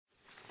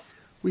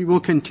We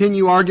will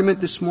continue argument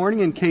this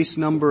morning in case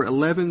number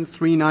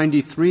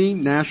 11-393,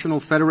 National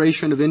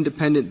Federation of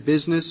Independent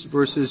Business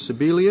versus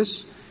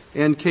Sebelius,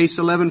 and case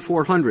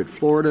 11-400,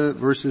 Florida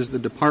versus the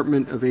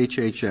Department of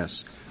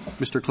HHS.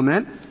 Mr.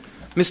 Clement?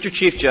 Mr.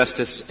 Chief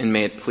Justice, and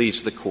may it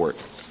please the Court,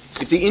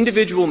 if the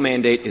individual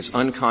mandate is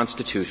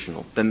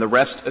unconstitutional, then the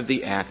rest of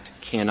the Act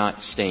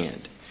cannot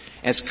stand.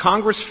 As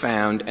Congress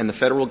found and the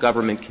federal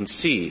government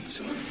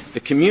concedes, the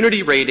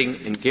community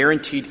rating and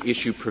guaranteed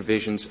issue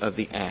provisions of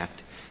the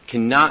Act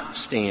cannot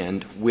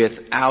stand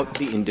without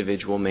the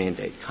individual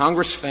mandate.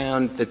 Congress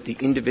found that the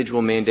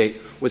individual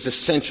mandate was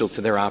essential to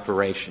their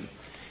operation.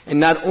 And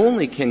not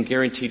only can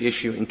guaranteed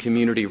issue and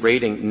community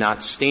rating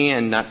not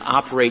stand, not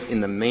operate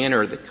in the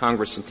manner that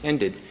Congress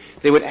intended,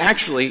 they would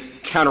actually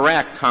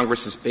counteract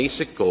Congress's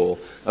basic goal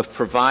of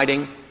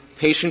providing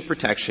patient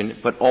protection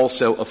but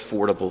also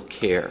affordable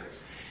care.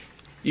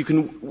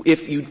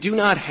 If you do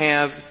not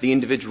have the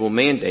individual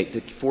mandate to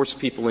force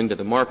people into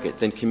the market,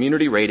 then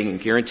community rating and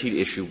guaranteed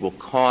issue will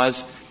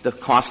cause the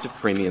cost of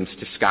premiums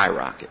to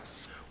skyrocket.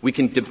 We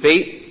can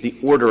debate the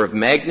order of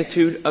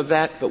magnitude of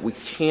that, but we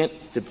can't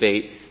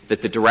debate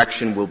that the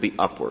direction will be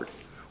upward.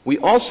 We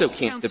also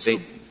can't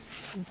debate.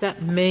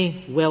 That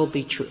may well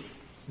be true.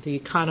 The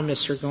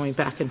economists are going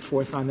back and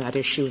forth on that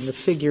issue, and the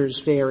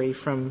figures vary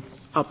from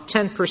up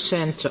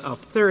 10% to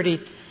up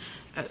 30%.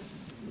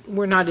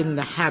 We're not in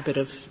the habit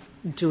of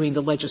doing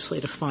the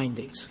legislative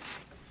findings.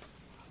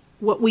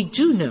 What we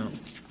do know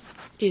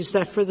is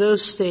that for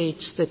those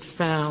states that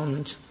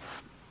found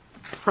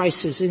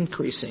prices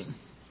increasing,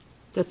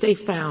 that they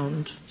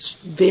found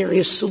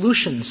various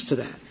solutions to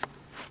that.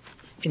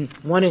 In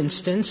one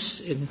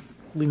instance,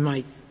 we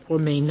might or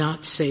may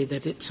not say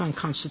that it's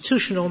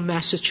unconstitutional.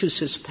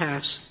 Massachusetts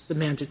passed the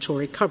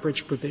mandatory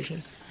coverage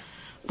provision.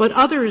 But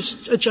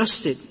others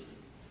adjusted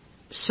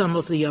some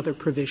of the other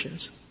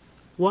provisions.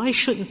 Why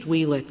shouldn't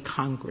we let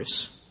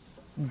Congress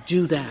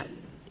do that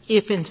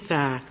if, in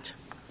fact,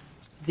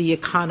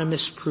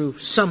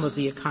 some of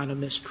the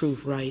economists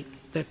prove right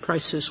that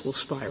prices will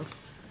spiral?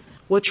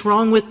 What's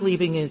wrong with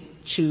leaving it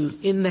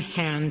in the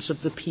hands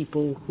of the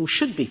people who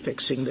should be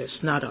fixing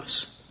this, not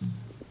us?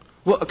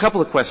 Well, a couple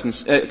of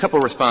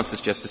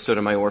responses, Justice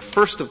Sotomayor.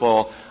 First of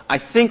all, I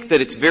think that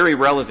it's very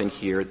relevant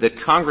here that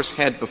Congress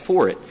had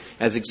before it,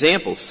 as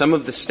examples, some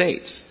of the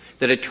states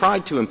that had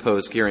tried to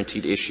impose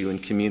guaranteed issue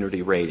and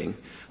community rating,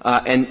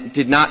 and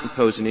did not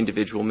impose an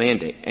individual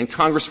mandate. And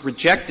Congress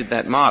rejected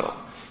that model.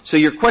 So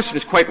your question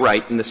is quite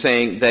right in the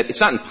saying that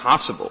it's not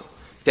impossible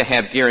to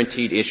have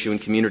guaranteed issue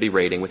and community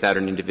rating without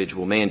an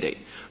individual mandate.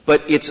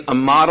 But it's a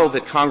model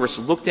that Congress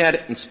looked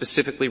at and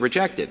specifically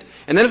rejected.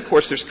 And then, of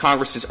course, there's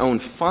Congress's own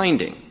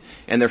finding.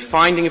 And their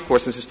finding, of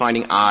course, this is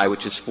finding I,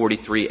 which is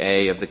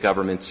 43A of the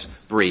government's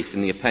brief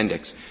in the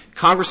appendix.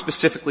 Congress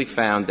specifically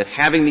found that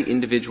having the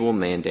individual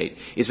mandate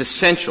is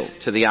essential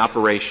to the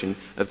operation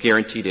of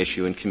guaranteed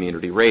issue and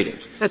community rating.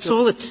 That's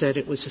all it said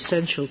it was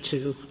essential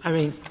to. I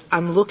mean,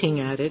 I'm looking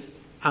at it.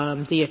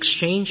 The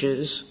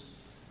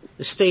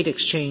state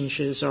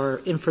exchanges are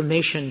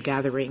information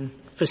gathering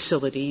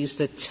facilities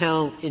that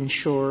tell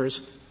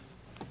insurers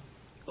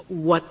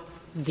what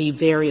the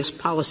various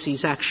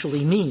policies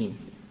actually mean.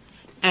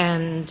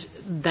 And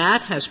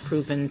that has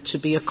proven to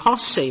be a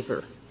cost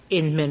saver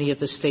in many of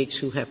the states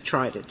who have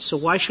tried it. So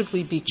why should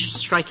we be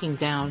striking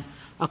down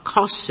a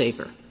cost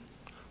saver?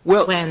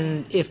 Well,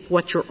 if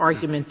what your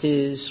argument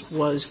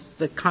was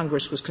that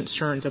Congress was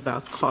concerned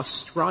about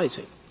costs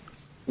rising?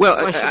 Well,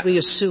 why should we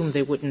assume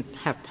they wouldn't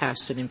have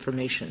passed an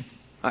information?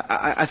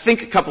 I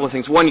think a couple of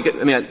things. One,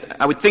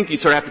 I would think you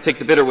sort of have to take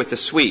the bitter with the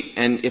sweet.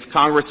 And if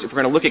we're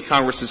going to look at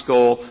Congress's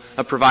goal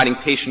of providing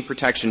patient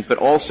protection but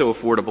also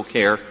affordable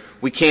care,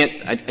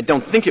 I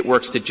don't think it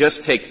works to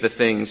just take the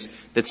things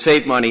that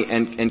save money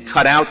and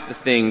cut out the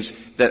things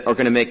that are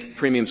going to make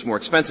premiums more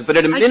expensive. But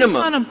at a minimum.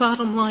 I guess the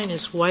bottom line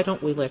is, why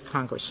don't we let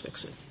Congress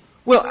fix it?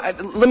 Well,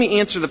 let me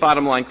answer the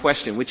bottom line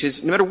question, which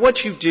is no matter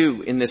what you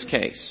do in this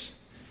case,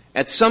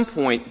 at some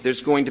point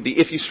there's going to be,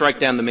 if you strike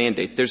down the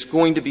mandate, there's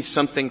going to be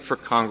something for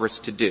Congress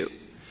to do.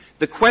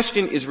 The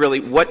question is really,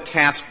 what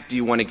task do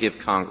you want to give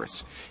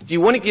Congress? Do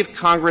you want to give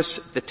Congress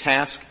the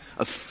task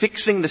of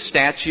fixing the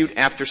statute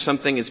after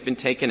something has been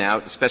taken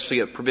out, especially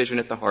a provision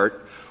at the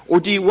heart, or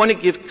do you want to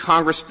give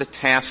Congress the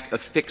task of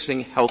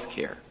fixing health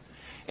care?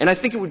 And I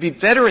think it would be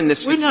better in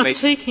this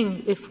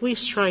situation. If we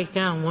strike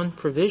down one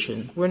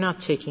provision, we're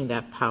not taking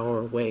that power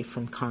away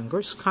from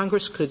Congress.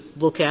 Congress could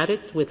look at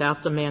it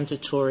without the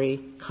mandatory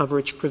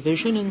coverage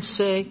provision and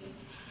say,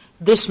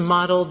 this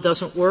model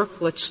doesn't work,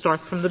 let's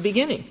start from the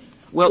beginning.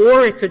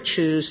 Or it could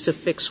choose to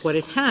fix what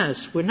it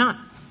has. We're not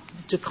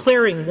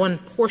declaring one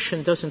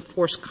portion doesn't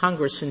force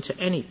Congress into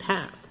any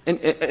path.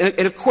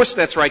 And of course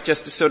that's right,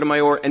 Justice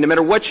Sotomayor, and no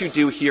matter what you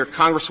do here,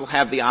 Congress will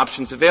have the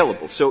options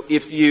available. So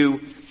if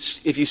you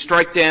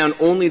strike down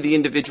only the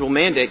individual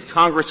mandate,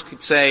 Congress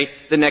could say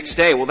the next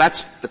day, well,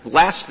 that's the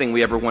last thing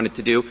we ever wanted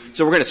to do,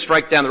 so we're going to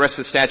strike down the rest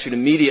of the statute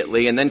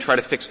immediately and then try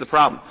to fix the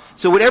problem.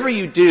 So whatever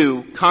you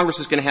do, Congress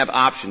is going to have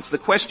options. The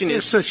question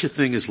There's such a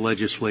thing as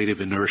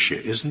legislative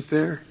inertia, isn't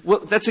there? Well,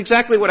 that's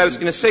exactly what I was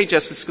going to say,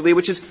 Justice Scalia,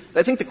 which is,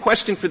 I think the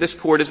question for this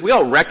Court is we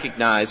all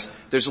recognize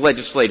there's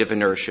legislative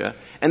inertia,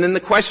 and then the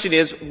question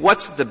is,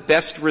 what's the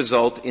best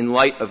result in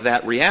light of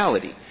that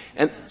reality?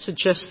 And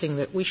suggesting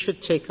that we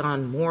should take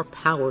on more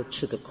power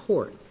to the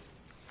Court.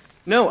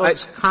 No,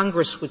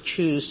 Congress would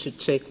choose to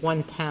take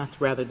one path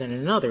rather than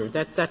another.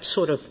 That's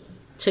sort of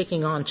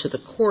taking on to the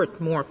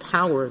Court more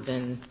power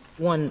than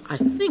one, I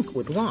think,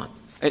 would want.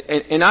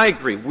 And I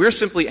agree. We're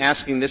simply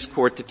asking this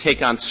Court to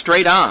take on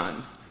straight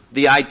on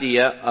the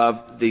idea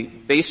of the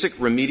basic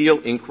remedial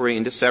inquiry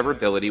into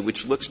severability,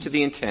 which looks to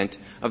the intent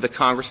of the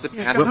Congress that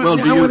passed. Well,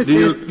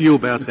 do you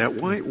about that?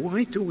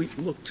 Why do we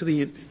look to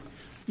the?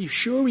 You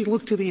sure we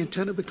look to the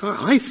intent of the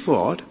Congress? I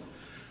thought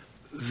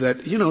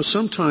that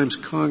sometimes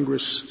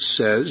Congress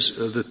says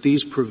that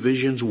these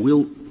provisions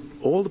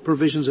all the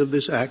provisions of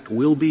this act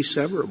will be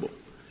severable,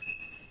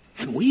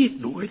 and we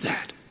ignore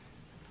that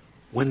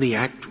when the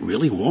act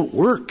really won't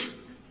work.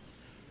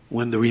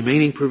 When the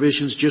remaining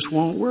provisions just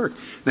won't work.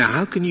 Now,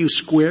 how can you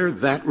square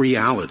that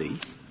reality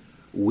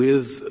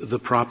with the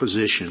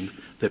proposition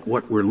that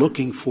what we're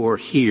looking for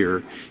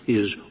here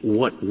is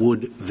what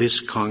would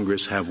this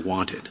Congress have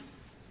wanted?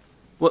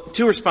 Well,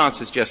 two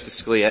responses, Justice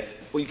Scalia.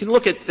 Well, you can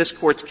look at this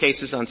Court's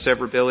cases on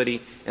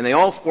severability, and they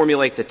all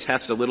formulate the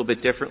test a little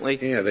bit differently.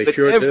 Yeah, they but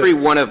sure every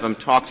do. one of them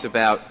talks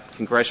about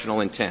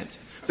congressional intent.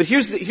 But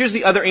here's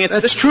the other answer.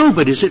 That's true,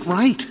 but is it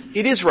right?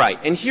 It is right.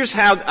 And here's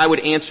how I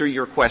would answer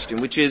your question,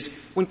 which is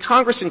when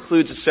Congress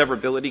includes a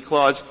severability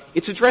clause,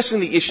 it's addressing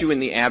the issue in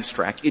the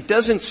abstract. It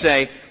doesn't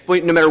say,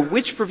 well, no matter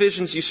which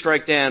provisions you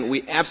strike down,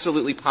 we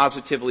absolutely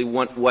positively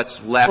want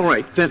what's left. All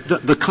right. Then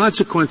the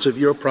consequence of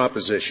your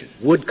proposition,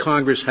 would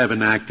Congress have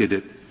enacted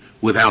it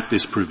without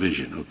this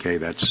provision? Okay,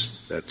 that's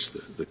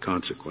the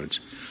consequence.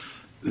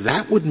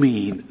 That would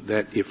mean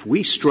that if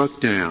we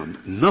struck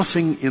down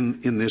nothing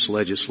in this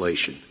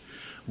legislation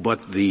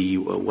but the,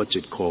 what's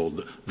it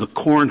called, the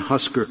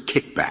Cornhusker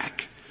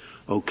kickback,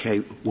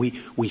 okay, we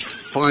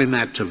find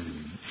that to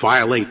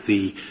violate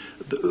the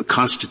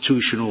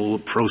constitutional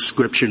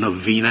proscription of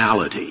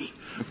venality,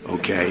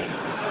 okay?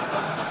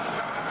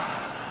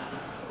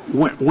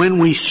 When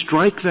we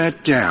strike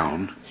that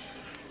down,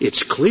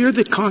 it's clear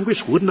that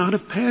Congress would not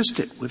have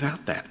passed it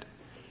without that.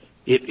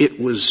 It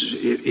was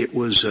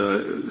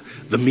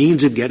the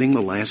means of getting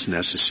the last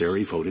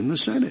necessary vote in the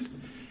Senate.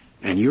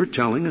 And you're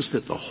telling us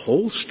that the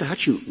whole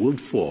statute would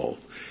fall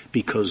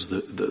because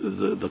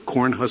the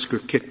Cornhusker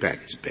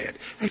kickback is bad.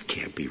 That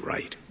can't be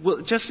right. Well,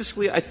 Justice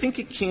Scalia, I think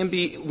it can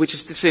be, which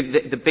is to say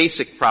the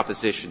basic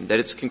proposition that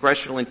it's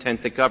congressional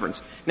intent that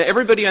governs. Now,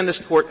 everybody on this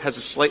Court has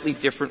a slightly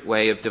different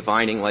way of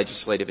divining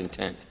legislative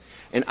intent.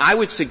 And I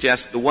would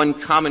suggest the one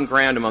common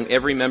ground among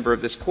every member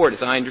of this Court,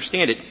 as I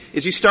understand it,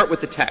 is you start with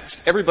the text.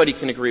 Everybody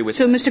can agree with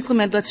So, Mr.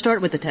 Clement, let's start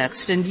with the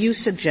text. And you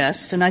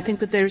suggest, and I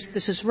think that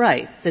this is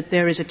right, that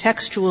there is a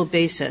textual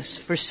basis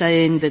for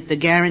saying that the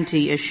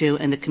guarantee issue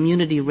and the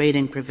community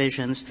rating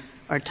provisions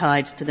are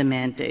tied to the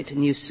mandate.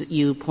 And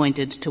you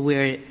pointed to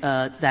where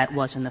that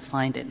was in the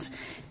findings.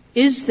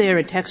 Is there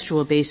a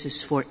textual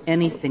basis for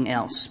anything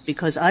else?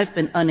 Because I've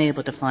been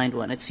unable to find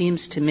one. It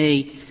seems to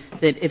me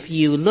that if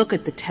you look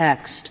at the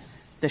text,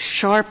 the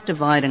sharp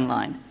dividing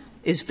line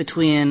is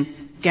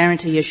between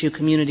guarantee issue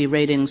community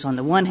ratings on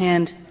the one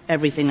hand,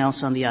 everything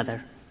else on the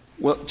other.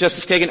 Well,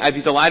 Justice Kagan, I'd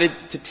be delighted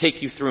to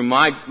take you through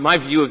my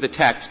view of the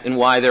text and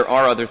why there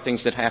are other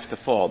things that have to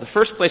fall. The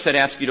first place I'd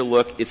ask you to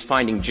look is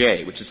finding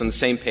J, which is on the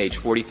same page,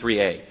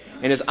 43A.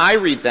 And as I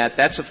read that,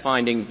 that's a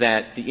finding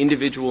that the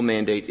individual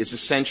mandate is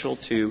essential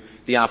to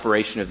the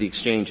operation of the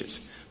exchanges.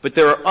 But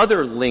there are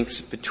other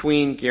links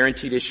between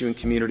guaranteed issue and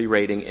community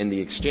rating and the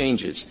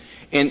exchanges.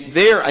 And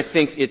there, I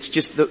think it's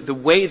just the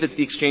way that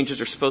the exchanges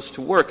are supposed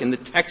to work, and the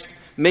text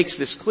makes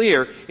this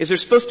clear, is they're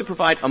supposed to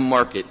provide a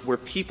market where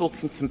people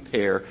can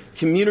compare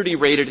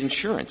community-rated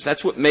insurance.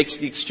 That's what makes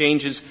the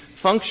exchanges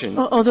function.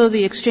 Although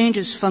the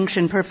exchanges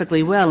function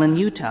perfectly well in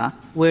Utah,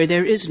 where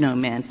there is no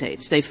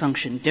mandates. They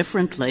function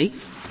differently,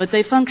 but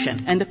they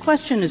function. And the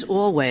question is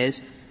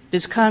always,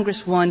 does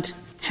Congress want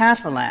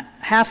half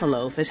a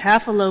loaf? Is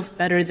half a loaf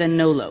better than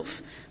no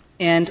loaf?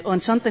 And on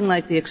something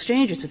like the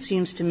exchanges, it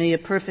seems to me a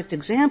perfect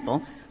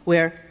example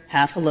where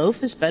half a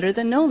loaf is better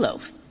than no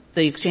loaf.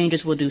 The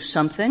exchanges will do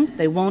something.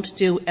 They won't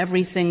do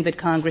everything that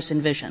Congress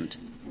envisioned.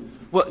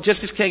 Well,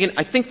 Justice Kagan,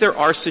 I think there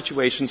are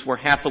situations where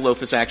half a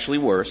loaf is actually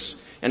worse,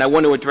 and I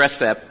want to address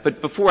that,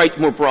 but before I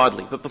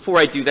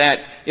do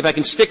that, if I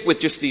can stick with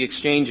just the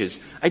exchanges,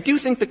 I do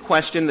think the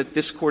question that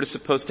this Court is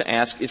supposed to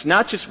ask is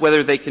not just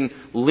whether they can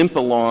limp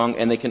along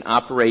and they can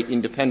operate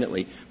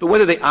independently, but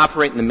whether they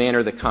operate in the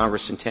manner that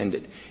Congress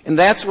intended. And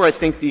that's where I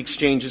think the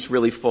exchanges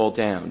really fall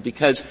down,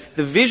 because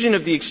the vision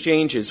of the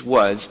exchanges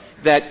was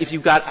that if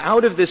you got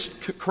out of this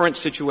current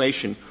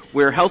situation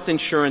where health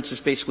insurance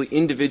is basically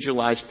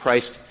individualized,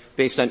 priced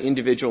based on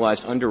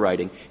individualized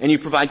underwriting, and you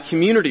provide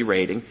community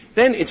rating,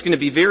 then it's going to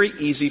be very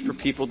easy for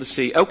people to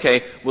see,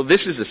 okay, well,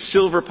 this is a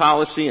silver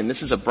policy, and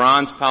this is a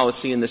bronze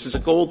policy, and this is a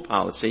gold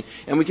policy,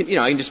 and we can,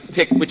 I can just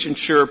pick which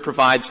insurer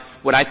provides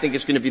what I think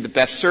is going to be the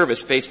best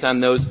service based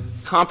on those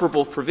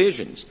comparable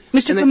provisions.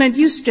 Mr. Clement,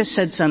 you just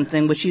said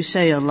something which you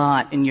say a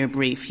lot in your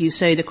brief. You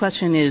say the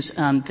question is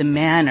the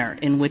manner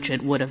in which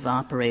it would have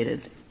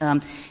operated.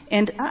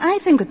 And I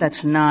think that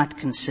that's not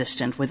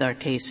consistent with our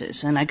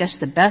cases. And I guess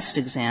the best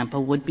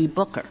example would be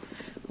Booker,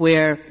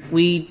 where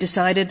we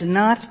decided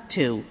not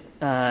to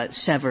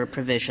sever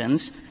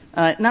provisions,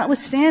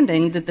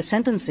 notwithstanding that the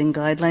sentencing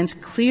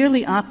guidelines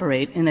clearly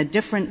operate in a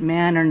different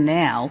manner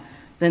now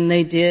than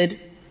they did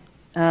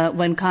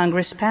when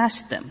Congress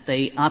passed them.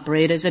 They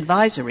operate as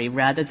advisory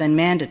rather than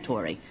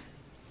mandatory.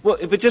 Well,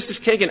 but Justice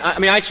Kagan,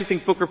 I actually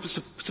think Booker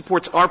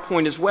supports our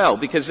point as well,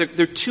 because there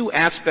are two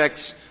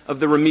aspects of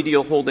the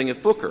remedial holding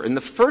of Booker. And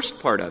the first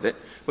part of it,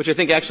 which I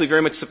think actually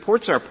very much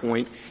supports our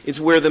point,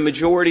 is where the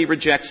majority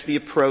rejects the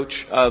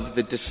approach of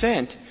the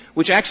dissent,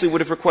 which actually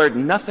would have required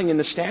nothing in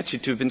the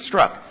statute to have been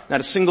struck, not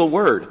a single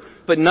word.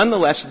 But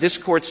nonetheless, this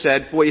Court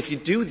said, boy, if you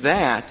do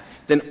that,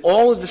 then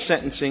all of the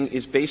sentencing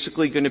is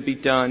basically going to be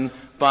done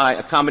by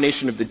a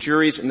combination of the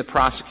juries and the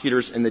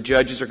prosecutors, and the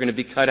judges are going to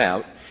be cut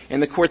out.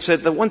 And the Court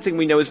said the one thing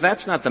we know is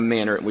that's not the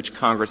manner in which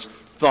Congress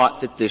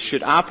thought that this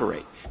should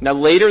operate. Now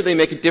later they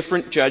make a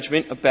different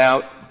judgment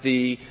about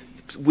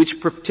which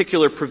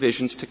particular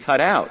provisions to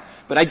cut out.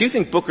 But I do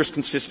think Booker's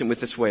consistent with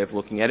this way of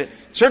looking at it.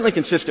 It's certainly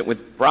consistent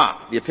with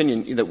Brock, the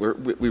opinion that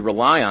we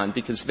rely on,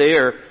 because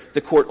there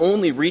the Court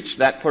only reached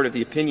that part of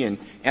the opinion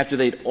after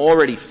they'd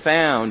already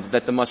found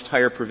that the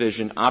must-hire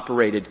provision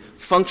operated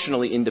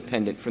functionally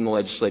independent from the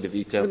legislative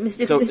veto. But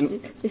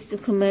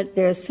Mr. Clement,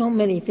 there are so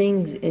many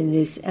things in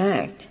this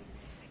Act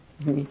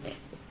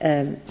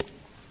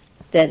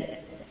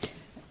that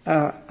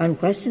are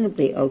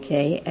unquestionably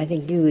okay. I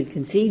think you would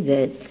concede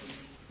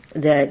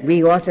that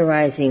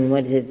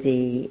reauthorizing,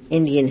 the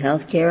Indian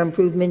Health Care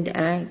Improvement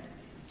Act,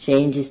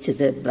 changes to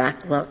the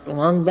black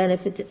lung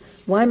benefits,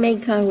 why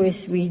make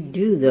Congress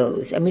redo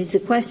those? It's a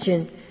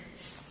question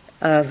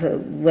of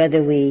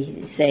whether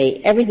we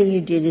say everything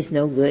you did is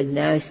no good,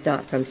 now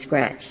start from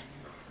scratch.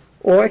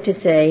 Or to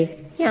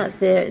say,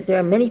 there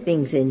are many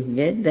things in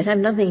it that have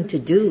nothing to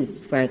do,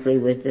 frankly,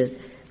 with the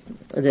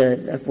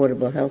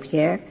affordable health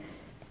care.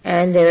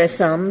 And there are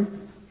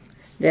some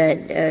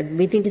that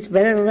we think it's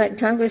better to let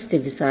Congress to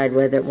decide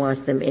whether it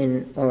wants them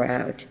in or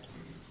out.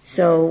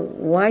 So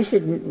why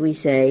shouldn't we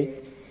say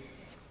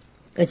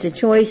it's a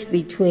choice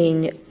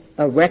between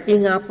a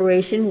wrecking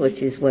operation,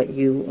 which is what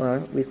you are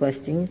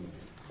requesting,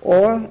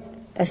 or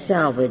a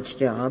salvage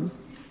job,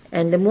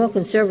 and the more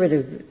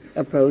conservative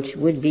approach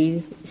would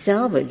be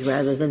salvage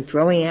rather than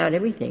throwing out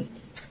everything?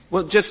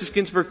 Well, Justice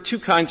Ginsburg, two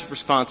kinds of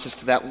responses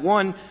to that.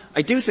 One,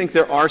 I do think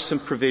there are some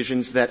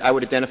provisions that I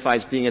would identify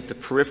as being at the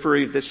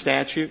periphery of this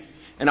statute,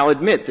 and I'll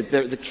admit that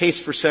the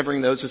case for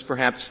severing those is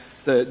perhaps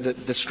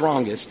the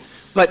strongest.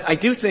 But I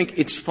do think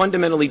it's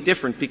fundamentally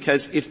different,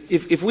 because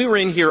if we were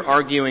in here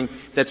arguing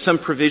that some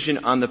provision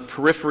on the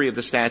periphery of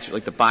the statute,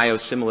 like the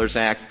Biosimilars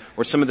Act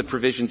or some of the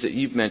provisions that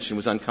you've mentioned,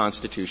 was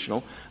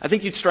unconstitutional, I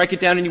think you'd strike it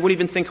down and you wouldn't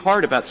even think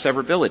hard about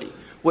severability.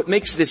 What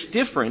makes this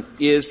different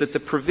is that the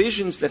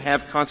provisions that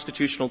have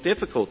constitutional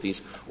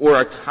difficulties or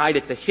are tied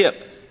at the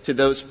hip to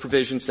those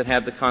provisions that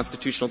have the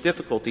constitutional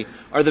difficulty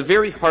are the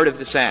very heart of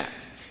this Act.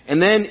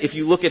 And then if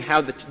you look at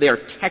how they are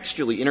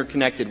textually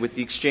interconnected with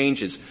the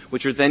exchanges,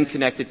 which are then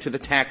connected to the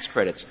tax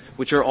credits,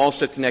 which are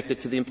also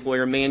connected to the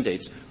employer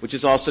mandates, which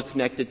is also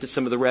connected to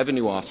some of the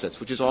revenue offsets,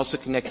 which is also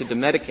connected to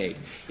Medicaid.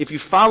 If you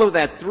follow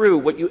that through,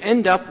 what you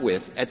end up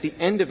with at the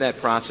end of that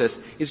process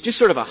is just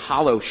sort of a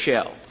hollow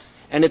shell.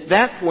 And at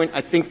that point,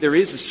 I think there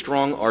is a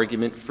strong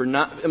argument for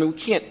we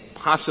can't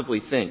possibly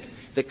think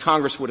that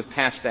Congress would have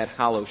passed that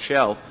hollow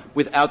shell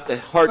without the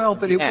heart. Well,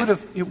 but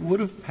it would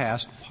have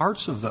passed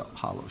parts of the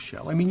hollow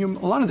shell. A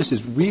lot of this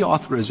is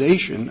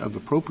reauthorization of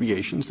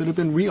appropriations that have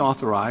been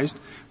reauthorized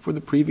for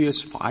the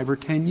previous 5 or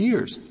 10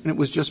 years. And it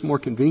was just more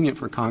convenient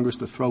for Congress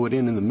to throw it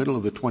in the middle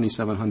of the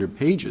 2,700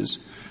 pages,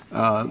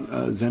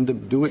 than to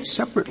do it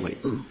separately.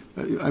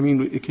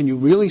 Can you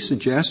really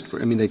suggest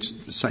they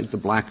cite the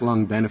Black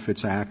Lung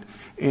Benefits Act,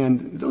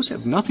 and those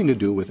have nothing to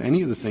do with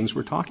any of the things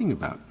we're talking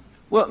about.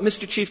 Well,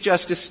 Mr. Chief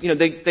Justice,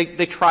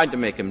 they tried to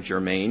make them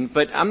germane,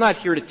 but I'm not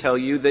here to tell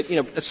you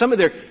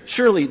that,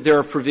 surely there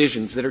are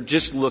provisions that are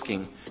just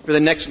looking for the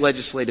next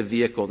legislative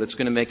vehicle that's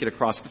going to make it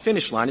across the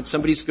finish line, and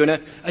somebody's going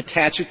to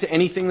attach it to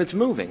anything that's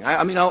moving.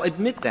 I mean, I'll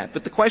admit that.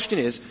 But the question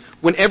is,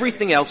 when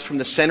everything else from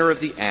the center of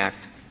the Act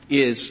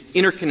is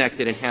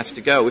interconnected and has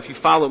to go, if you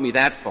follow me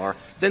that far,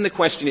 then the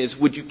question is,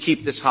 would you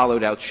keep this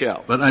hollowed-out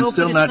shell? But I'm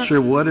still not sure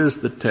what is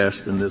the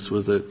test, and this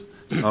was a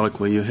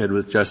colloquy you had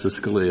with Justice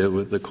Scalia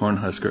with the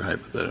Cornhusker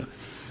hypothetical.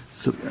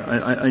 So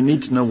I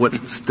need to know what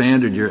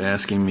standard you're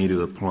asking me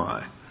to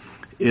apply.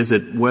 Is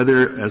it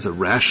whether, as a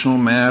rational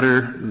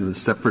matter, the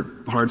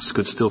separate parts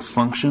could still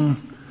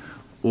function,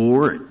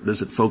 or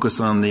does it focus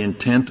on the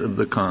intent of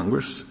the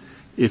Congress?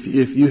 If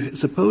you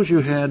suppose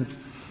you had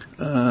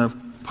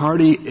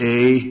Party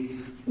A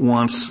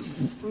wants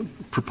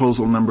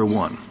proposal number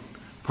 1.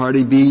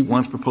 Party B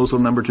wants proposal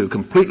number 2,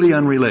 completely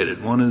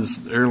unrelated. One is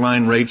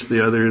airline rates,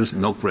 the other is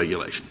milk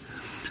regulation.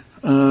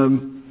 They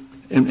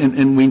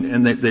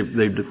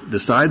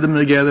decide them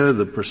together,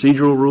 the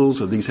procedural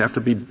rules of these have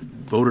to be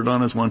voted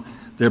on as one.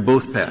 They're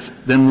both passed.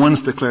 Then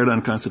one's declared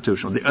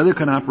unconstitutional. The other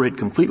can operate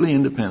completely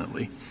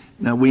independently.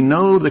 Now we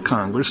know the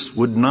Congress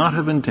would not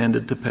have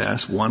intended to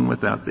pass one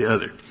without the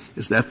other.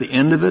 Is that the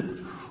end of it?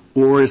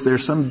 Or is there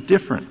some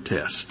different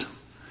test?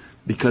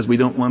 Because we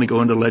don't want to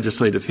go into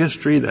legislative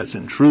history, that's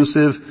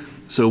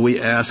intrusive, so we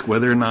ask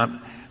whether or not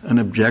an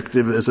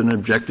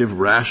objective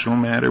rational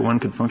matter one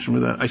could function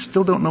with that. I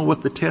still don't know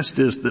what the test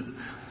is that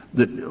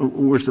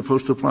we're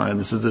supposed to apply, and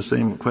this is the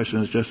same question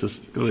as Justice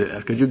Scalia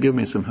asked. Could you give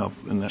me some help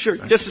in that? Sure.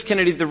 Justice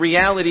Kennedy, the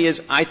reality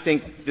is I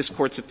think this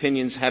Court's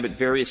opinions have at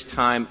various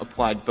times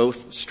applied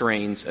both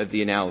strains of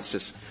the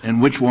analysis.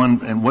 And which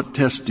one, and what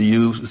test do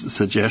you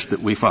suggest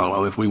that we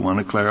follow if we want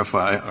to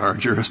clarify our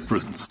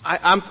jurisprudence?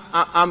 I'm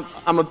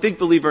a big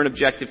believer in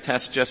objective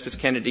tests, Justice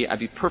Kennedy. I'd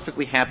be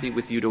perfectly happy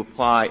with you to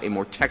apply a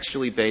more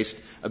textually based,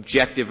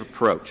 objective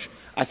approach.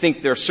 I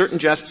think there are certain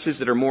justices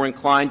that are more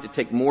inclined to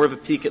take more of a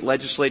peek at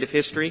legislative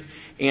history,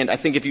 and I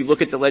think if you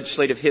look at the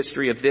legislative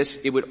history of this,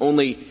 it would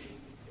only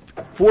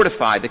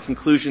fortify the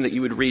conclusion that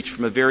you would reach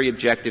from a very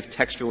objective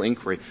textual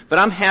inquiry. But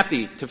I'm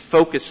happy to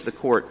focus the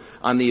Court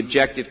on the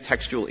objective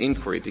textual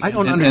inquiry. I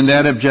don't understand. And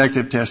that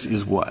objective test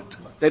is what?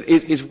 That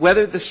is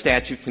whether the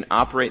statute can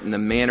operate in the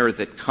manner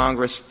that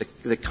Congress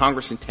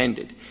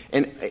intended.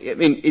 And I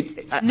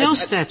mean, no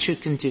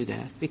statute can do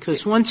that,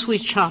 because once we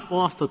chop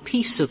off a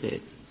piece of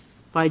it,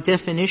 by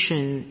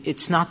definition,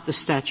 it's not the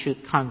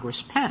statute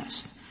Congress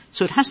passed.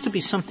 So it has to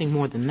be something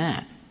more than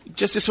that.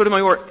 Justice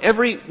Sotomayor,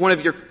 every one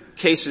of your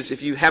cases,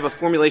 if you have a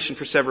formulation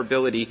for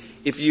severability,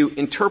 if you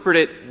interpret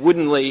it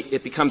woodenly,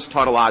 it becomes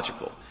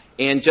tautological.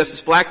 And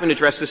Justice Blackmun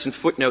addressed this in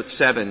footnote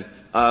 7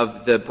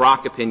 of the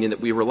Brock opinion that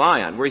we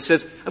rely on, where he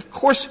says, of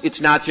course it's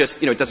not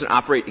just, it doesn't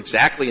operate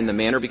exactly in the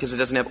manner because it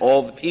doesn't have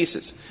all the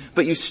pieces.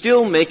 But you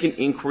still make an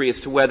inquiry as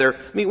to whether,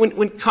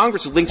 when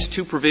Congress links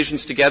two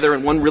provisions together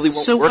and one really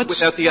won't work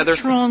without the other.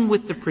 So what's wrong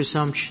with the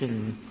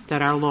presumption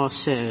that our law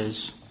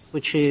says,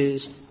 which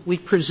is we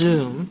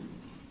presume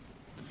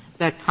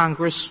that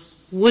Congress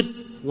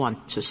would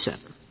want to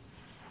sever?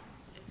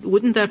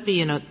 Wouldn't that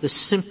be the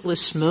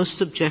simplest,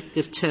 most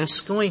objective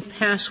test, going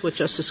past what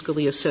Justice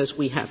Scalia says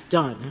we have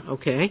done,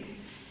 okay?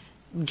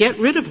 Get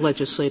rid of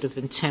legislative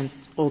intent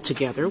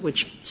altogether,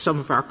 which some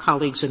of our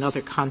colleagues in other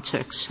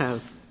contexts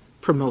have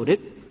promoted,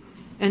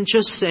 and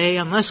just say,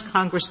 unless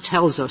Congress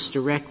tells us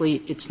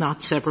directly it's not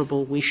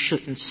severable, we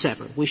shouldn't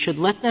sever. We should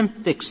let them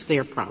fix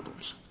their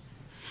problems.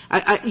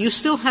 You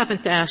still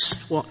haven't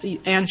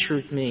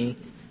answered me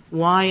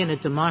why in a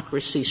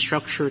democracy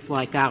structured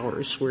like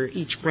ours, where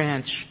each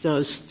branch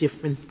does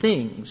different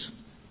things,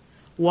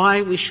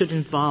 why we should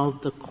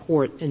involve the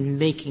Court in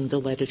making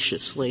the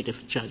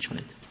legislative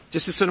judgment.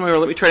 Justice Sotomayor,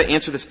 let me try to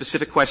answer the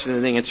specific question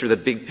and then answer the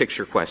big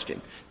picture question.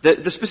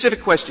 The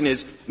specific question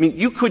is,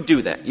 you could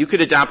do that. You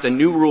could adopt a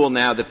new rule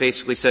now that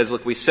basically says,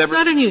 look, we sever.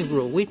 It's not a new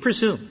rule. We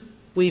presume.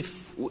 We've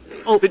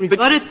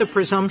rebutted the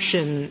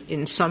presumption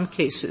in some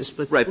cases,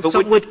 but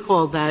some would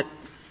call that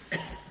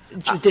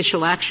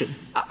judicial action.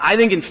 I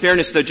think in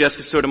fairness, though,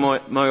 Justice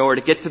Sotomayor,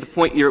 to get to the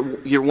point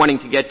you're wanting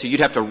to get to, you'd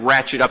have to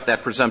ratchet up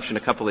that presumption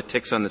a couple of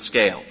ticks on the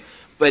scale.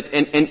 But,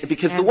 and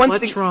because the one what's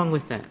thing. What's wrong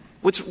with that?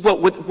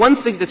 One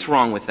thing that's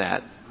wrong with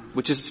that,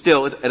 which is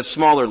still at a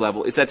smaller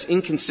level, is that's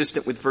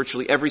inconsistent with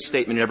virtually every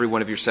statement in every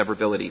one of your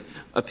severability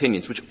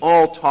opinions, which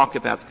all talk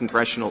about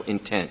congressional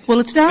intent. Well,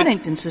 it's not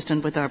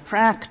inconsistent with our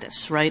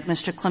practice, right,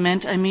 Mr.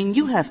 Clement?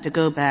 You have to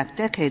go back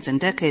decades and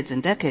decades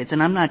and decades,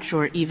 and I'm not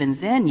sure even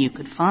then you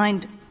could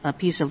find a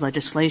piece of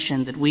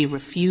legislation that we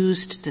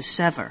refused to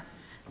sever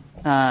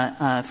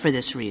for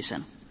this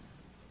reason.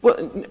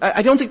 Well,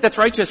 I don't think that's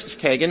right, Justice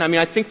Kagan.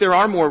 I think there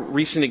are more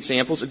recent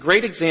examples. A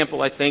great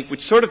example, I think,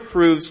 which sort of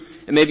proves,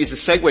 and maybe is a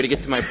segue to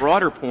get to my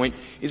broader point,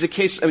 is a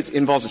case, it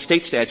involves a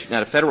state statute,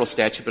 not a federal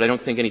statute, but I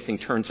don't think anything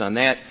turns on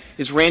that,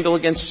 is Randall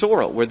against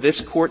Sorrell, where this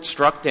Court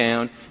struck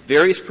down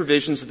various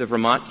provisions of the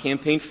Vermont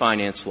campaign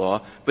finance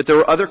law, but there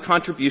were other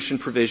contribution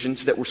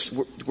provisions that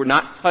were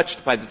not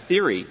touched by the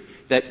theory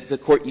that the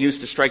court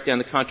used to strike down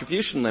the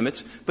contribution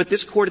limits, but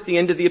this court at the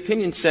end of the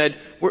opinion said,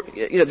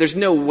 there's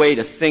no way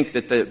to think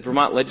that the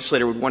Vermont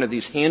legislature would want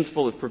these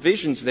handful of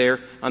provisions there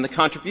on the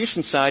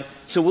contribution side,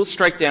 so we'll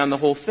strike down the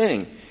whole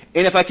thing.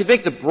 And if I could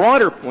make the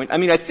broader point,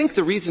 I think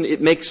the reason it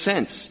makes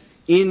sense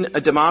in a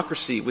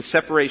democracy with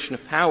separation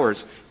of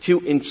powers to,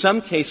 in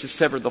some cases,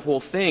 sever the whole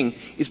thing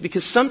is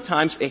because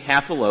sometimes a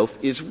half a loaf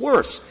is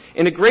worse.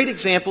 And a great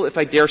example, if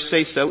I dare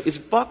say so, is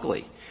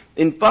Buckley.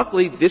 In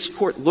Buckley, this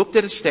court looked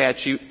at a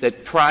statute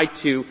that tried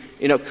to,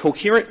 in a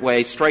coherent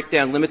way, strike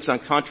down limits on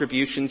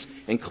contributions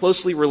and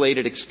closely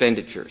related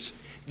expenditures.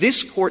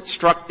 This court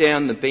struck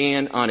down the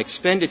ban on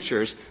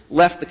expenditures,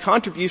 left the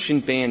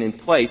contribution ban in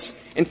place,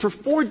 and for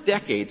 4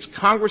 decades,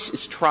 Congress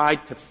has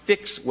tried to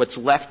fix what's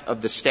left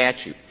of the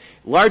statute,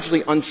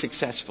 largely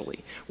unsuccessfully.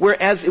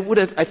 Whereas it would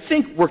have, I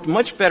think, worked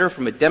much better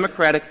from a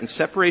democratic and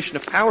separation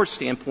of powers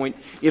standpoint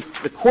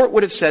if the court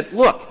would have said,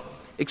 look,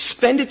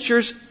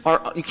 expenditures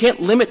you can't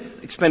limit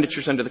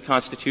expenditures under the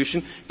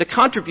Constitution. The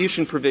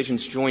contribution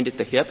provisions joined at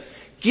the hip.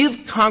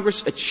 Give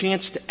Congress a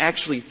chance to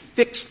actually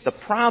fix the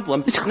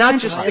problem, not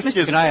just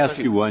Can I ask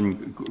you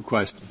one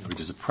question, which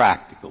is a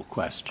practical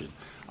question?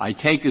 I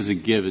take as a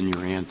given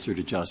your answer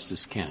to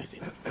Justice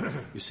Kennedy.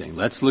 You're saying,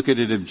 let's look at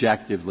it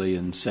objectively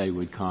and say,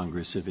 would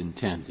Congress have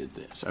intended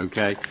this?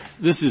 Okay?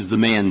 This is the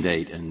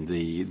mandate and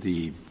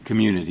the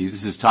community.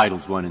 This is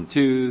Titles 1 and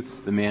 2,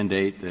 the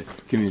mandate, the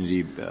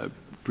community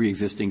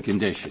pre-existing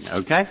condition.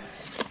 Okay?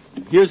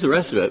 Here's the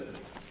rest of it.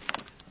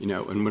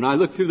 And when I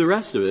look through the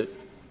rest of it,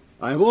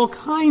 I have all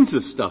kinds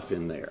of stuff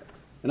in there.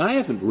 And I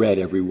haven't read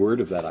every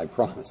word of that, I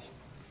promise.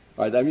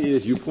 All right,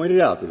 as you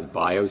pointed out, there's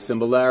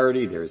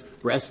biosimilarity, there's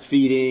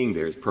breastfeeding,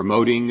 there's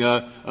promoting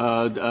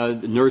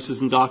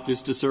nurses and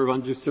doctors to serve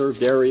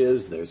underserved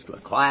areas, there's the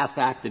Class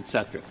Act,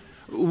 etc.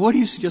 What do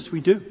you suggest we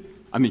do?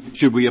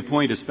 Should we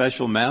appoint a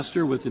special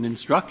master with an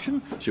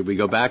instruction? Should we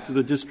go back to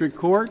the district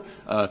court?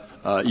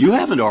 You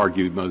haven't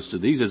argued most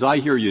of these. As I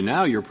hear you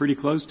now, you're pretty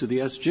close to the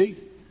SG.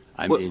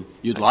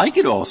 You'd like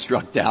it all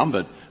struck down,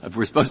 but if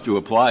we're supposed to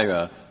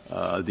apply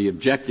the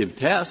objective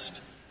test,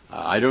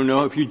 I don't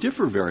know if you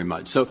differ very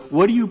much. So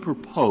what do you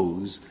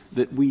propose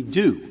that we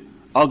do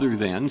other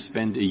than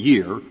spend a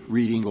year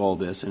reading all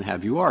this and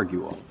have you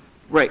argue all?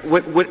 Right.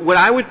 What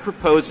I would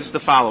propose is the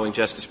following,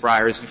 Justice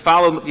Breyer, is you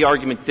follow the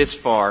argument this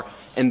far,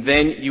 and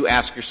then you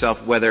ask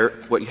yourself whether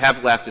what you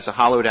have left is a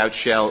hollowed-out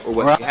shell or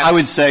what you have. I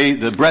would say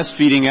the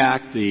Breastfeeding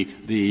Act,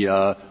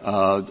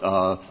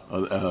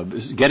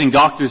 getting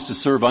doctors to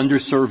serve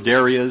underserved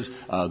areas,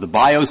 the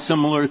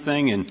biosimilar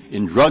thing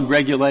in drug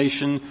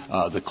regulation,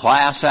 the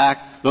Class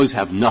Act, those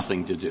have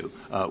nothing to do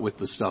with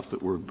the stuff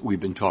that we've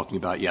been talking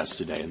about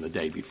yesterday and the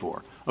day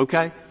before.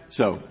 Okay?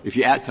 So if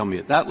you tell me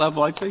at that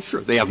level, I'd say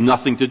sure. They have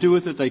nothing to do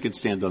with it. They could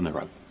stand on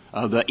their own.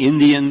 The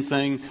Indian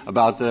thing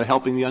about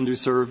helping the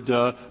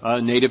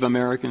underserved Native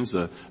Americans,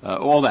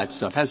 all that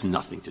stuff has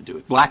nothing to do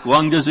with it. Black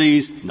lung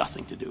disease,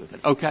 nothing to do with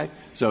it. Okay?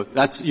 So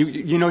that's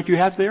you know what you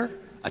have there?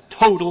 A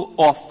total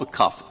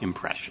off-the-cuff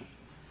impression.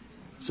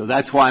 So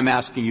that's why I'm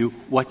asking you,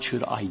 what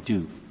should I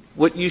do?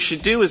 What you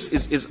should do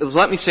is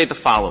let me say the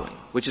following,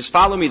 which is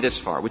follow me this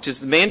far, which is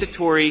the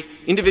mandatory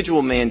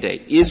individual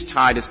mandate is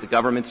tied, as the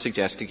government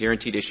suggests, to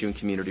guaranteed issue and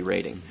community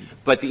rating. Mm-hmm.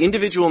 But the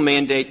individual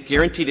mandate,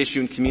 guaranteed issue,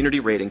 and community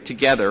rating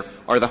together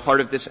are the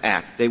heart of this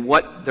act. They're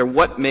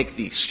what make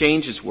the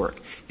exchanges work.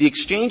 The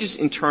exchanges,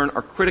 in turn,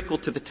 are critical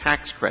to the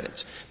tax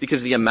credits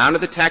because the amount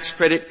of the tax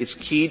credit is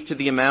keyed to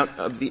the amount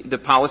of the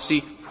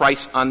policy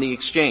price on the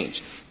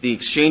exchange. The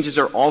exchanges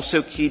are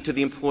also key to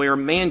the employer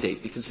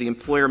mandate because the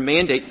employer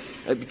mandate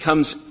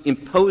becomes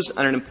imposed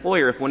on an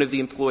employer if one of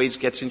the employees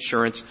gets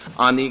insurance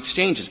on the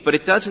exchanges. But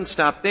it doesn't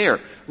stop there.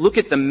 Look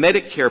at the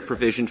Medicare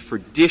provision for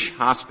DISH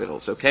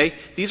hospitals, okay?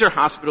 These are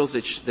hospitals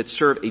that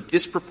serve a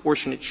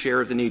disproportionate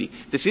share of the needy.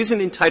 This isn't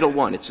in Title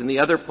I. It's in the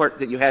other part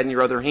that you had in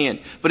your other hand.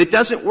 But it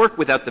doesn't work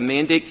without the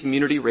mandate,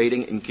 community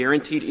rating, and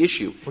guaranteed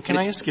issue. Well, can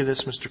I ask you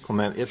this, Mr.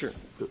 Clement?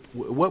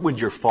 What would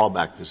your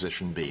fallback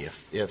position be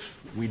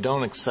if we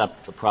don't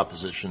accept the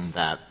proposition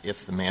that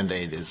if the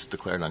mandate is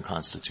declared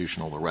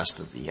unconstitutional, the rest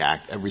of the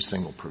Act, every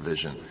single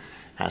provision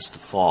has to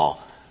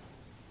fall?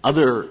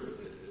 Other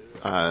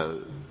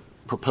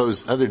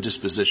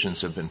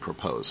dispositions have been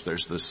proposed.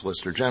 There's the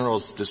Solicitor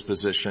General's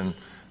disposition,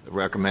 the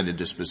recommended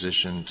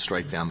disposition,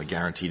 strike down the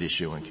guaranteed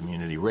issue and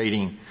community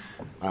rating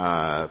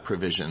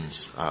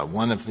provisions.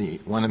 One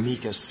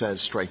amicus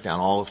says strike down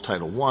all of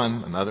Title I.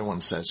 Another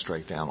one says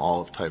strike down all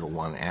of Title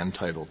I and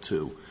Title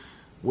II.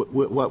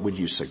 What would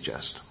you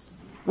suggest?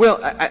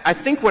 Well, I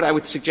think what I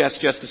would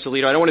suggest, Justice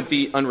Alito, I don't want to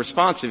be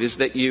unresponsive, is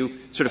that you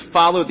sort of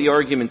follow the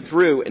argument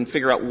through and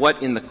figure out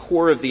what in the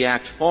core of the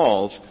Act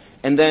falls.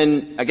 And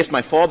then I guess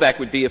my fallback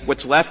would be if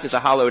what's left is a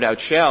hollowed-out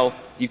shell,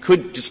 you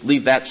could just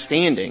leave that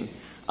standing.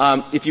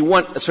 If you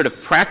want a sort of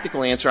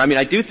practical answer,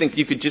 I do think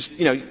you could just,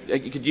 you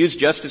could use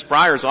Justice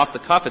Breyer's off the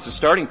cuff as a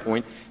starting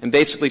point and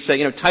basically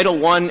say,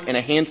 Title I and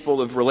a handful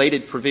of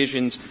related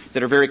provisions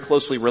that are very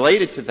closely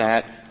related to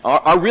that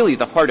are really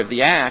the heart of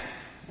the Act.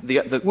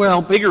 The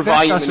bigger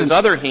volume in his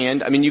other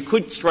hand, you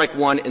could strike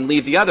one and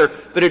leave the other,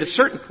 but at a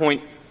certain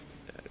point,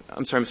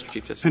 I'm sorry, Mr.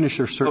 Chief Justice. Finish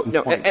your certain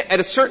point. At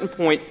a certain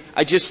point,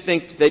 I just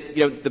think that,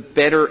 the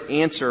better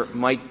answer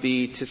might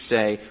be to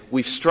say,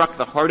 we've struck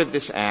the heart of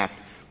this act.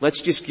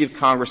 Let's just give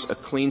Congress a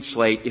clean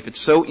slate. If it's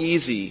so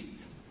easy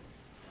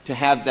to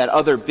have that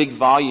other big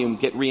volume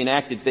get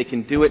reenacted, they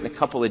can do it in a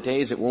couple of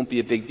days. It won't be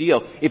a big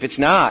deal. If it's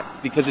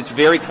not, because it's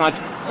very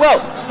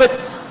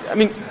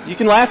you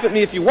can laugh at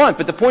me if you want,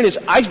 but the point is,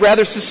 I'd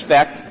rather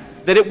suspect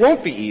that it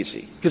won't be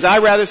easy. Because I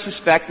rather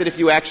suspect that if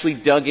you actually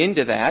dug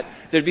into that,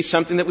 there'd be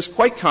something that was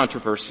quite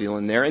controversial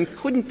in there and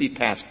couldn't be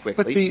passed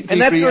quickly. But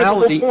that's sort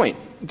of the whole point.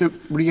 The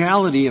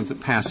reality of the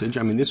passage,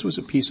 this was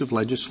a piece of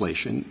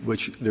legislation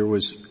which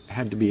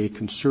had to be a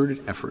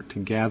concerted effort to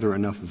gather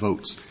enough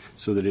votes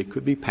so that it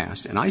could be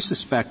passed. And I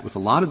suspect with a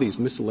lot of these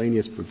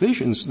miscellaneous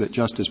provisions that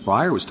Justice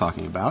Breyer was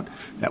talking about,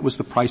 that was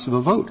the price of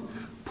a vote.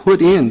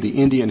 Put in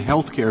the Indian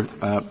health care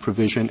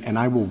provision and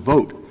I will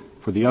vote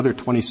for the other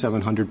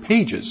 2,700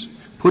 pages.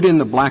 Put in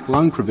the black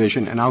lung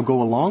provision and I'll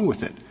go along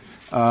with it.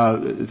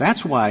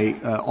 That's why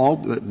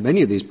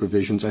many of these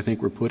provisions I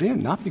think were put in,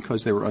 not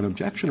because they were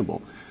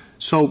unobjectionable.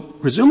 So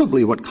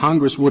presumably what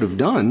Congress would have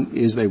done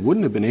is they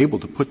wouldn't have been able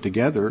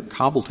to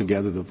cobble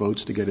together the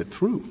votes to get it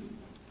through.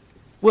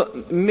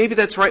 Well, maybe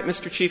that's right,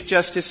 Mr. Chief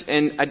Justice,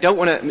 and I don't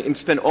want to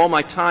spend all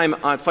my time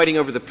on fighting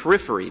over the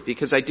periphery,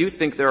 because I do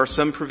think there are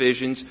some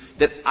provisions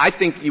that I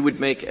think you would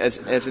make as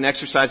an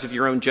exercise of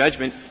your own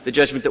judgment, the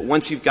judgment that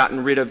once you've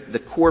gotten rid of the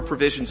core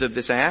provisions of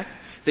this Act,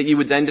 that you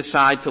would then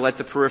decide to let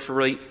the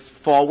periphery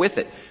fall with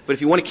it. But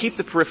if you want to keep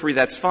the periphery,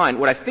 that's fine.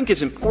 What I think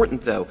is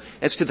important, though,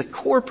 as to the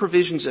core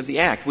provisions of the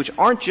Act, which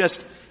aren't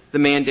just the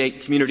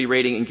mandate, community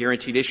rating, and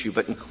guaranteed issue,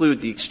 but include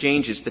the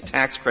exchanges, the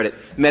tax credit,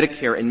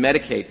 Medicare, and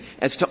Medicaid.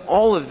 As to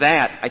all of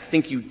that, I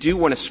think you do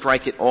want to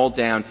strike it all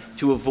down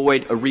to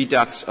avoid a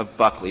redux of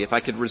Buckley. If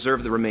I could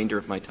reserve the remainder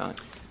of my time.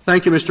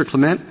 Thank you, Mr.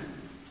 Clement.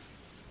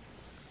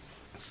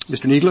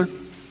 Mr. Kneedler.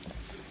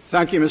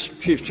 Thank you, Mr.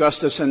 Chief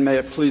Justice, and may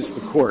it please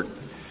the Court.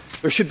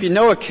 There should be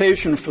no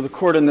occasion for the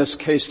Court in this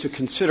case to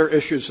consider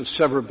issues of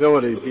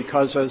severability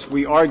because, as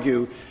we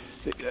argue,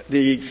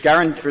 the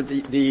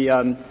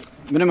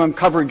minimum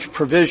coverage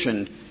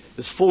provision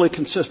is fully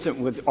consistent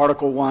with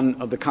Article I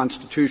of the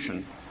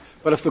Constitution.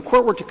 But if the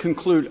Court were to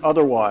conclude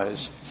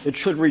otherwise, it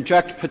should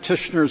reject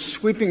petitioner's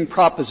sweeping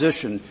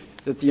proposition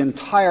that the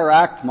entire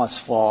Act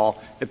must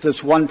fall if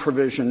this one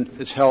provision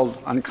is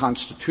held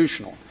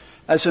unconstitutional.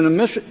 As an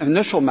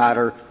initial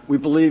matter, we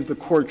believe the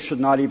Court should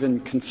not even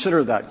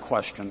consider that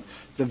question.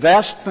 The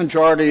vast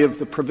majority of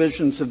the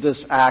provisions of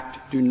this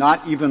Act do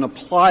not even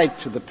apply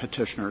to the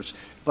petitioners,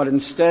 but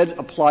instead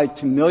apply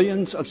to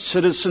millions of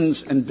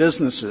citizens and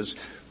businesses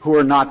who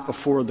are not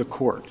before the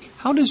Court.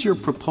 How does your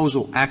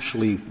proposal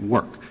actually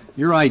work?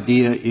 Your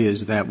idea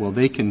is that,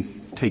 they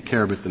can take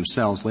care of it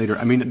themselves later.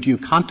 Do you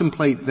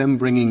contemplate them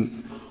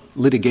bringing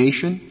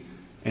litigation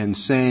and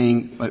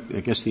saying, I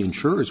guess the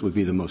insurers would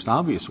be the most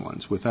obvious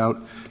ones.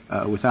 Without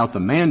the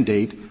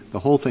mandate, the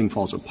whole thing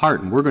falls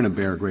apart and we're going to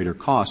bear greater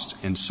costs,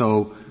 and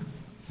so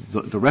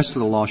the rest of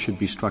the law should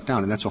be struck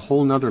down, and that's a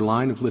whole other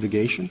line of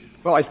litigation?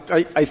 Well,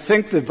 I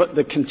think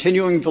the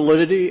continuing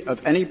validity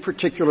of any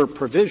particular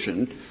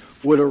provision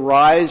would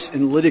arise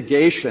in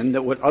litigation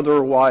that would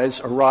otherwise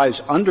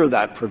arise under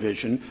that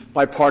provision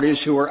by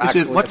parties who are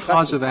actually what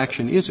cause of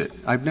action is it?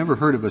 I've never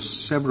heard of a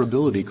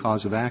severability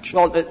cause of action.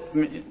 Well,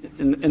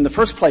 in the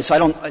first place,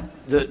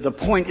 the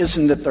point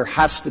isn't that there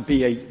has to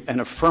be an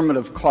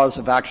affirmative cause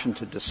of action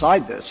to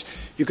decide this.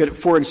 You could,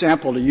 for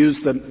example, to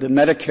use the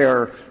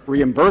Medicare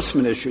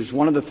reimbursement issues,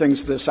 one of the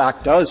things this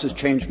Act does is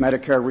change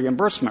Medicare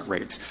reimbursement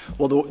rates.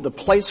 Well, the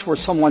place where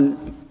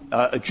someone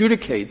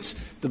adjudicates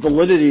the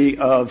validity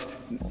of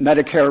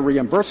Medicare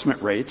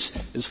reimbursement rates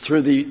is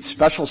through the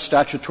special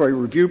statutory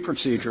review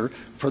procedure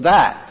for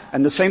that.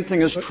 And the same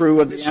thing is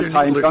true of the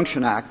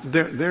Anti-Injunction Act.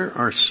 There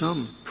are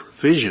some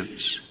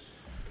provisions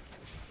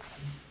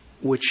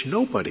which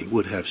nobody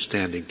would have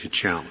standing to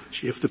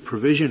challenge. If the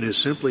provision is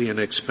simply an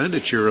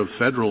expenditure of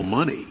federal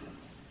money,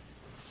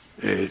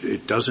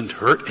 it doesn't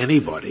hurt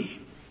anybody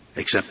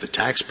except the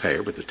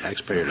taxpayer, but the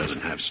taxpayer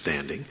doesn't have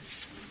standing.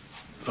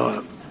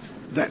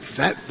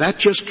 That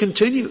just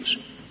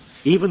continues,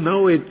 even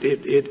though it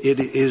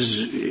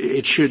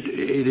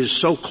is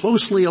so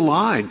closely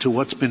aligned to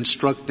what's been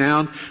struck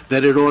down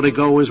that it ought to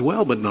go as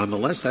well. But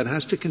nonetheless, that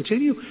has to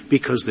continue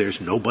because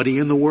there's nobody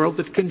in the world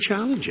that can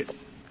challenge it.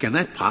 Can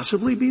that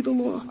possibly be the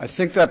law? I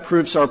think that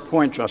proves our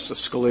point,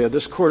 Justice Scalia.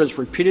 This Court has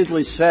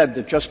repeatedly said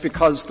that just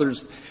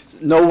because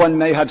no one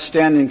may have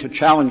standing to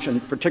challenge,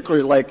 and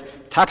particularly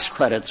like tax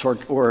credits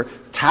or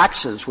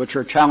taxes, which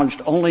are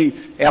challenged only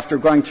after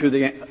going through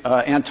the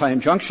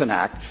Anti-Injunction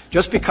Act,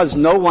 just because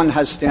no one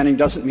has standing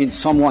doesn't mean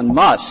someone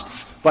must.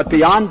 But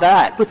beyond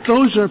that... But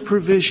those are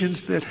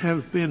provisions that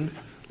have been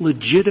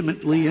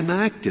legitimately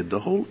enacted. The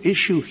whole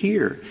issue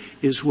here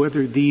is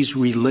whether these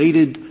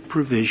related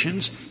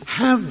provisions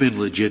have been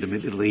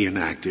legitimately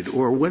enacted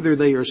or whether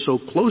they are so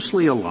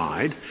closely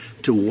allied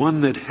to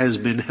one that has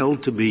been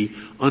held to be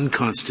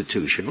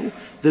unconstitutional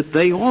that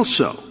they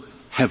also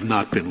have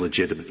not been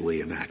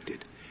legitimately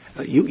enacted.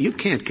 You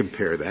can't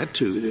compare that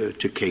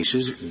to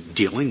cases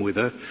dealing with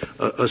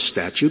a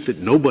statute that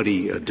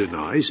nobody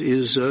denies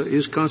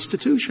is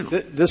constitutional.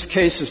 This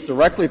case is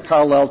directly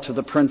parallel to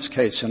the Prince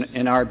case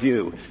in our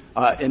view.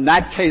 In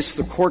that case,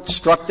 the court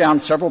struck down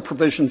several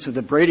provisions of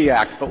the Brady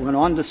Act, but went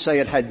on to say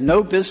it had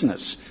no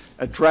business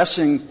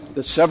addressing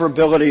the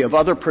severability of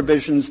other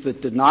provisions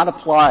that did not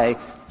apply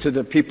to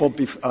the people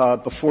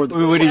before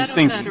the what he's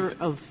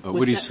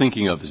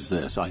thinking of is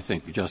this. I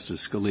think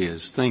Justice Scalia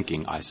is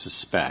thinking, I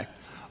suspect,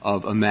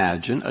 of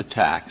imagine a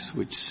tax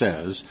which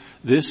says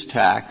this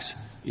tax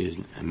is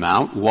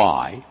amount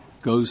Y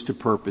goes to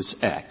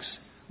purpose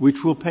X,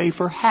 which will pay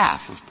for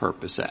half of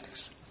purpose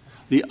X.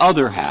 The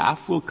other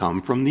half will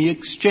come from the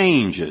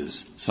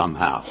exchanges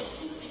somehow.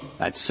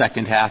 That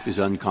second half is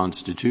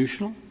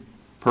unconstitutional.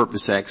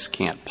 Purpose X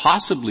can't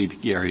possibly be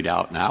carried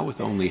out now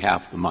with only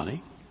half the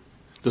money.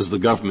 Does the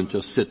government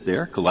just sit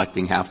there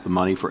collecting half the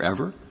money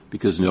forever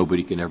because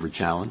nobody can ever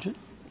challenge it?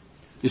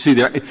 You see,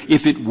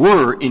 if it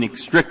were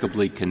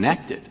inextricably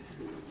connected,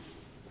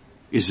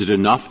 is it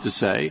enough to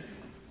say,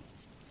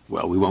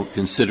 well, we won't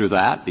consider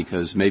that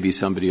because maybe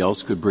somebody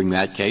else could bring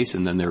that case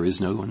and then there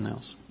is no one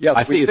else?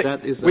 Yes, we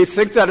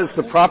think that is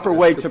the proper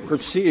way to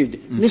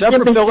proceed.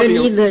 Mr.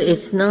 Needler,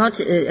 it's not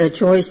a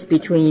choice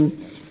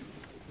between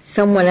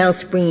someone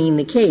else bringing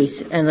the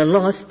case and the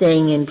law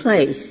staying in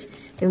place.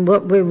 And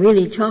what we're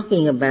really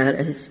talking about,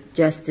 as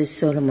Justice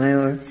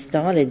Sotomayor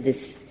started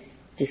this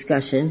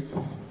discussion,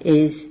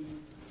 is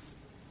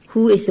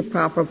who is the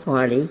proper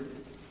party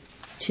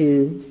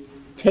to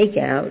take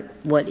out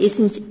what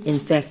isn't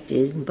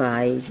infected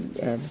by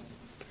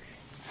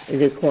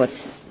the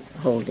court's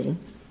holding.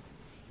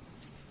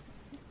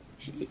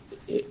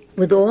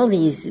 With all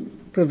these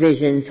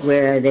provisions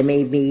where there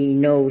may be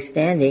no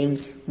standing,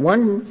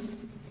 one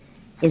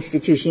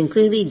institution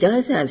clearly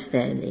does have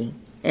standing,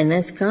 and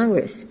that's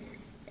Congress.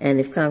 And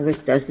if Congress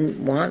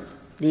doesn't want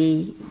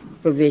the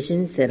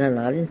provisions that are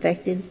not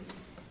infected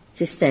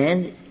to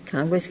stand,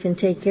 Congress can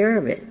take care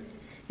of it.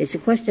 It's a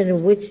question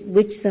of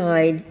which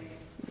side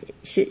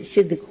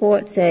should the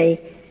court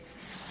say,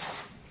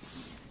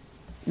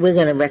 we're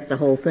going to wreck the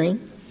whole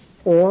thing,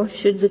 or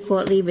should the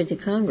court leave it to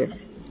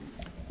Congress?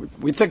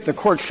 We think the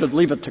court should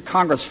leave it to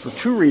Congress for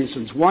two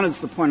reasons. One is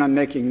the point I'm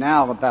making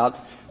now about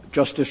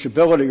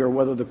justiciability or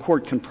whether the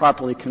court can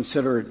properly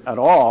consider it at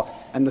all.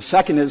 And the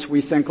second is we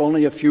think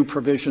only a few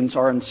provisions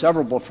are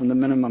inseverable from the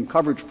minimum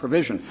coverage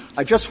provision.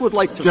 I just would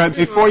like to...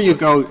 Before you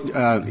go,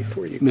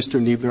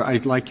 Mr. Needler,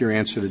 I'd like your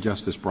answer to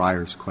Justice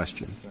Breyer's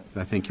question.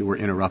 I think you were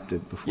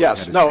interrupted before.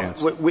 Yes,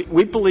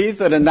 we believe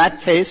that in that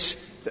case,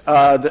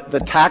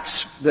 the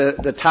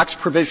tax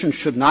provision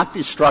should not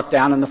be struck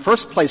down. In the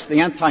first place,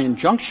 the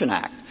Anti-Injunction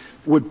Act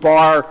would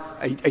bar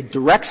a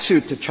direct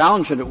suit to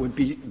challenge it. It would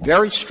be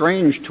very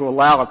strange to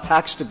allow a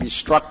tax to be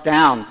struck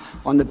down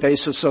on the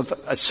basis of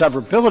a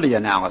severability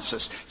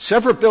analysis.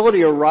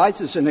 Severability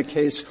arises in a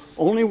case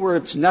only where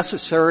it's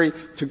necessary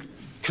to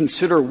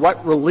consider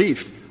what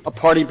relief a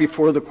party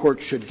before the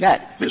court should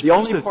get.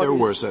 Suppose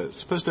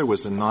there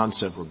was a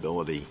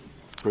non-severability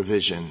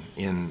provision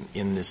in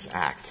this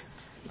act.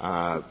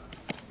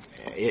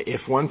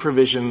 If one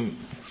provision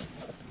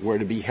were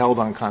to be held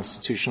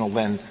unconstitutional,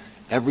 then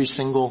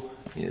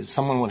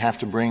someone would have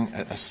to bring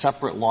a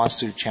separate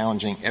lawsuit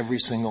challenging every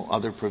single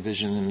other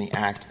provision in the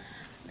act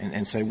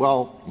and say,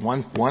 well,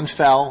 one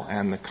fell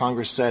and the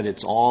Congress said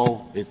it's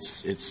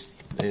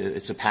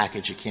a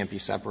package, it can't be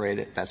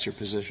separated. That's your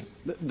position?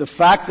 The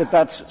fact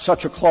that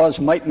such a clause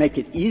might make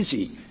it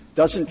easy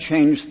doesn't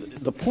change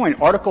the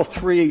point. Article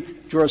 3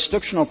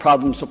 jurisdictional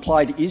problems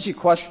apply to easy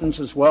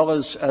questions as well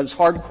as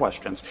hard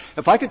questions.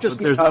 If I could just...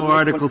 But there's no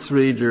Article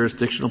 3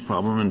 jurisdictional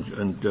problem,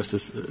 and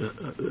Justice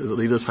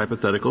Alito's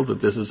hypothetical that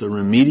this is a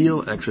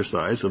remedial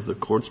exercise of the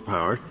court's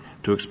power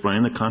to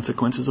explain the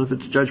consequences of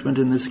its judgment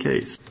in this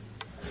case.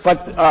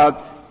 But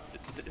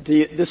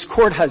this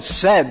court has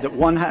said that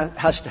one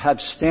has to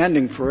have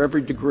standing for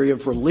every degree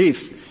of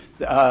relief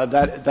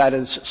that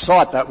is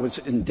sought. That was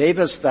in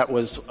Davis. That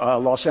was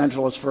Los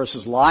Angeles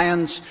versus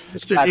Lyons.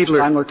 Mr.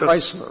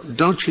 Needler,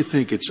 don't you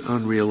think it's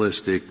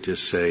unrealistic to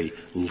say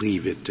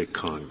leave it to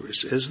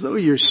Congress, as though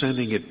you're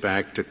sending it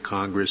back to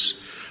Congress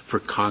for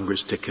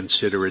Congress to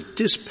consider it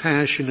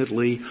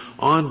dispassionately,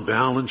 on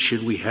balance,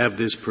 should we have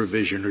this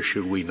provision or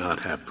should we not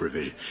have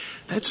provision?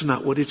 That's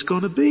not what it's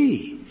going to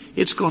be.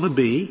 It's going to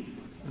be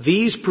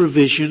these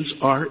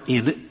provisions are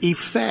in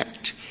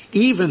effect,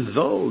 even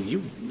though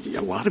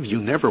a lot of you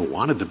never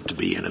wanted them to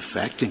be in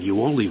effect, and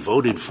you only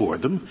voted for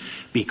them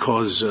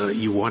because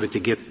you wanted to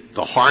get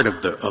the heart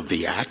of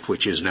the act,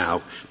 which has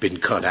now been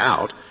cut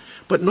out.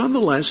 But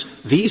nonetheless,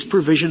 these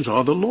provisions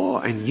are the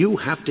law, and you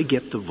have to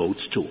get the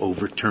votes to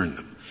overturn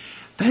them.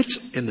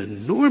 That's an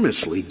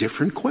enormously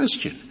different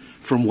question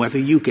from whether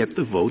you get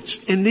the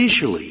votes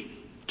initially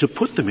to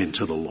put them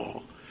into the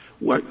law.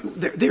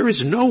 There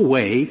is no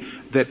way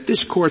that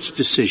this Court's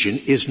decision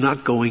is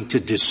not going to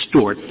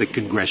distort the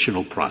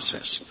congressional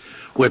process.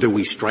 Whether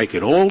we strike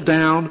it all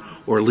down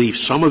or leave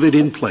some of it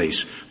in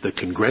place, the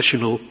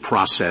congressional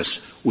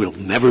process will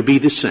never be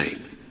the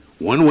same.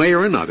 One way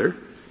or another,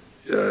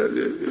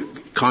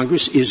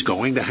 Congress is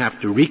going to have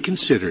to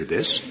reconsider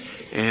this,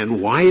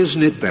 and why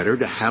isn't it better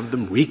to have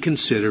them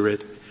reconsider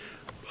it,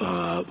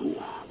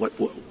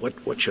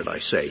 what should I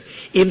say,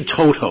 in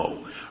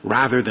toto,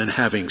 rather than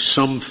having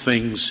some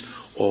things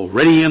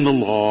already in the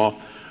law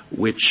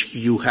which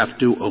you have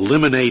to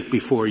eliminate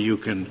before you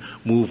can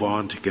move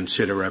on to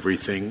consider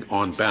everything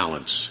on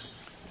balance?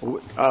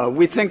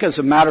 We think as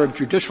a matter of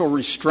judicial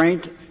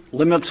restraint,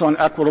 limits on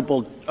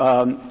equitable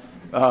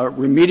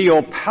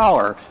remedial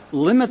power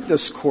limit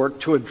this court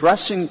to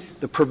addressing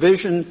the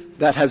provision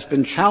that has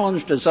been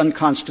challenged as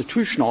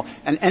unconstitutional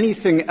and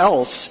anything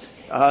else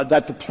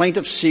that the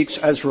plaintiff seeks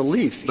as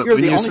relief. But here,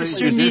 when the you only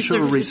say judicial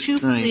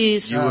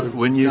restraint,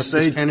 when you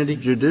Justice say Kennedy?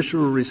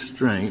 judicial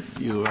restraint,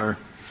 you are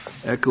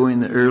echoing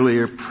the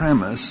earlier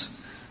premise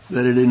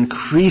that it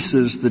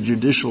increases the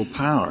judicial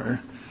power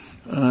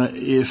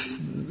if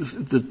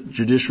the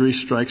judiciary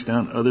strikes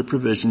down other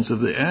provisions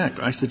of the Act.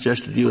 I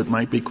suggested to you it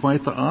might be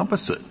quite the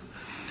opposite.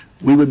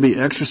 We would be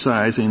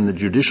exercising the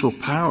judicial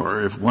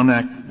power if one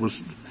act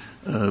was,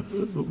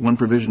 one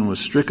provision was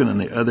stricken and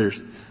the other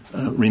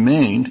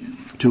remained,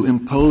 to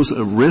impose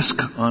a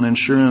risk on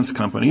insurance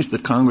companies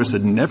that Congress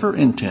had never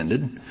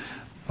intended.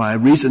 By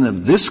reason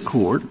of this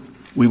Court,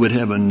 we would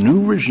have a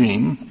new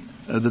regime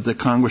that the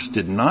Congress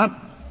did not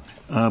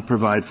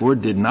provide for,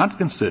 did not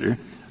consider.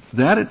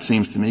 That, it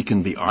seems to me,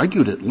 can be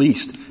argued at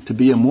least to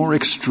be a more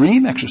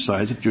extreme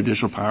exercise of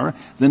judicial power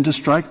than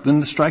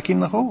striking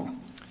the whole.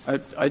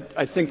 I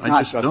think I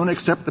not. just don't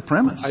accept the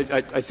premise.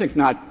 I think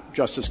not,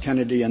 Justice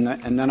Kennedy, and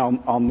then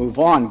I'll move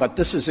on. But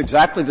this is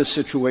exactly the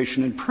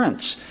situation in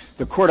Prince.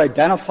 The Court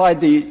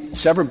identified the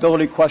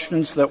severability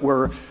questions that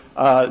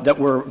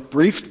were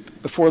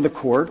briefed before the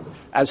Court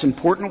as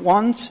important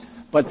ones,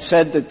 but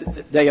said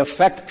that they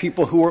affect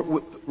people who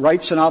are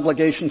rights and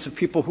obligations of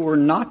people who are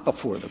not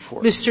before the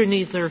Court. Mr.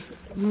 Kneedler,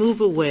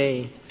 move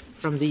away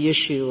from the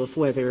issue of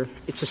whether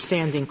it's a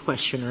standing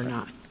question or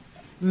not.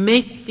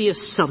 Make the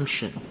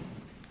assumption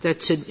that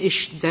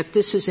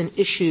this is an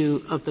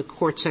issue of the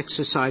Court's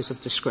exercise of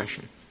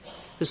discretion.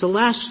 Because the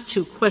last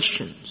two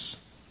questions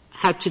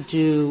had to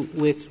do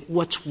with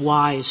what's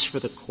wise for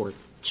the Court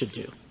to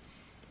do,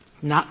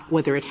 not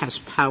whether it has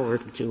power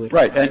to do it.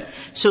 Right.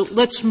 So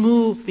let's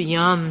move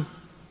beyond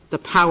the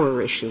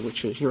power issue,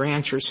 which is your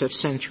answers have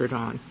centered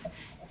on,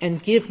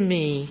 and give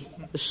me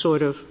the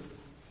sort of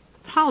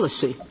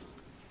policy.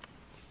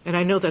 And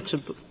I know that's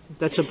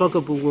a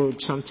bugaboo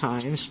word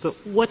sometimes, but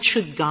what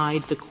should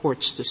guide the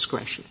Court's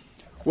discretion?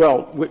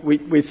 Well,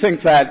 we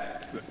think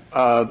that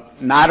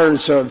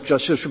matters of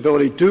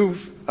justiciability do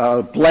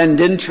blend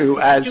into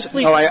as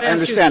I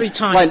understand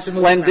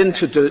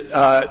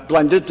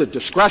blend into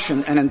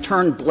discretion, and in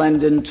turn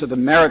blend into the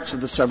merits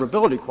of the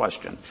severability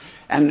question.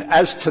 And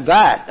as to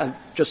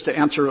that, just to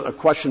answer a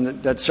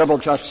question that several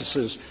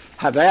justices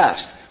have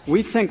asked,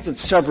 we think that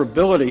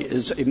severability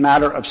is a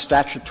matter of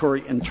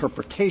statutory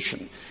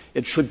interpretation.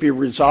 It should be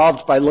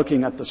resolved by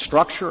looking at the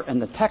structure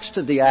and the text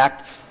of the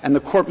Act, and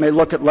the Court may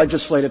look at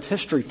legislative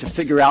history to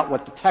figure out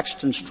what the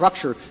text and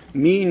structure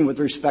mean with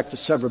respect to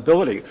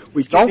severability.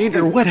 We don't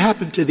either. What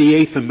happened to the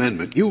Eighth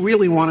Amendment? You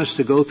really want us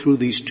to go through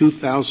these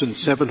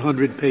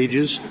 2,700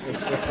 pages?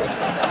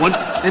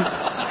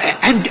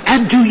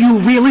 And do you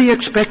really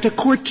expect a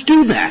court to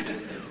do that?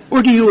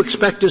 Or do you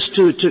expect us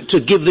to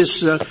give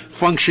this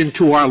function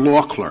to our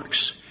law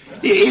clerks?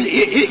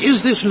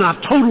 Is this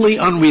not totally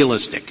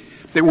unrealistic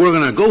that we're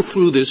going to go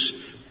through this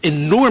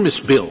enormous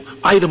bill,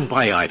 item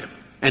by item,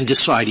 and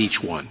decide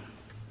each one?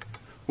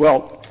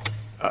 Well,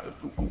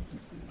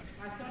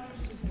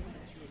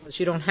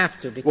 you don't have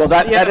to. Well,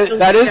 that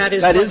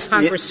is what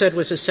Congress said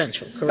was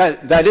essential.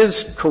 Correct? That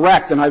is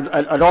correct, and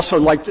I'd also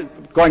like to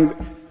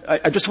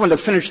I just wanted to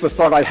finish the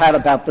thought I had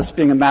about this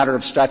being a matter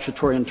of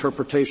statutory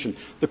interpretation.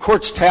 The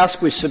Court's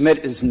task we submit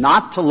is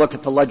not to look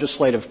at the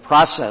legislative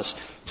process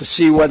to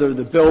see whether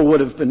the bill would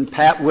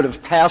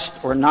have passed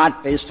or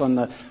not based on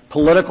the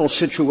political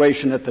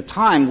situation at the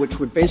time, which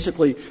would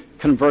basically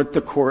convert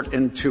the Court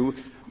into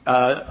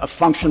a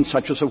function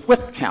such as a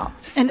whip count.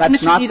 And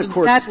that's Mr. not Eden, the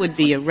Court's. That would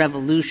be a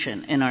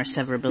revolution in our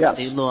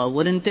severability law,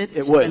 wouldn't it?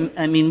 It would.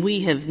 I mean,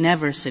 we have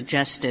never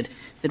suggested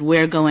that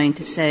we're going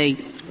to say,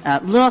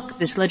 look,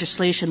 this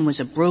legislation was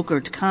a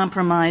brokered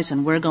compromise,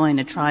 and we're going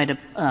to try to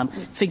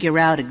figure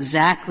out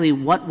exactly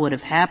what would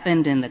have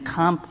happened in the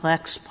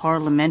complex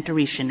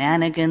parliamentary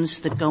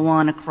shenanigans that go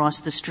on across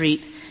the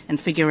street and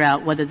figure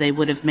out whether they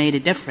would have made a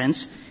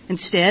difference.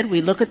 Instead,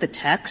 we look at the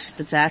text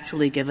that's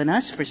actually given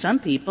us. For some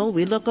people,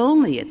 we look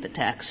only at the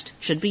text.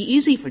 Should be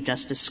easy for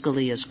Justice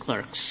Scalia's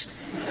clerks.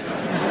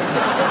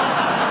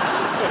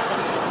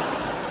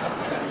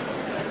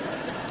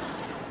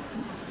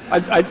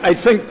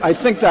 I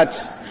think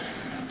that's.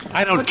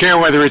 I don't care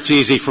whether it's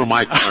easy for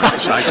my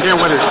clerks. I care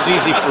whether it's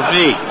easy for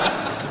me.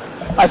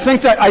 I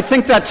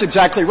think that's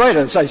exactly right.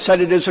 As I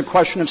said, it is a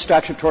question of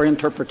statutory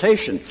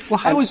interpretation. Well,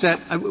 how is that?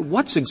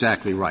 What's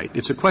exactly right?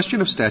 It's a question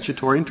of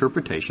statutory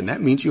interpretation.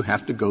 That means you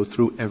have to go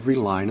through every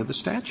line of the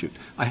statute.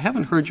 I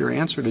haven't heard your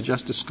answer to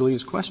Justice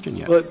Scalia's question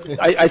yet. Well,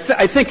 I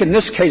think in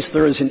this case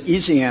there is an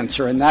easy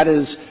answer, and that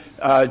is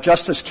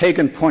Justice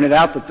Kagan pointed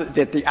out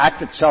that the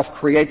Act itself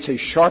creates a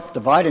sharp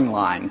dividing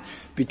line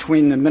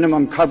between the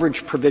minimum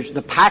coverage provision,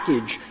 the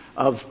package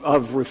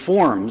of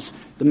reforms,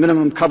 the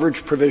minimum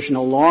coverage provision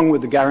along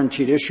with the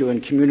guaranteed issue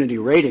and community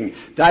rating.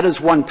 That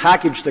is one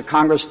package that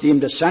Congress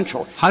deemed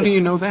essential. How do you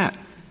know that?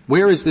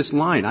 Where is this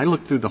line? I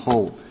looked through the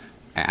whole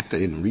Act. I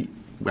didn't read.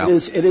 Well,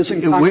 it is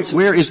in Congress.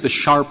 Where is the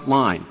sharp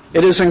line?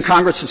 It is in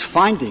Congress's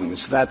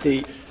findings that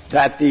the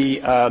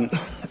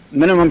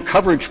minimum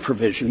coverage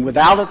provision,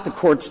 without it,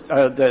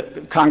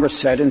 the Congress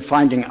said in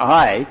finding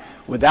I,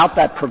 without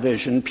that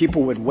provision,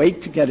 people would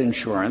wait to get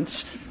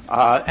insurance,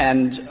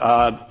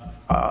 therefore,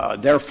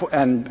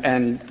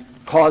 and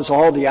cause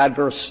all the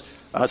adverse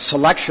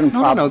selection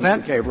problems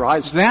that gave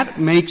rise. That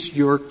makes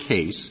your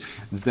case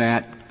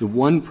that the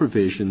one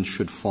provision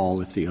should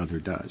fall if the other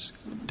does.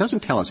 It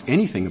doesn't tell us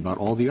anything about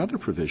all the other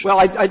provisions. Well,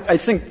 I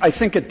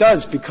think it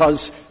does,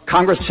 because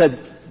Congress said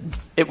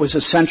it was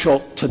essential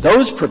to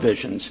those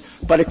provisions,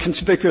 but it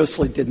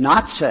conspicuously did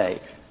not say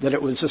that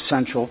it was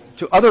essential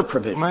to other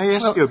provisions. May I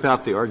ask you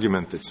about the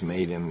argument that's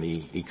made in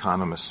the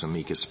Economist's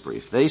amicus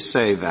brief? They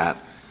say that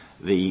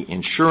the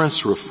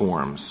insurance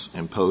reforms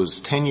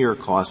impose 10-year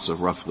costs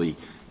of roughly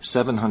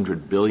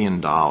 $700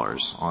 billion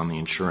on the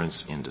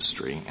insurance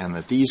industry, and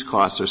that these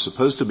costs are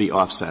supposed to be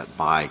offset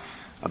by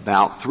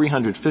about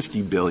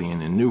 $350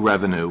 billion in new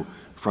revenue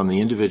from the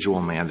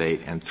individual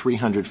mandate and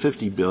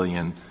 $350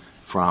 billion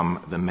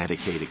from the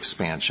Medicaid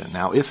expansion.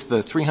 Now, if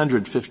the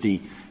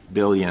 $350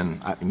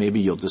 billion, maybe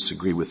you'll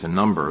disagree with the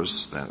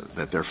numbers,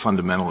 that they're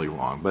fundamentally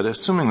wrong, but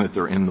assuming that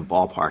they're in the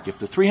ballpark, if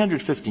the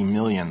 $350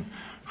 million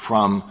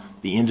from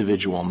the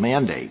individual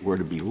mandate were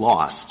to be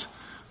lost,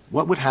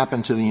 what would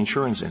happen to the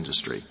insurance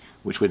industry,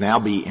 which would now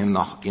be in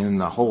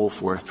the hole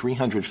for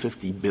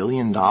 $350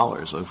 billion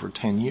over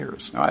 10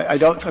 years?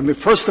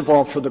 First of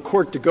all, for the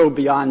Court to go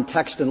beyond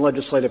text and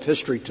legislative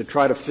history to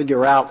try to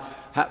figure out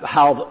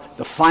how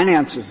the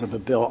finances of a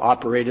bill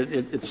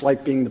operated, it's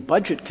like being the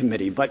Budget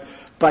Committee. But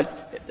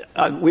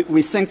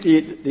we think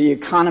the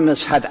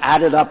economists had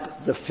added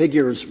up the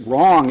figures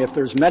wrong. If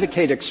there's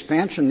Medicaid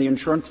expansion, the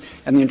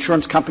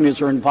insurance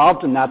companies are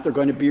involved in that, they're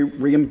going to be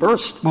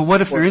reimbursed. Well,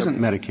 what if there isn't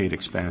Medicaid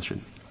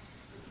expansion?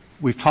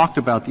 We've talked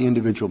about the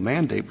individual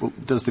mandate,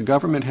 but does the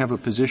government have a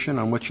position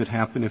on what should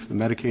happen if the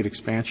Medicaid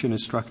expansion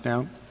is struck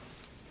down?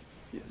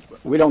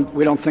 We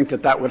don't think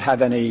that would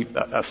have any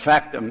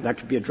effect. That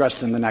could be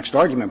addressed in the next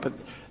argument, but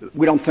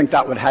we don't think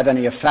that would have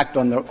any effect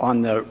on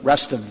the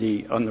rest of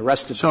the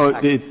So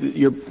Act.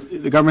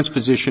 The government's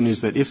position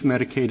is that if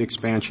Medicaid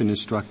expansion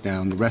is struck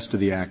down, the rest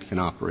of the Act can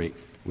operate.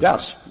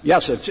 Yes.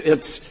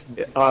 It's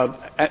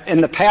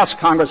in the past,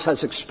 Congress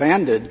has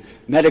expanded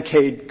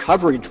Medicaid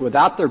coverage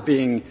without there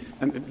being,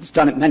 it's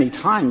done it many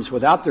times,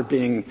 without there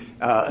being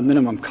a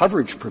minimum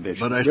coverage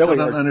provision. But I still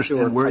don't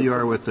understand where you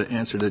are with the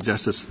answer to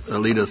Justice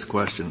Alito's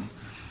question.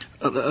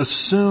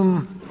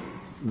 Assume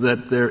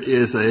that there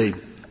is a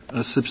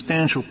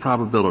substantial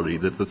probability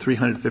that the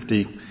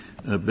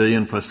 $350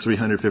 billion plus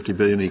 $350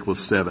 billion equals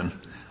 7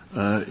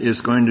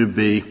 is going to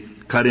be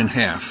cut in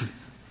half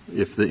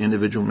if the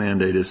individual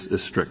mandate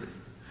is strict.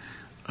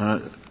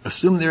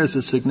 Assume there is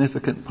a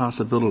significant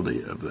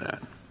possibility of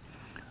that.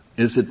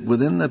 Is it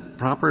within the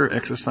proper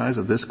exercise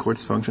of this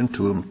Court's function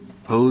to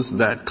impose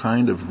that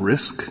kind of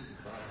risk?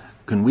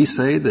 Can we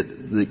say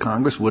that the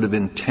Congress would have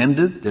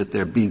intended that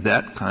there be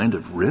that kind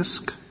of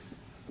risk?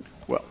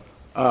 Well,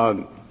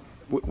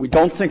 we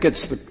don't think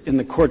it's in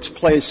the Court's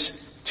place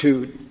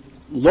to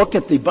look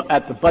at the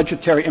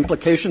budgetary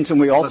implications, and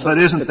we also. But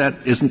isn't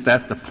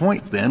that the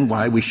point then?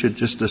 Why we should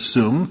just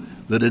assume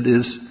that it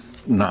is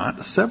not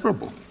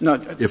severable? No.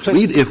 If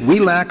we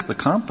lack the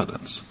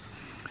competence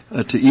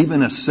to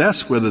even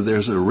assess whether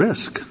there's a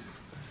risk,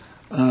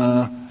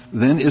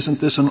 then isn't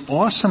this an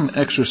awesome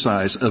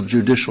exercise of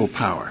judicial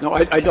power? No,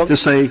 I don't. To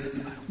say,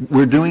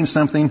 we're doing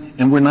something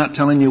and we're not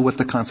telling you what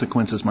the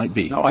consequences might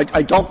be. No,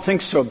 I don't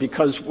think so,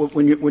 because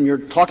when you're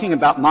talking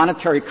about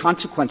monetary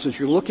consequences,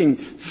 you're looking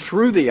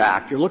through the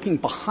Act, you're looking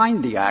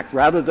behind the Act,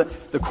 rather than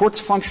the Court's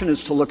function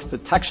is to look at the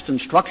text and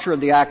structure of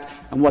the Act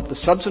and what the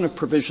substantive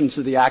provisions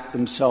of the Act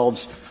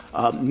themselves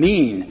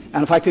mean.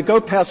 And if I could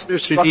go past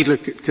this. Mr.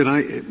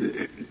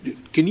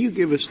 Kneedler, can you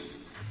give us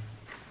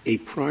a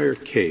prior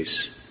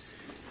case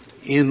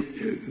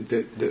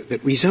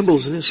that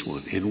resembles this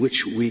one, in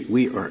which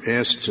we are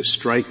asked to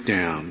strike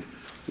down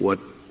what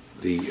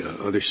the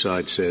other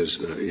side says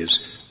is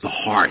the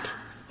heart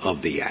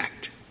of the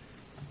Act,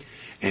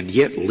 and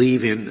yet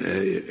leave in,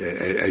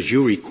 as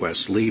you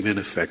request, leave in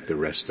effect the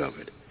rest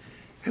of it?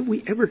 Have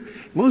we ever,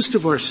 most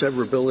of our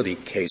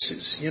severability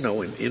cases,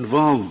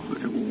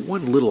 involve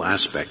one little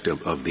aspect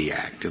of the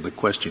Act, and the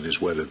question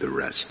is whether the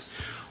rest.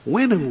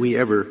 When have we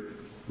ever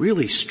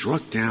really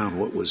struck down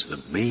what was the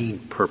main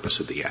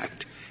purpose of the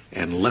Act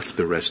and left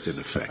the rest in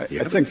effect?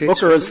 I think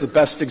Booker is the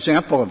best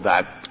example of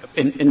that.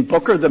 In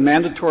Booker, the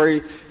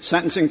mandatory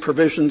sentencing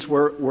provisions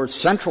were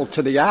central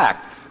to the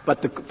Act,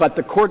 but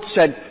the Court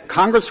said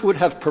Congress would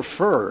have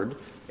preferred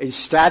a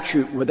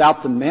statute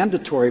without the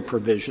mandatory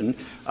provision,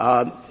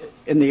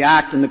 in the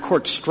Act, and the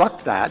Court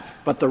struck that,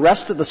 but the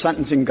rest of the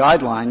sentencing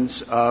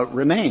guidelines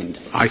remained.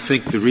 I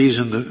think the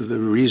reason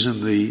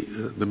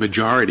the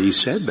majority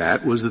said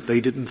that was that they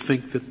didn't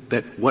think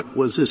that what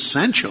was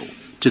essential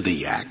to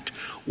the Act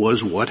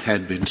was what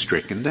had been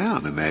stricken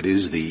down, and that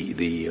is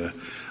the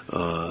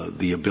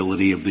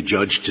ability of the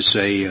judge to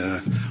say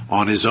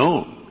on his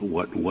own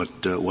what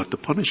the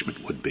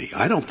punishment would be.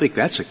 I don't think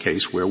that's a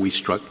case where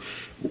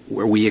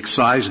we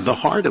excised the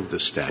heart of the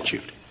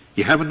statute.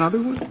 You have another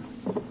one?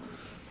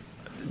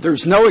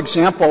 There's no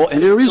example,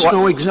 and there is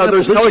no example.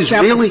 There's no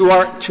example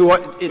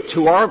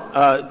to our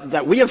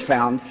that we have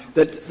found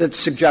that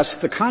suggests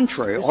the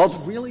contrary. It's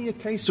really a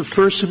case of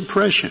first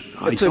impression.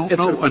 I don't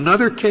know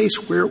another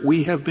case where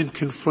we have been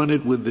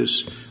confronted with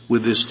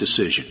this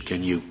decision.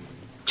 Can you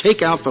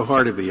take out the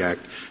heart of the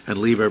Act and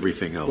leave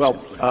everything else?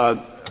 Well,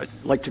 I'd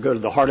like to go to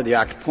the heart of the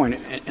Act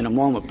point in a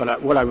moment,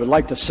 but what I would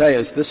like to say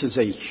is this is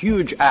a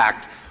huge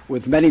Act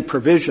with many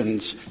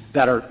provisions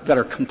that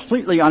are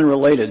completely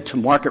unrelated to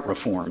market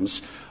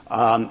reforms,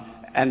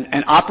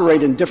 and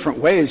operate in different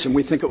ways, and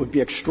we think it would be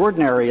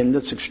extraordinary in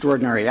this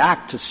extraordinary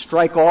Act to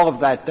strike all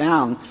of that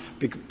down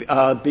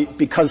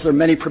because there are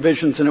many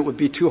provisions and it would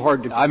be too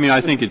hard to.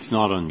 I think it's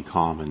not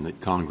uncommon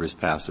that Congress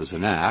passes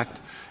an Act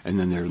and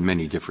then there are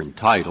many different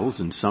titles,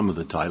 and some of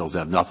the titles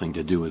have nothing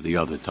to do with the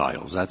other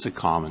titles. That's a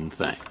common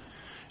thing.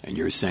 And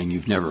you're saying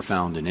you've never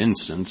found an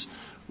instance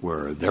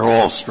where they're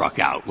all struck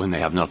out when they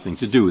have nothing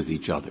to do with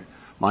each other.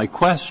 My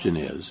question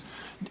is,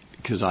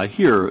 because I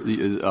hear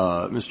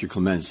Mr.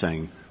 Clement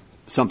saying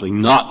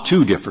something not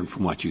too different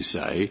from what you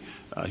say.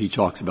 He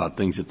talks about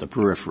things at the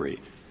periphery.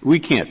 We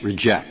can't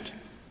reject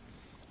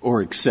or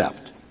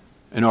accept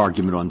an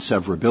argument on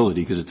severability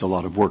because it's a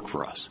lot of work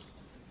for us.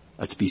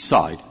 That's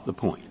beside the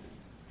point.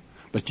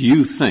 But do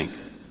you think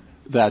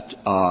that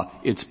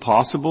it's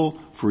possible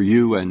for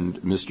you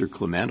and Mr.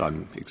 Clement,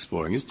 I'm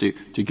exploring this, to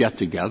get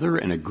together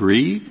and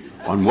agree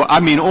on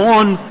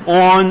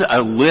on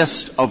a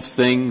list of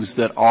things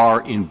that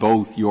are, in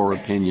both your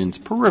opinions,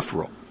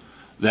 peripheral?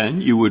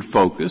 Then you would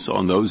focus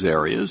on those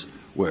areas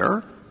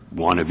where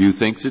one of you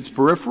thinks it's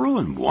peripheral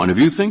and one of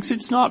you thinks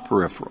it's not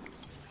peripheral.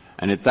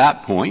 And at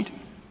that point,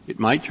 it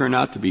might turn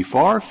out to be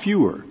far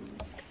fewer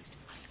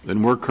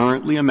than we're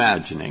currently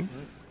imagining,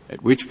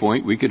 at which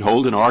point we could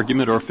hold an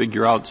argument or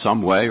figure out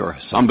some way, or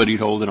somebody'd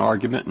hold an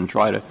argument and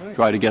try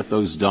to get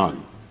those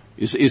done.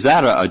 Is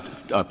that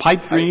a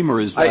pipe dream, or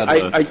is that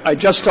I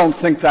just don't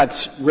think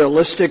that's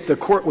realistic. The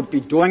Court would be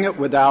doing it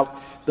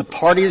without the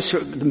parties,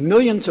 the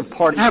millions of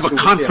parties. Have a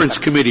conference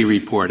committee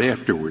report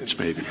afterwards,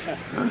 maybe.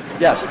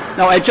 Yes.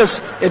 No, it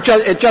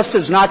just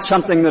is not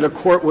something that a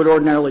court would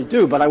ordinarily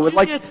do. But I would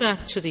like to get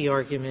back to the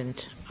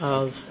argument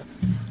of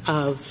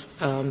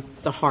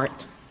the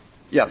heart.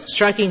 Yes.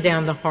 Striking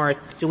down the heart.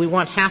 Do we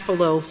want half a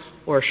loaf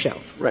or a shell?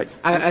 Right.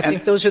 I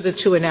think those are the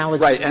two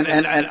analogies. Right.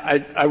 And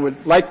I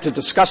would like to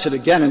discuss it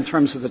again in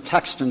terms of the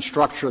text and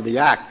structure of the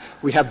Act.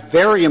 We have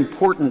very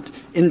important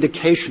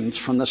indications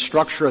from the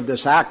structure of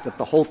this Act that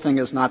the whole thing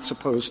is not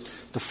supposed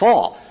to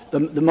fall.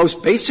 The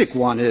most basic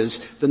one is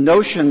the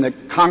notion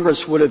that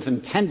Congress would have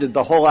intended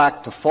the whole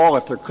Act to fall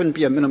if there couldn't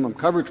be a minimum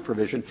coverage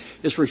provision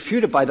is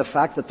refuted by the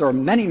fact that there are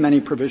many,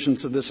 many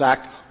provisions of this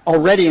Act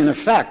already in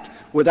effect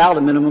without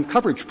a minimum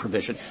coverage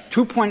provision.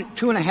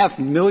 2.5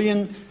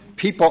 million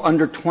people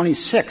under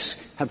 26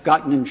 have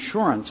gotten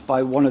insurance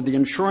by one of the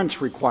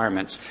insurance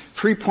requirements.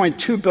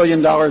 $3.2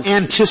 billion.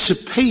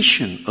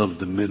 Anticipation of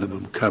the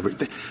minimum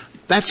coverage.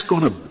 That's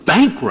going to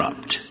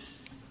bankrupt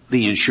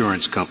the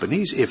insurance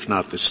companies, if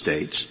not the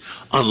states,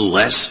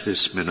 unless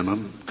this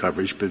minimum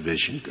coverage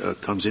provision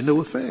comes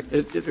into effect.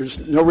 There's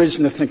no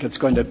reason to think it's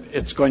going to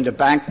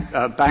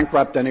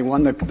bankrupt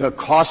anyone. The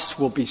costs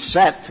will be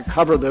set to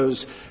cover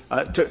those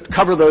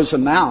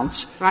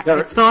amounts.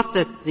 I thought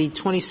that the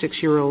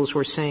 26-year-olds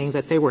were saying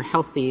that they were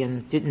healthy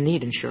and didn't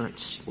need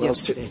insurance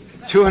yesterday.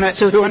 Two and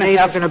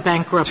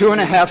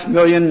a half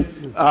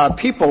million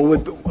people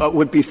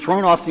would be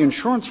thrown off the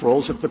insurance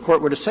rolls if the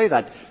Court were to say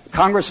that.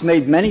 Congress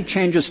made many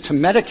changes to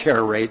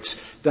Medicare rates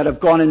that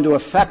have gone into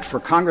effect for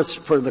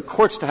the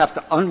courts to have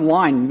to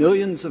unwind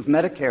millions of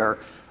Medicare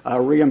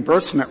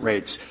reimbursement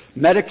rates.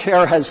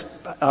 Medicare has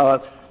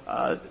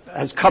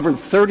covered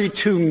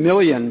 32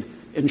 million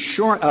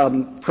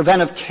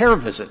preventive care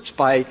visits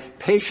by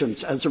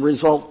patients as a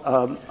result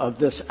of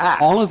this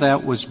Act. All of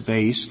that was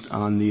based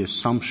on the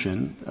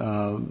assumption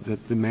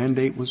that the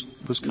mandate was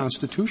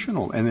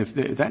constitutional, and if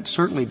that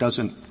certainly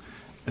doesn't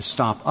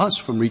stop us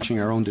from reaching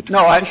our own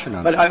determination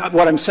on that.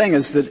 What I'm saying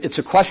is that it's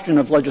a question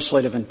of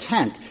legislative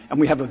intent, and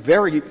we have a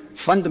very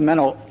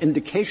fundamental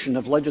indication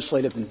of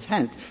legislative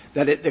intent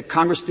that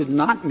Congress did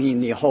not mean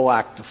the whole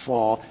Act to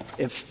fall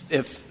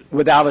if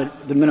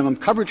without the minimum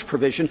coverage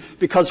provision,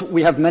 because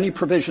we have many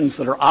provisions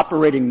that are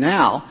operating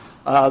now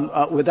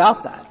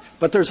without that.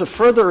 But there's a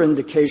further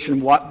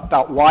indication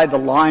about why the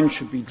line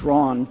should be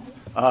drawn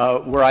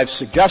where I've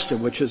suggested,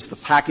 which is the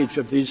package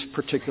of these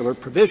particular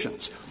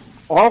provisions.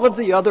 All of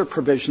the other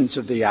provisions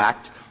of the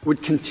Act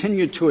would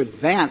continue to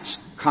advance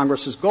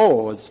Congress's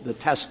goal. It's the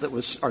test that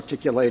was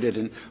articulated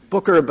in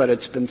Booker, but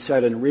it's been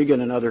said in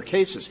Regan and other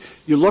cases.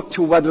 You look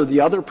to whether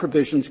the other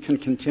provisions can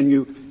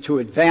continue to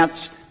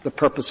advance the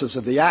purposes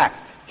of the Act.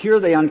 Here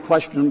they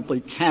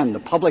unquestionably can. The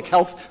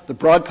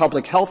broad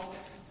public health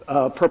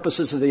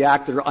purposes of the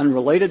Act that are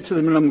unrelated to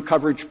the minimum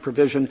coverage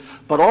provision,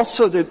 but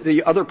also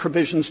the other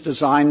provisions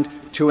designed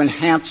to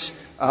enhance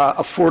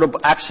affordable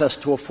access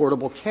to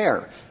affordable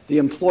care. The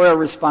employer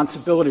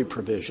responsibility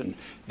provision,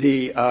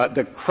 the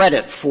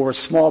credit for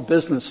small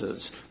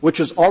businesses, which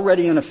is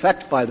already in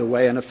effect, by the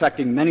way, and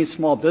affecting many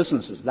small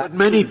businesses. But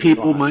many of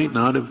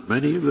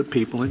the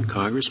people in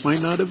Congress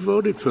might not have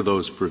voted for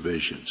those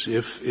provisions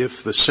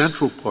if the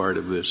central part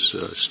of this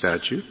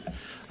statute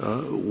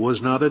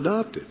was not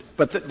adopted.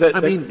 But to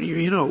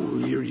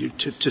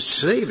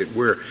say that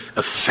we're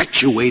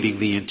effectuating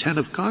the intent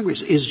of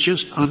Congress is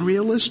just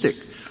unrealistic.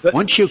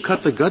 Once you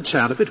cut the guts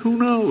out of it, who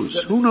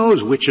knows? Who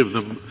knows which of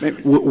them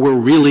were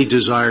really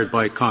desired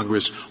by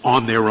Congress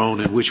on their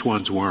own and which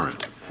ones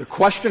weren't? The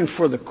question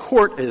for the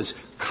Court is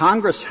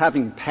Congress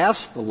having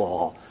passed the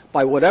law,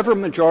 by whatever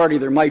majority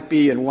there might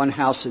be in one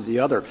house or the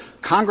other,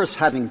 Congress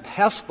having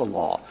passed the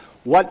law,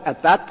 what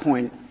at that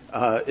point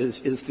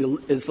is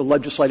the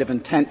legislative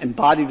intent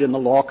embodied in the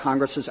law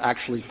Congress has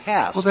actually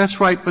passed? Well, that's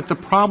right, but the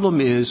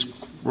problem is,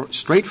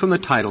 straight from the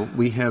title,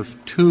 we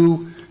have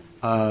two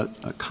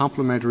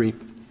complementary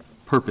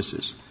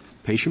purposes: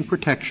 patient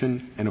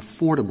protection and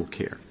affordable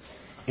care.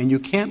 And you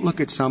can't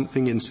look at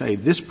something and say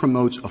this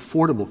promotes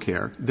affordable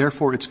care,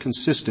 therefore it's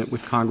consistent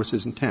with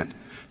Congress's intent,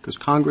 because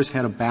Congress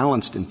had a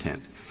balanced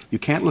intent. You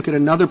can't look at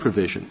another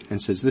provision and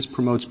says this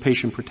promotes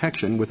patient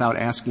protection without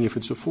asking if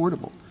it's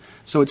affordable.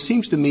 So it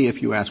seems to me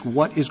if you ask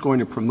what is going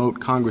to promote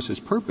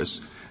Congress's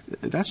purpose,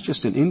 that's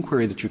just an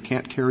inquiry that you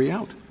can't carry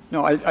out.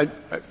 No,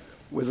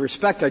 with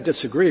respect, I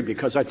disagree,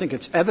 because I think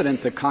it's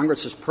evident that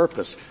Congress's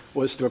purpose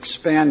was to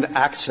expand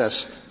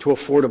access to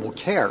affordable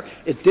care.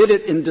 It did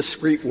it in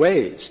discrete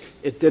ways.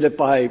 It did it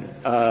by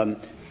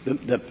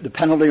the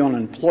penalty on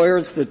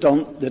employers that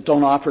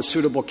don't offer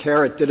suitable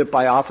care. It did it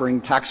by offering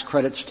tax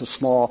credits to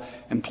small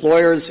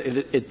employers.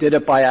 It did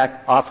it by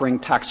offering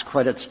tax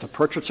credits to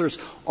purchasers.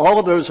 All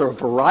of those are a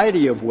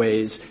variety of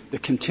ways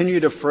that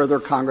continue to further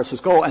Congress's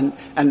goal,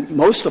 and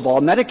most of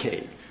all,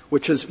 Medicaid,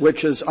 which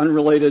is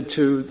unrelated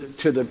to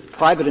the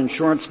private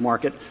insurance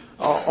market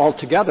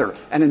altogether.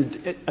 And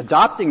in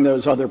adopting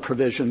those other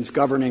provisions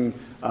governing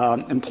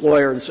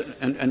employers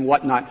and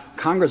whatnot,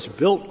 Congress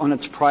built on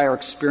its prior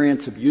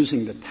experience of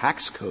using the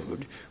tax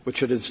code,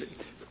 which it is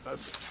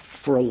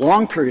for a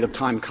long period of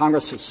time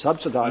Congress has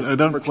subsidized. I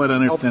don't quite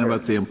understand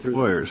about the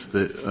employers.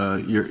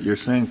 You're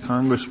saying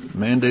Congress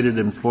mandated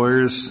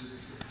employers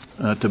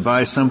to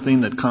buy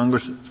something that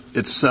Congress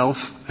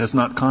itself has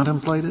not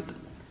contemplated?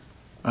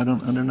 I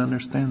don't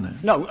understand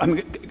that. No, I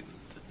mean,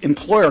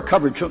 employer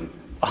coverage,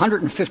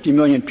 150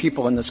 million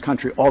people in this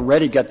country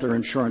already get their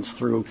insurance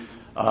through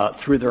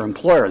their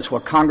employers.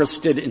 What Congress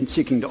did in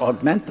seeking to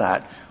augment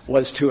that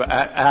was to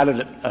add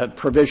a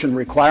provision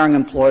requiring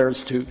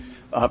employers to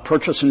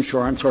purchase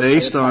insurance or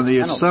based on the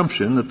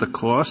assumption that the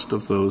cost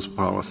of those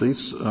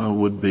policies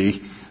would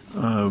be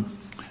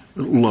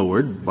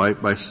lowered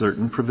by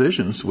certain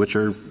provisions, which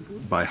are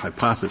by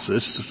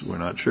hypothesis, we're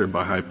not sure,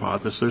 by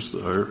hypothesis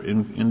are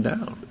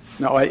endowed.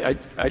 No, I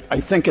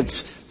think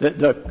it's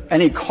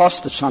any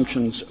cost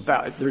assumptions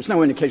there's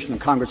no indication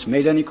that Congress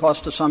made any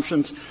cost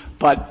assumptions,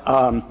 but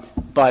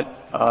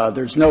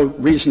there's no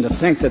reason to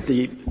think that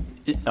the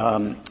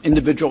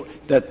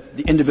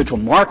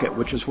individual market,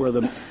 which is where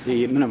the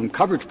minimum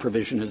coverage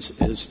provision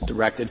is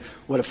directed,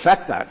 would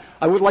affect that.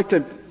 I would like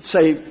to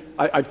say,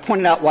 I've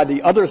pointed out why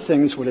the other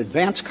things would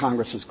advance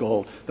Congress's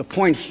goal. The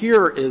point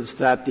here is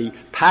that the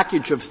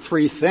package of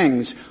three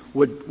things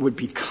would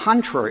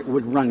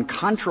run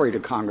contrary to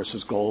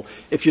Congress's goal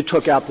if you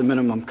took out the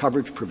minimum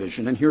coverage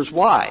provision. And here's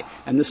why.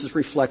 And this is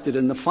reflected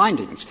in the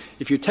findings.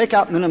 If you take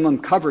out minimum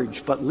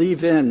coverage but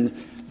leave in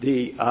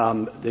the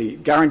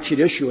guaranteed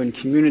issue and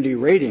community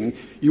rating,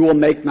 you will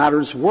make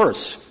matters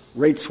worse.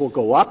 Rates will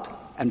go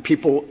up, and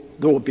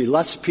there will be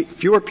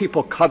fewer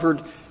people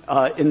covered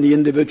in the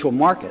individual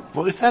market.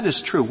 Well, if that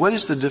is true, what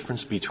is the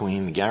difference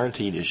between the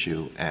guaranteed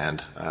issue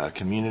and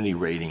community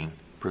rating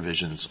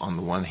provisions on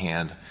the one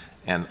hand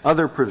and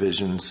other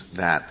provisions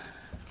that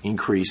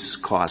increase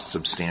costs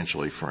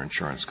substantially for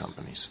insurance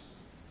companies?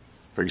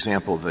 For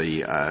example,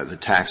 the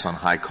tax on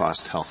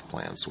high-cost health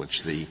plans,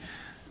 which the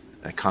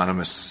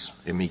economists'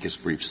 amicus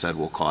brief said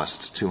will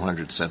cost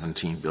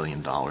 $217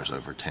 billion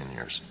over 10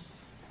 years.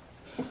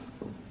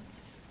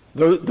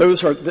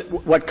 Those are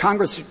what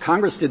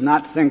Congress did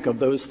not think of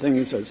those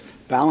things as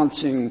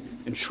balancing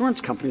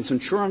insurance companies.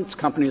 Insurance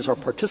companies are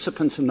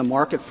participants in the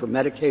market for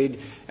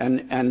Medicaid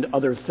and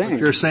other things. But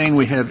you're saying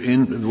we have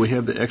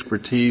the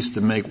expertise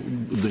to make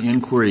the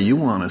inquiry you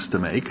want us to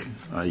make,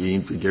 i.e.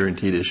 the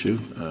guaranteed issue,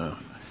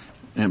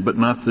 but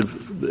not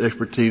the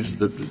expertise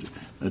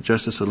that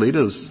Justice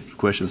Alito's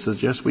question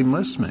suggests we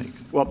must make.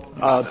 Well,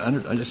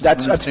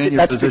 that's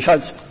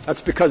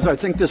because I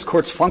think this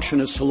Court's function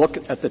is to look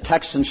at the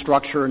text and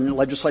structure and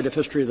legislative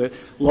history of the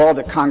law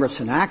that Congress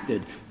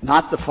enacted,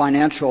 not the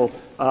financial,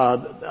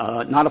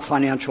 not a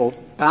financial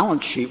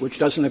balance sheet, which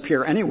doesn't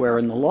appear anywhere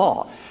in the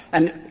law.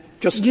 And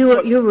just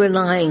you're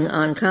relying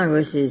on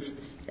Congress's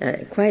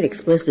quite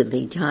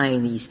explicitly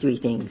tying these three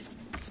things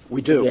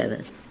we do.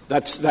 together.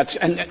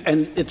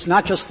 And it's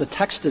not just the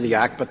text of the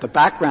Act, but the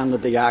background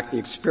of the Act, the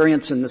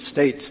experience in the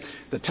states,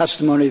 the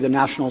testimony of the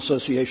National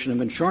Association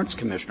of Insurance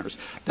Commissioners.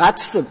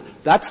 That's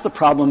the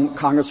problem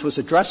Congress was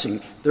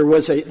addressing. There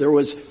was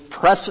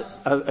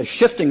a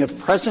shifting of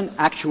present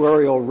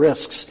actuarial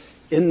risks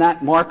in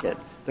that market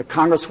that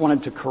Congress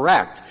wanted to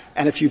correct.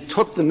 And if you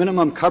took the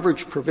minimum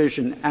coverage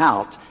provision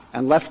out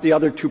and left the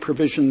other two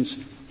provisions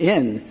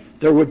in,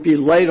 there would be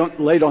laid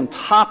on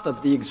top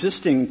of the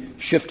existing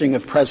shifting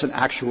of present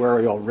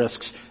actuarial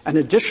risks an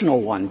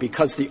additional one,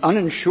 because the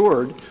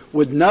uninsured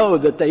would know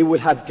that they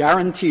would have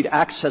guaranteed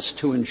access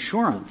to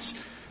insurance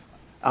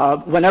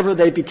whenever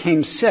they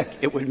became sick.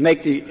 It would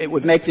make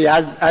the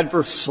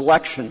adverse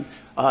selection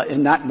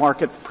in that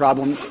market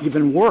problem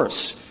even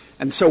worse.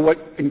 And so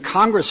in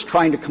Congress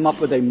trying to come up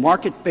with a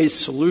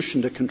market-based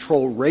solution to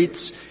control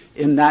rates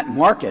in that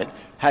market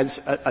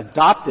has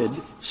adopted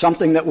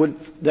something that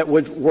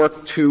would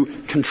work to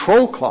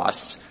control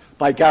costs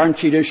by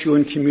guaranteed issue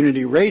and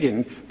community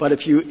rating. But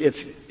if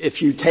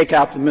you take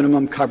out the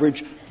minimum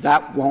coverage,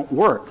 that won't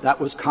work. That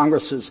was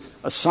Congress's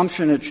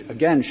assumption,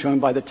 again, shown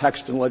by the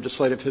text and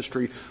legislative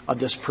history of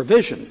this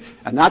provision.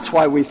 And that's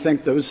why we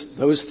think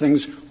those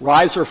things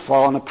rise or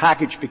fall in a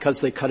package, because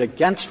they cut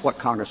against what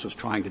Congress was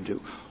trying to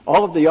do.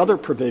 All of the other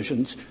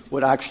provisions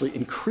would actually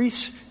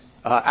increase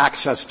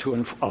access to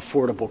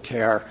affordable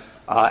care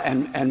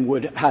and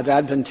would have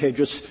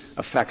advantageous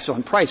effects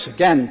on price.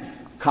 Again,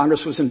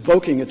 Congress was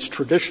invoking its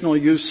traditional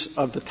use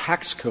of the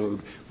tax code,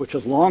 which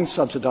has long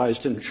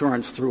subsidized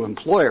insurance through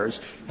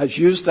employers, has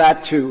used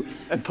that to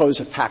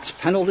impose a tax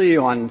penalty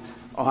on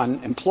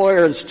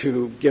employers,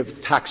 to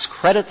give tax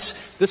credits.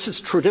 This is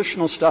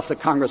traditional stuff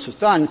that Congress has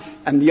done.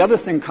 And the other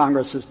thing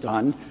Congress has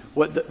done,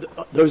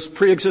 those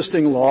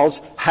pre-existing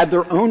laws had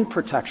their own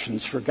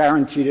protections for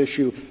guaranteed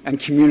issue and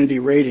community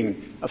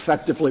rating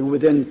effectively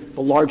within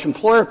the large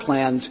employer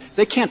plans.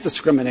 They can't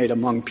discriminate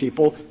among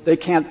people. They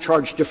can't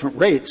charge different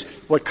rates.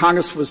 What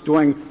Congress was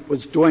doing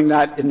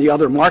that in the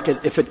other market.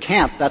 If it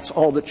can't, that's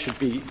all that should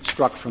be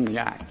struck from the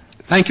Act.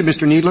 Thank you,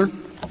 Mr. Kneedler.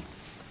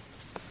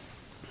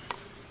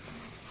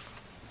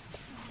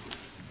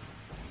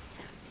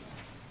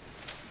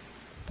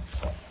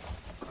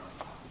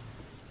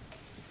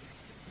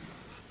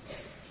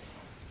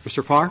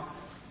 Mr. Farr?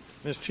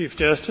 Mr. Chief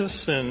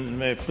Justice, and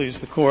may it please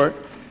the Court.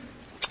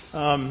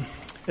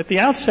 At the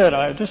outset,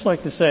 I'd just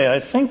like to say I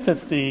think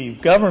that the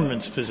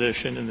government's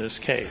position in this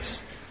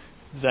case,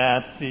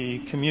 that the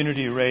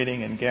community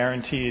rating and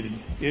guaranteed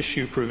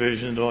issue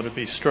provisions ought to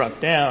be struck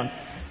down,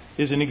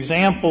 is an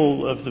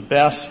example of the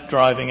best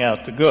driving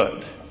out the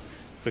good.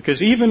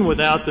 Because even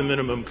without the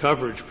minimum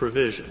coverage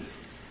provision,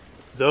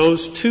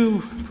 those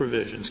two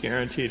provisions,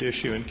 guaranteed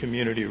issue and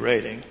community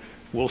rating,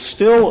 will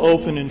still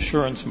open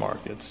insurance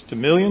markets to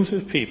millions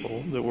of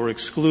people that were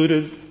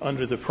excluded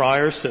under the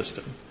prior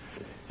system,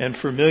 and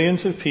for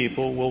millions of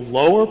people will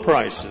lower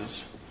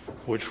prices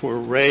which were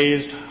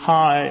raised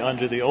high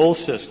under the old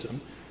system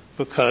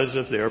because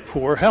of their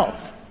poor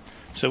health.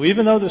 So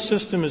even though the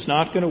system is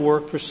not going to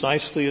work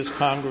precisely as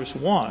Congress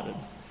wanted,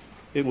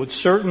 it would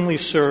certainly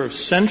serve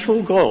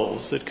central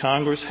goals that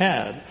Congress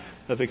had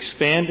of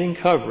expanding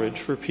coverage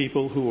for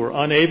people who were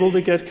unable to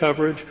get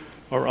coverage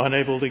or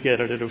unable to get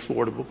it at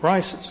affordable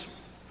prices.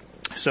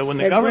 So when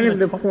the government...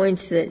 One of the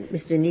points that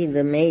Mr.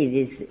 Kneedler made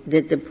is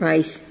that the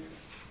price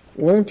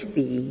won't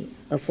be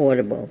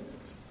affordable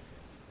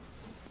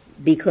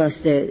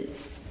because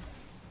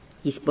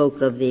he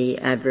spoke of the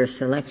adverse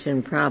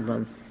selection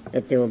problem,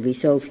 that there will be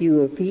so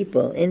fewer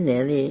people in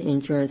there, the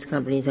insurance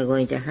companies are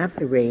going to have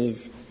to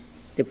raise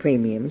the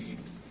premiums.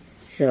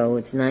 So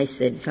it's nice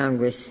that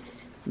Congress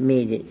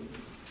made it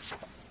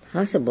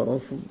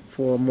possible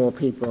for more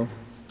people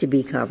to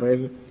be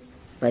covered,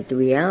 but the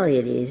reality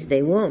is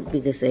they won't,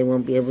 because they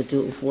won't be able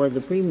to afford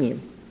the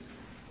premium.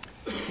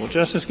 Well,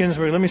 Justice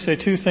Ginsburg, let me say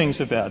two things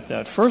about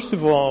that. First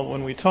of all,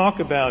 when we talk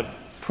about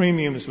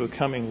premiums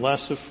becoming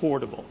less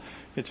affordable,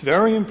 it's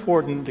very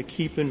important to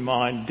keep in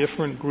mind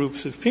different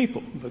groups of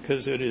people,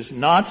 because it is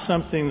not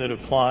something that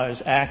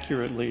applies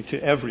accurately to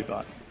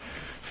everybody.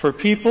 For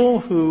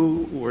people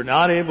who were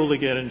not able to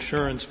get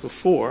insurance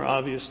before,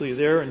 obviously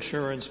their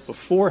insurance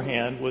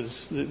beforehand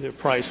their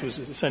price was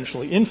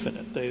essentially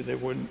infinite. They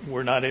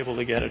were not able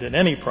to get it at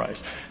any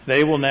price.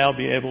 They will now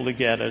be able to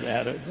get it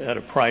at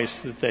a price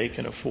that they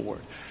can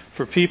afford.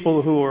 For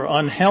people who are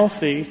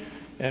unhealthy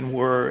and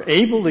were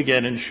able to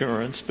get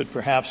insurance, but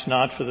perhaps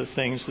not for the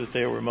things that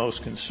they were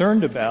most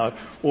concerned about,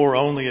 or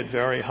only at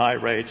very high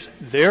rates,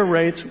 their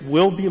rates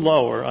will be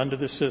lower under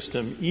the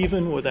system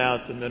even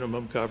without the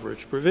minimum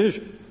coverage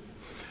provision.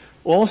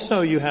 Also,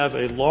 you have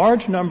a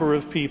large number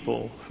of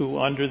people who,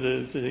 under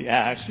the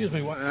Act... Excuse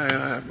me,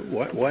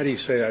 why do you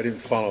say I didn't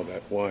follow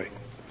that? Why?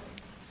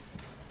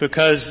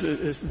 Because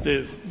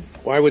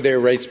why would their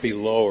rates be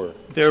lower?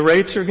 Their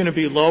rates are going to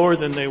be lower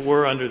than they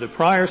were under the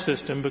prior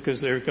system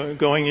because they're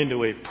going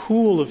into a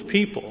pool of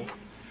people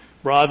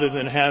rather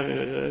than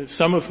having,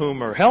 some of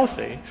whom are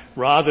healthy,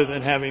 rather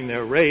than having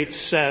their rates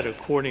set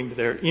according to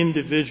their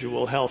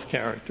individual health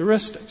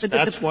characteristics.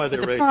 That's why their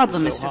rates are so high. The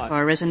problem, Mr.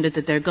 Farr, isn't it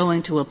that they're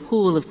going to a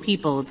pool of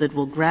people that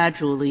will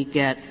gradually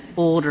get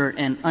older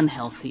and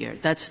unhealthier?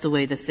 That's the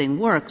way the thing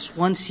works.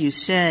 Once you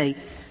say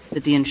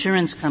that the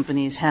insurance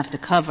companies have to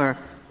cover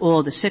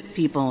all the sick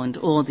people and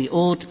all the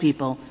old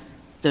people,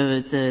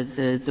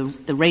 the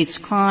rates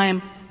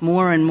climb.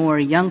 More and more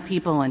young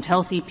people and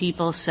healthy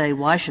people say,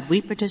 why should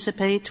we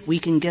participate? We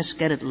can just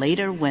get it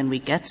later when we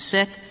get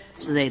sick.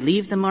 So they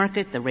leave the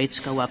market, the rates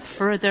go up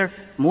further,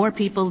 more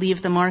people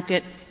leave the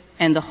market,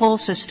 and the whole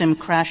system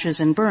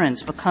crashes and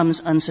burns, becomes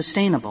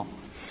unsustainable.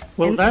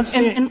 Well,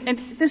 and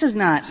this is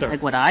not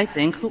like what I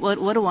think.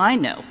 What do I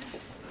know?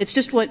 It's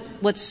just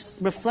what's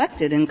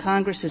reflected in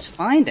Congress's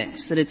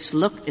findings, that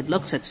it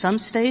looks at some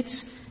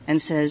states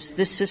and says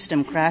this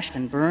system crashed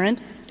and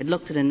burned. It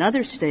looked at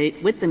another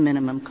state with the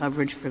minimum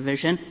coverage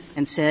provision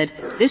and said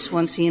this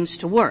one seems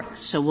to work.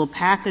 So we'll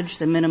package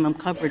the minimum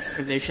coverage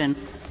provision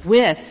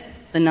with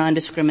the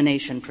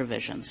non-discrimination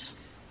provisions.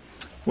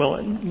 Well,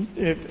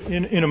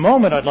 in a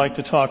moment I'd like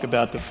to talk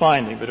about the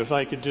finding, but if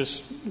I could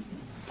just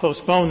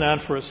postpone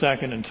that for a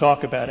second and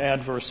talk about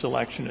adverse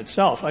selection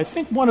itself. I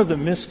think one of the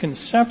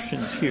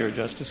misconceptions here,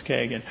 Justice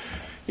Kagan,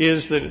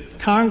 is that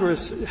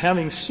Congress,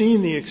 having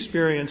seen the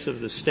experience of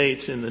the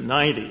states in the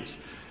 90s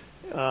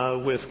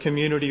with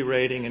community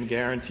rating and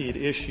guaranteed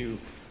issue,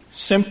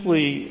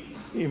 simply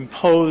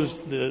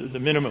imposed the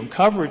minimum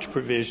coverage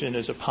provision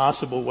as a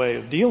possible way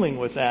of dealing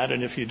with that,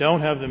 and if you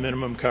don't have the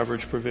minimum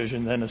coverage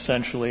provision, then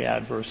essentially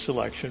adverse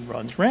selection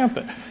runs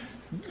rampant.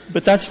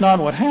 But that's not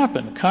what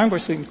happened.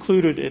 Congress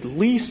included at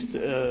least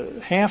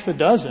half a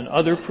dozen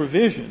other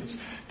provisions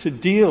to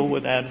deal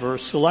with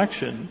adverse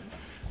selection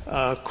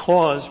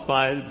caused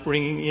by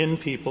bringing in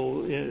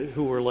people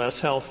who were less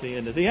healthy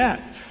into the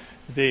Act.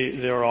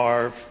 There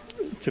are,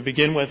 to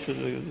begin with,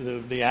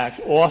 the Act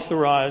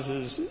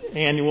authorizes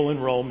annual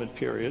enrollment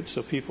periods,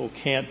 so people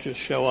can't just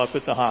show up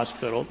at the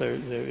hospital.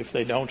 If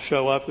they don't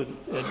show up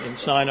and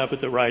sign up at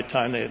the right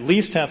time, they at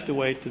least have to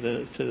wait to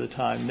the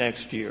time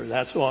next year.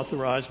 That's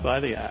authorized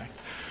by the Act.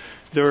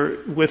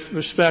 With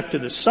respect to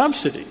the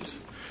subsidies,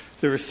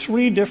 there are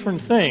three different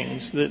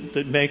things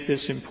that make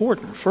this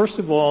important. First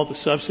of all, the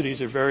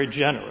subsidies are very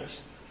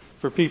generous.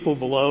 For people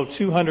below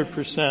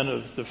 200%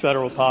 of the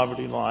federal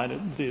poverty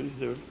line,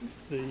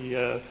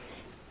 the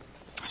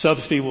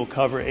subsidy will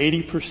cover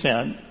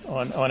 80%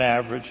 on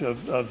average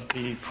of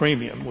the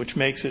premium, which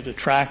makes it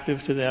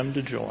attractive to them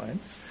to join.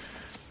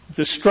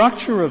 The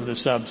structure of the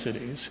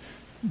subsidies,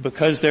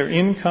 because their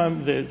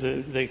income,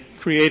 they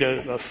create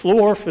a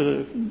floor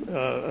for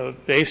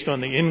based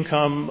on the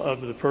income of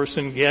the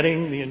person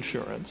getting the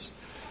insurance,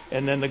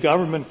 and then the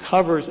government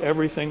covers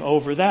everything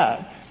over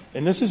that.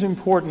 And this is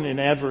important in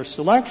adverse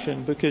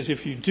selection because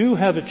if you do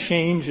have a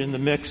change in the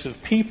mix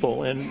of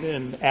people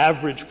and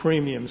average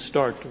premiums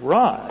start to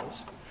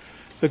rise,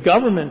 the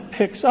government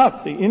picks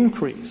up the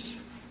increase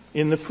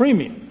in the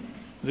premium.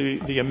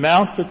 The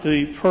amount that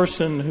the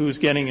person who is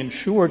getting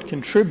insured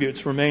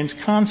contributes remains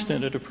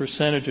constant at a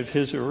percentage of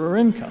his or her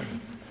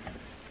income.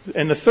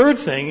 And the third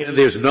thing is...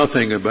 There's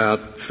nothing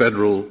about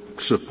federal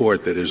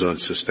support that is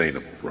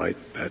unsustainable, right?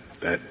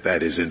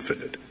 That is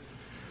infinite.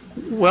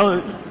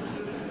 Well,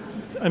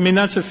 I mean,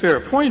 that's a fair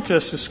point,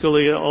 Justice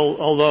Scalia,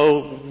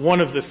 although one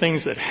of the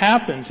things that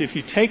happens if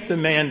you take the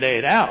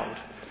mandate out,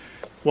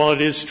 while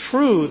it is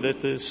true that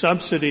the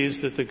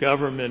subsidies that the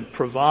government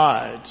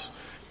provides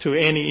to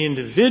any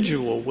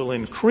individual will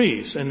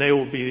increase and they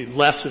will be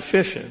less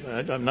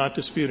efficient. I'm not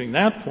disputing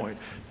that point.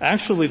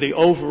 Actually, the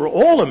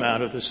overall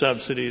amount of the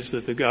subsidies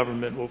that the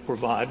government will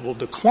provide will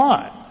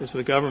decline, as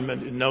the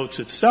government notes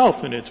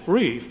itself in its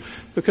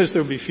brief, because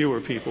there will be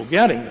fewer people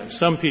getting them.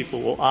 Some people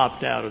will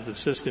opt out of the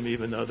system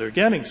even though they're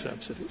getting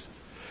subsidies.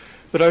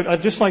 But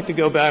I'd just like to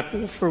go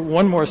back for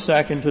one more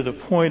second to the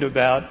point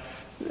about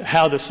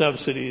how the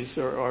subsidies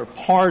are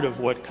part of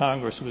what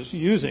Congress was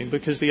using,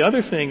 because the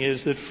other thing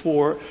is that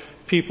for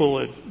people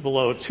at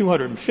below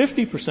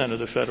 250% of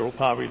the federal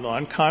poverty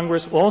line,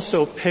 Congress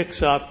also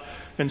picks up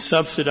and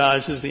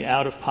subsidizes the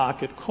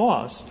out-of-pocket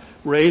costs,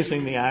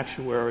 raising the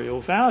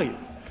actuarial value.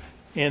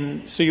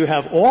 And so you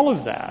have all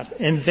of that,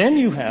 and then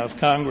you have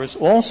Congress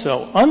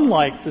also,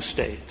 unlike the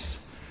states,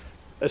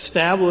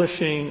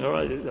 establishing, or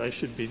I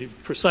should be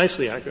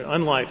precisely accurate,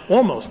 unlike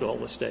almost all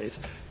the states,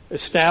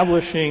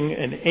 establishing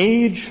an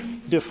age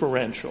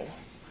differential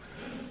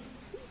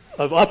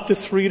of up to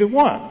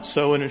 3-to-1.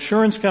 So an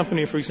insurance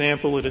company, for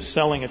example, that is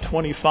selling a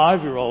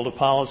 25-year-old a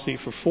policy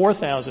for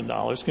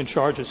 $4,000 can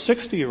charge a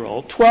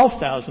 60-year-old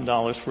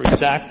 $12,000 for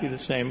exactly the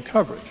same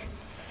coverage.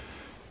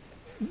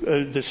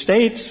 The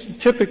states,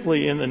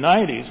 typically in the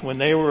 90s, when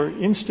they were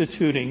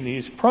instituting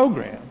these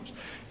programs,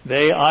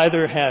 They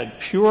either had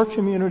pure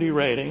community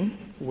rating,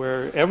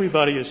 where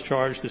everybody is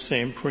charged the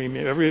same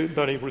premium,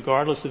 everybody,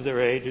 regardless of their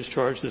age, is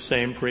charged the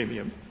same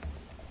premium.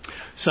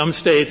 Some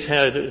states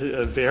had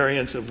a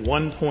variance of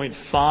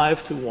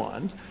 1.5 to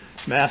 1.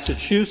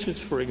 Massachusetts,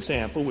 for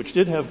example, which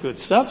did have good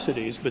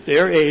subsidies, but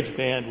their age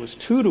band was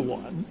 2 to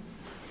 1.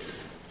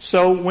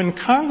 So when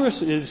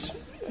Congress is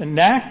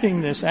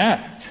enacting this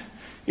act,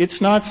 it's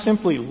not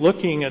simply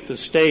looking at the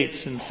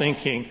states and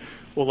thinking,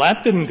 well,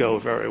 that didn't go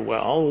very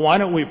well. Why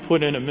don't we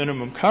put in a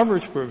minimum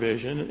coverage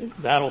provision?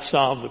 That'll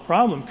solve the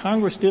problem.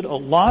 Congress did a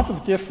lot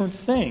of different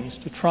things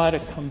to try to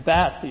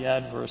combat the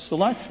adverse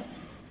selection.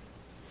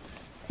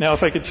 Now,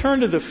 if I could turn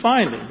to the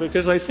finding,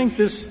 because I think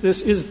this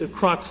is the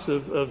crux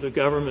of the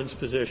government's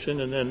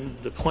position, and then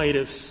the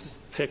plaintiffs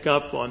pick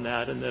up on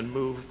that and then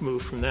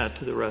move from that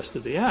to the rest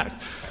of the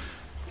act.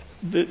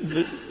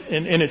 And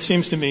it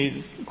seems to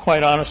me,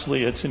 quite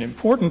honestly, it's an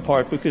important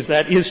part because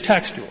that is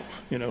textual.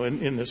 You know,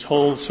 in this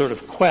whole sort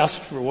of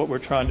quest for what we're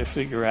trying to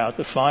figure out,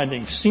 the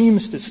finding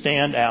seems to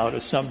stand out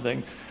as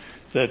something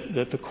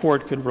that the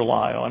court could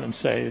rely on and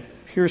say,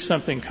 here's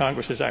something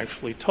Congress has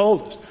actually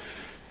told us.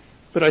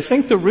 But I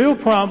think the real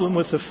problem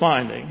with the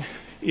finding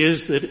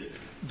is that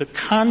the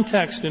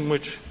context in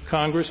which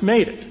Congress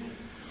made it.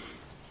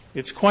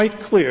 It's quite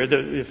clear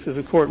that if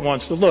the court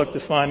wants to look,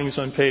 the findings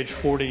on page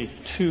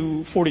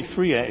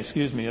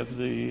 43A, of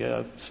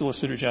the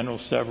Solicitor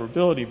General's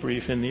severability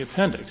brief in the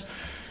appendix.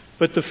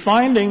 But the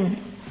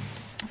finding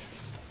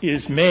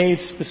is made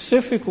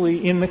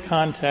specifically in the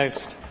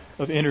context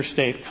of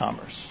interstate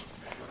commerce.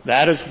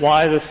 That is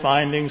why the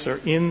findings are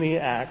in the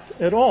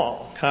Act at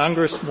all.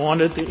 Congress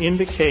wanted to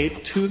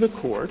indicate to the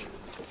court,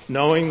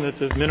 knowing that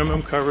the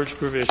minimum coverage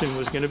provision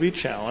was going to be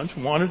challenged,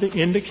 wanted to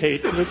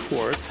indicate to the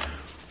court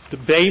the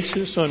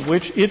basis on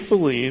which it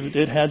believed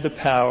it had the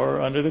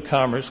power under the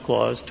Commerce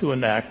Clause to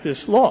enact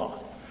this law.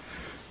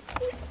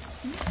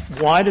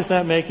 Why does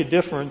that make a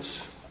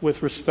difference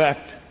with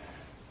respect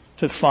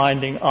to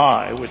finding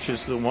I, which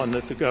is the one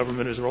that the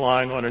government is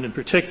relying on, and in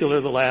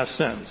particular the last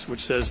sentence,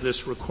 which says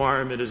this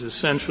requirement is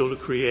essential to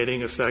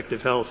creating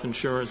effective health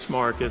insurance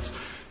markets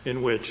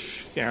in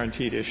which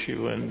guaranteed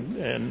issue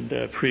and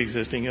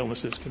pre-existing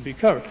illnesses can be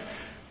covered.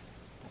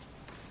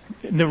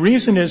 And the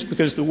reason is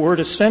because the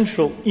word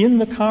essential in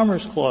the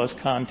Commerce Clause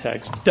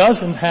context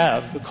doesn't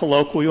have the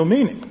colloquial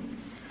meaning.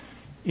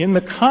 In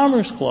the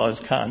Commerce Clause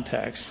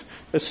context,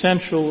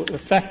 essential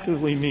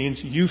effectively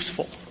means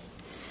useful.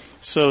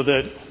 So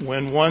that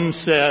when one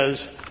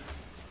says,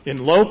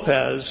 in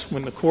Lopez,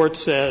 when the court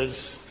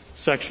says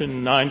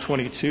Section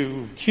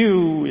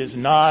 922Q is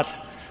not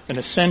an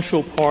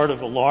essential part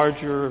of a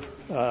larger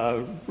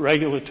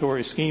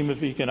regulatory scheme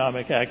of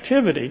economic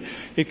activity,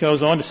 it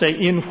goes on to say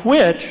in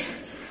which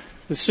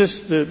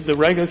the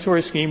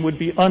regulatory scheme would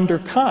be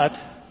undercut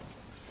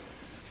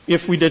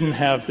if we didn't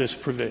have this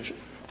provision.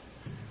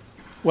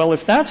 Well,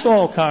 if that's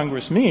all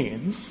Congress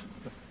means,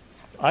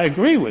 I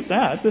agree with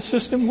that. The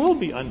system will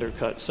be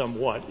undercut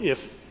somewhat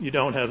if you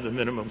don't have the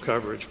minimum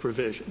coverage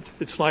provision.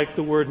 It's like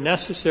the word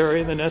necessary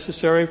in the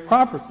necessary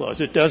proper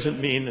clause. It doesn't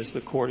mean, as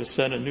the court has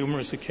said on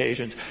numerous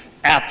occasions,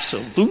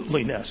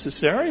 absolutely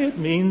necessary. It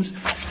means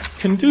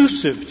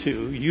conducive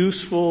to,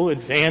 useful,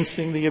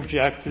 advancing the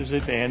objectives,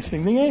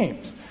 advancing the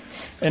aims.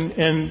 And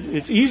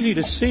it's easy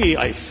to see,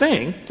 I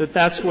think, that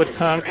that's what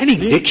Congress Any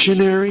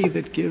dictionary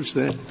that gives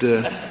that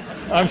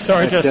I'm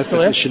sorry, that Justice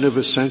definition Scalia? of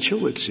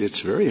essential, it's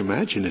very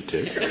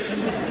imaginative.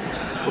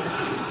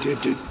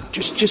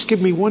 Just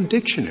give me one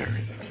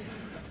dictionary.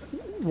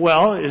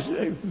 Well,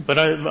 but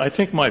I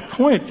think my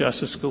point,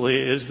 Justice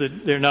Scalia, is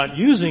that they're not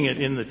using it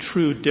in the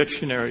true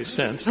dictionary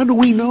sense. How do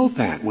we know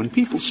that? When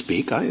people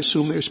speak, I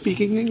assume they're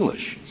speaking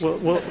English.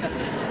 Well,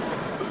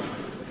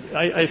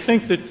 I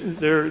think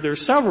that there are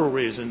several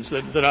reasons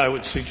that I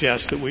would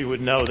suggest that we would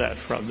know that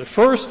from. The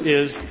first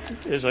is,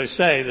 as I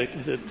say,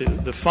 that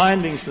the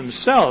findings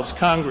themselves,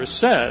 Congress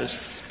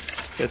says,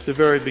 at the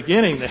very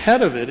beginning, the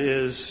head of it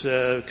is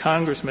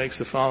Congress makes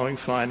the following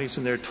findings,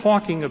 and they're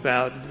talking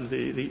about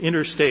the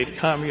interstate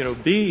commerce.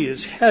 B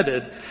is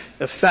headed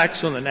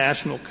effects on the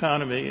national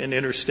economy and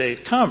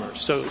interstate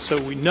commerce.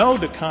 So we know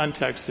the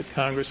context that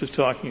Congress is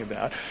talking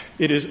about.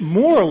 It is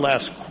more or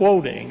less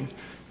quoting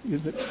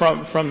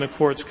from the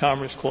Court's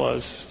Commerce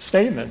Clause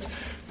statements.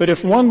 But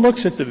if one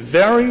looks at the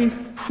very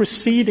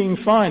preceding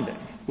finding,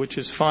 which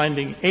is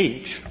finding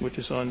H, which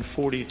is on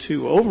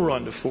 42 over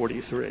onto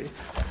 43,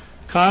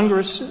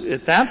 Congress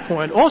at that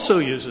point also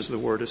uses the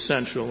word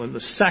essential in the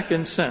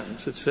second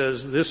sentence. It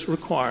says this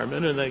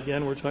requirement, and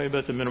again we're talking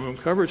about the minimum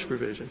coverage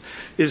provision,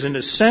 is an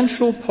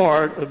essential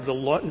part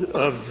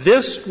of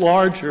this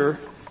larger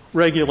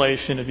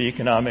regulation of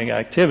economic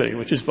activity,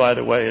 which is, by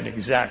the way, an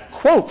exact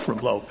quote from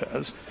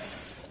Lopez,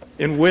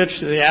 in which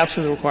the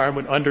absence of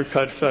requirement would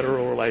undercut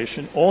federal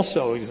relation,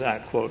 also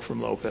exact quote from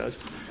Lopez.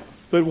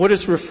 But what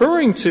it's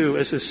referring to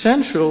as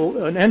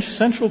an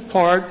essential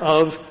part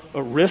of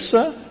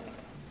ERISA,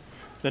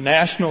 the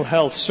National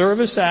Health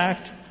Service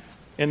Act,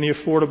 and the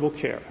Affordable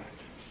Care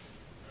Act.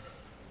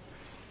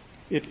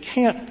 It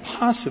can't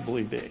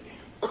possibly be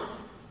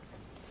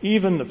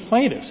even the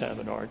plaintiffs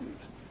haven't argued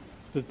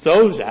that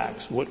those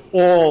acts would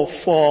all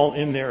fall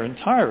in their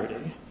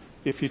entirety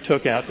if you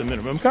took out the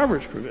minimum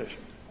coverage provision.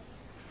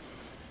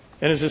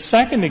 And as a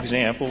second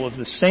example of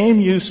the same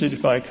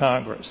usage by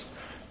Congress,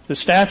 the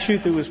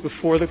statute that was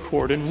before the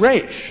court in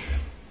Raich,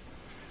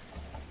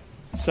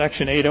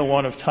 Section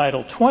 801 of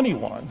Title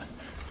 21,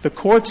 the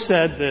court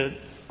said that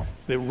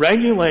the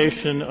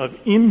regulation of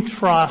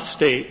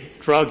intrastate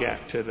drug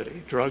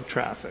activity, drug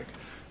traffic,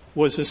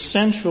 was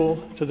essential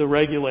to the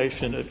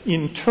regulation of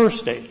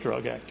interstate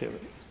drug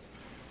activity.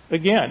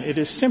 Again, it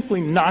is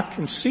simply not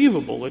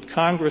conceivable that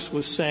Congress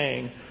was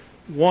saying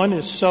one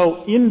is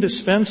so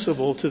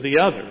indispensable to the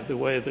other, the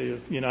way the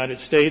United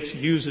States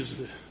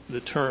uses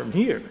the term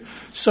here,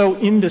 so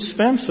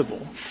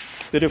indispensable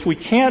that if we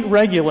can't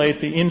regulate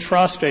the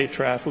intrastate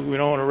traffic, we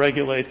don't want to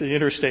regulate the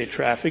interstate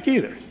traffic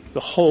either. The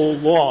whole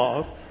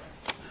law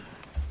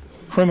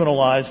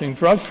criminalizing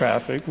drug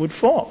traffic would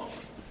fall.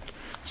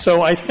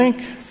 So I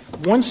think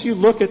once you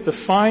look at the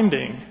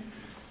finding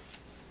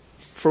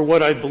for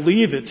what I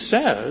believe it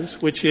says,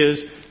 which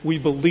is we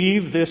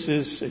believe this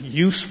is a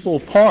useful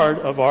part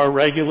of our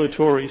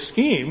regulatory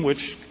scheme,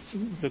 which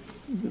the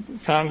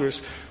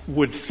Congress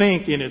would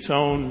think in its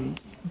own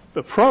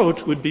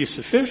approach would be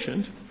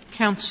sufficient.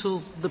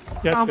 Counsel, the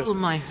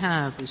problem I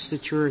have is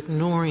that you're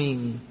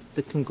ignoring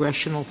the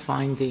congressional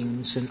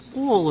findings and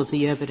all of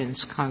the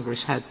evidence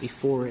Congress had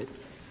before it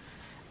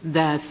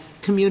that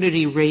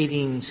community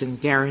ratings and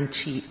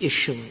guarantee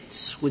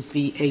issuance would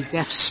be a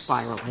death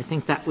spiral. I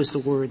think that was the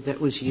word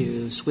that was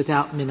used,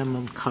 without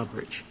minimum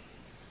coverage.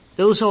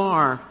 Those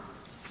are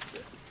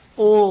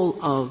all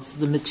of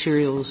the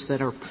materials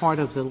that are part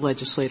of the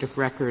legislative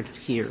record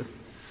here.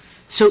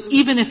 So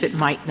even if it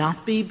might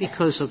not be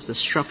because of the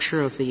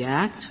structure of the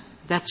Act,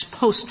 that's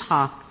post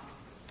hoc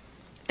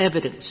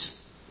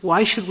evidence.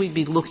 Why should we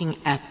be looking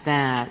at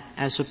that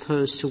as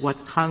opposed to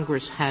what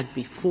Congress had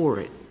before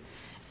it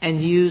and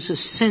use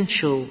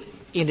essential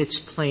in its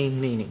plain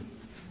meaning?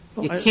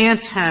 You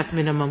can't have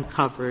minimum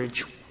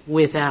coverage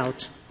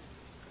without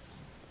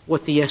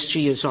what the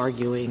SG is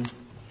arguing,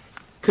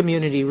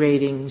 community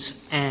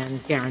ratings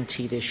and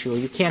guaranteed issue.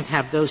 You can't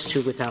have those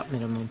two without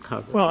minimum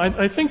coverage. Well,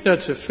 I think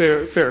that's a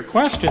fair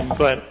question,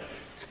 but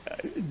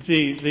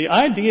the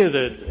idea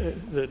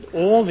that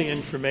all the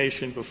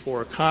information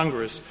before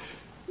Congress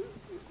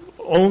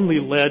only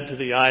led to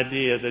the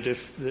idea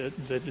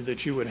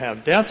that you would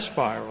have death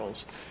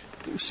spirals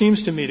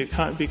seems to me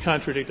to be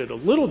contradicted a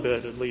little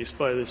bit, at least,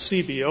 by the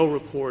CBO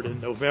report in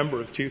November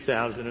of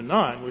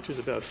 2009, which is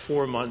about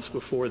 4 months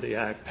before the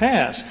Act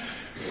passed,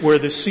 where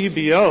the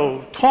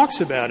CBO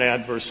talks about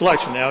adverse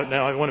selection.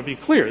 Now I want to be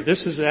clear.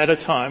 This is at a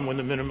time when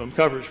the minimum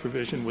coverage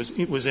provision was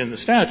in the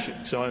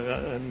statute, so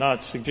I'm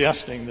not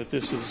suggesting that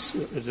this is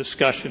a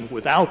discussion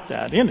without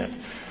that in it.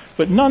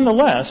 But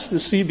nonetheless, the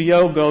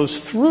CBO goes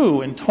through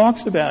and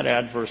talks about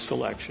adverse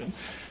selection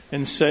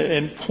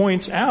and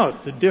points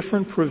out the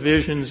different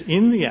provisions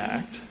in the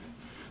Act,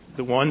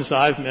 the ones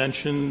I've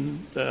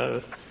mentioned,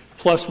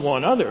 plus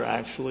one other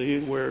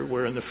actually,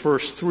 where in the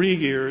first 3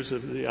 years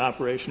of the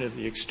operation of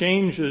the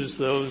exchanges,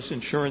 those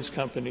insurance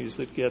companies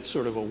that get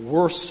sort of a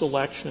worse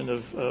selection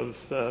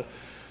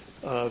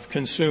of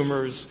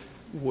consumers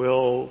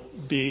will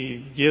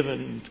be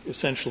given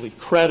essentially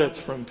credits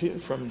from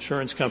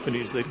insurance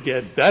companies that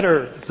get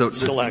better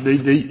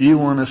selection. Do you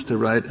want us to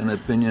write an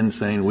opinion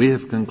saying we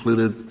have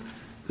concluded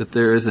that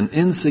there is an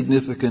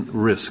insignificant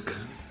risk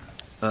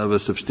of a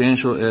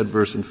substantial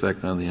adverse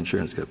effect on the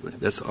insurance company?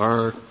 That's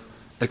our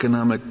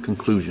economic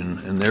conclusion,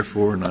 and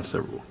therefore not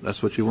severable.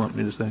 That's what you want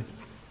me to say?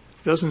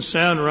 Doesn't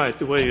sound right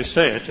the way you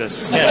say it,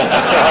 Justice.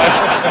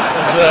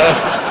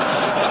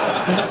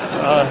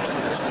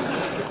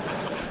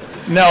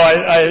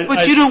 No,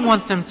 But you don't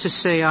want them to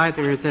say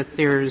either that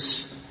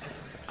there's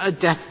a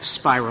death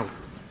spiral.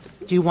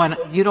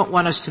 You don't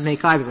want us to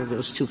make either of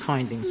those two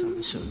findings, I'm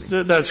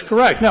assuming. That's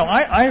correct. No,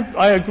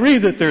 I agree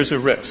that there's a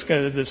risk.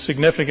 The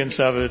significance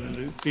of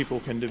it, people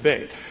can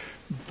debate.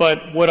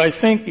 But what I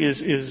think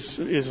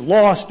is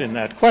lost in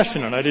that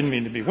question, and I didn't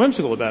mean to be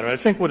whimsical about it, I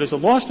think what is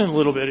lost in a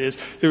little bit is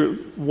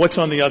what's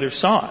on the other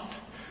side,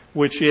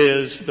 which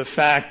is the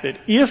fact that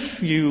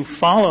if you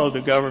follow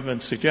the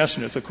government's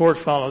suggestion, if the court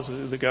follows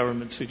the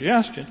government's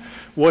suggestion,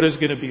 what is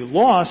going to be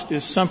lost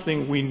is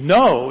something we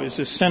know is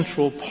a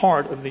central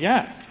part of the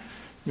Act.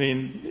 I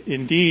mean,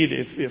 indeed,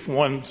 if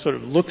one sort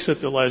of looks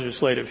at the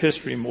legislative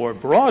history more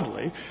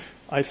broadly,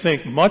 I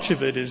think much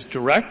of it is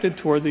directed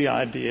toward the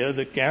idea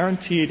that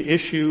guaranteed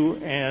issue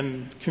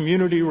and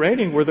community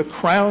rating were the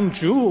crown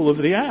jewel of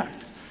the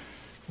Act.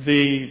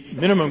 The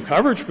minimum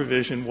coverage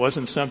provision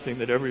wasn't something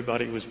that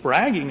everybody was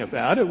bragging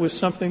about. It was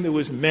something that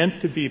was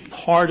meant to be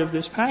part of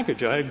this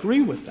package. I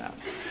agree with that.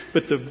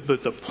 But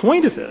the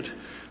point of it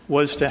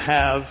was to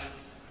have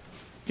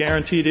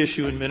guaranteed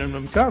issue and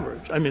minimum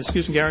coverage.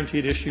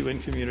 Guaranteed issue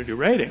and community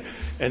rating.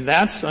 And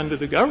that's under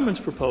the government's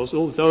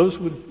proposal, those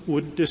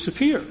would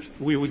disappear.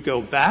 We would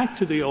go back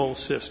to the old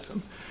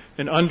system.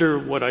 And under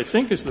what I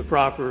think is the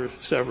proper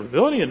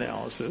severability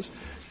analysis,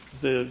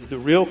 The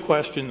real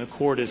question the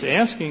Court is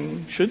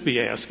asking, should be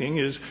asking,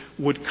 is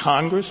would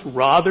Congress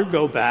rather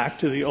go back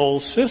to the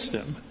old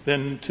system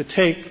than to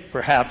take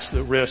perhaps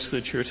the risk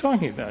that you're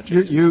talking about,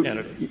 Justice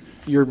Kennedy?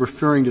 You're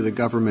referring to the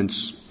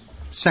government's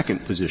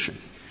second position.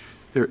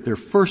 Their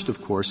first,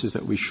 of course, is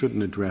that we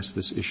shouldn't address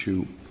this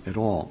issue at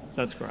all.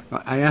 That's correct.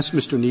 I asked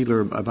Mr.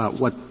 Kneedler about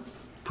what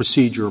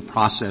procedure or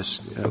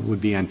process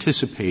would be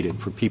anticipated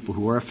for people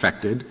who are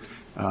affected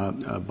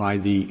by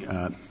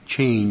the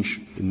change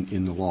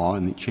in the law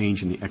and the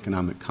change in the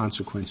economic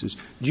consequences.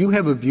 Do you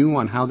have a view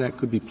on how that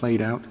could be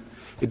played out?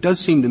 It does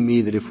seem to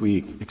me that if we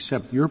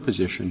accept your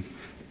position,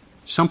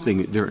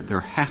 there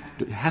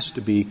has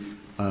to be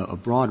a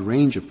broad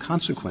range of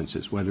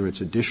consequences, whether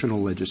it's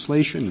additional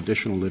legislation,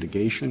 additional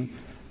litigation.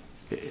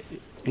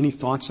 Any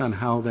thoughts on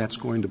how that's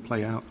going to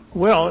play out?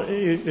 Well,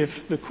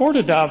 if the Court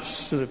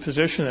adopts the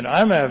position that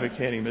I'm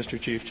advocating, Mr.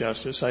 Chief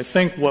Justice, I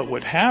think what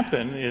would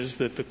happen is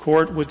that the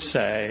Court would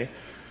say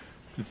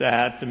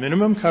that the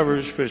minimum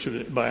coverage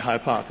provision, by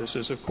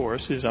hypothesis, of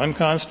course, is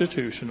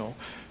unconstitutional,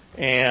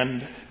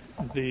 and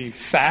the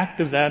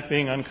fact of that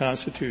being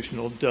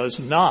unconstitutional does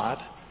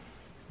not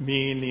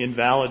mean the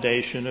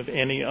invalidation of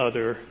any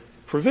other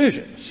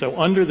provision. So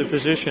under the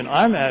position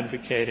I'm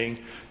advocating,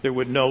 there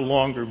would no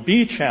longer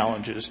be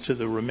challenges to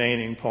the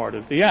remaining part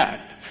of the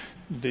Act.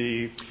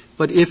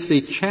 But if the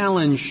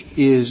challenge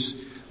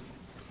is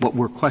what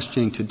we're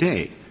questioning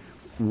today,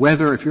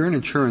 whether if you're an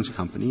insurance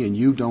company and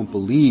you don't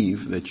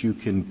believe that you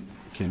can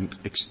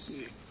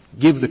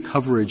give the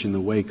coverage in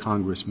the way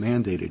Congress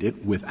mandated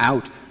it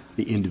without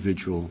the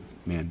individual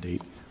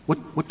mandate,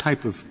 what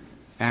type of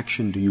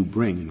action do you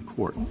bring in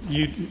court?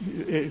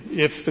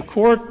 If the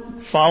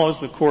Court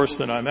follows the course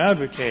that I'm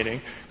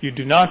advocating, you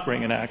do not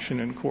bring an action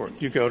in court.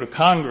 You go to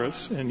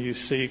Congress and you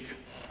seek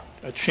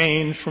a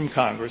change from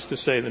Congress to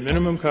say the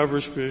minimum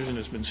coverage provision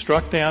has been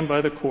struck down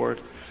by the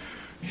Court.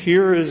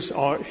 Here's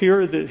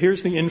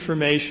the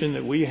information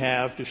that we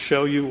have to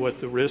show you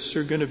what the risks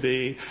are going to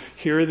be.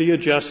 Here are the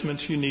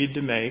adjustments you need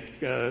to make.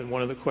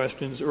 One of the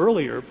questions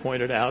earlier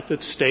pointed out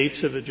that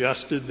states have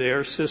adjusted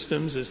their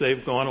systems as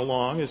they've gone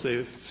along, as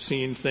they've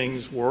seen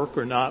things work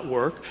or not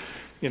work.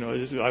 You know,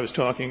 I was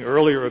talking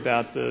earlier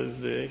about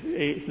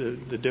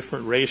the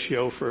different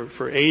ratio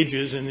for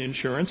ages in the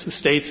insurance. The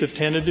states have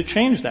tended to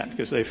change that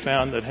because they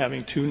found that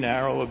having too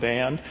narrow a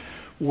band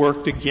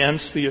worked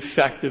against the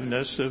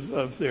effectiveness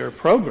of their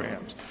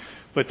programs.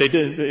 But they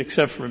didn't,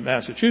 except for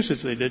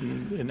Massachusetts, they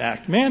didn't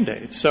enact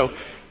mandates. So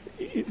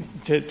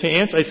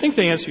I think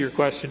to answer your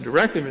question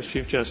directly, Mr.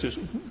 Chief Justice,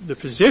 the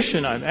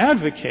position I'm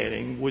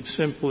advocating would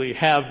simply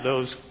have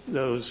those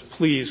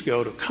pleas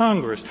go to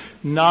Congress,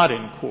 not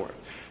in court.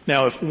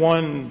 Now, if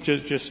one,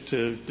 just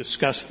to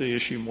discuss the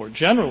issue more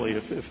generally,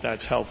 if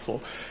that's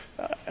helpful,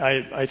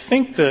 I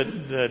think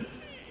that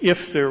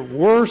if there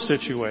were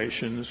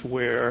situations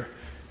where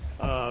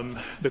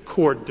the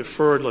Court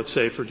deferred, let's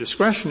say, for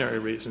discretionary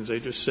reasons.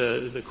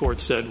 The Court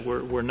said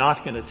we're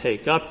not going to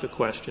take up the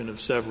question of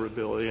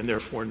severability and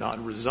therefore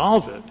not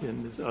resolve it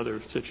in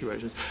other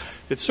situations.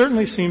 It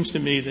certainly seems to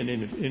me that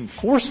in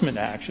enforcement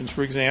actions,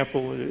 for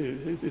example,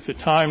 if the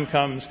time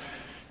comes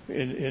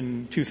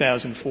in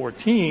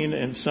 2014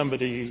 and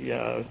somebody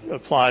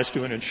applies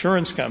to an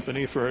insurance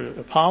company for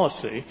a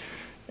policy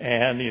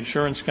and the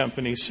insurance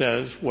company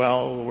says,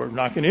 well, we're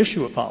not going to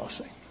issue a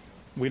policy.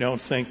 We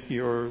don't think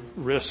your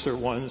risks are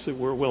ones that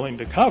we're willing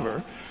to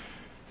cover.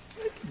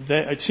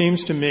 It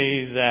seems to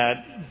me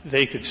that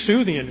they could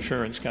sue the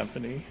insurance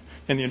company,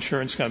 and the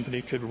insurance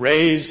company could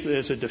raise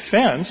as a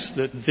defense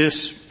that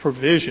this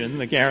provision,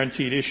 the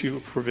guaranteed issue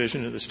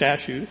provision of the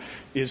statute,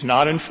 is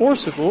not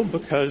enforceable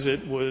because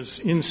it was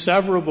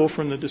inseverable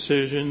from the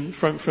decision,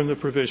 from the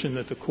provision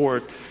that the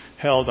Court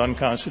held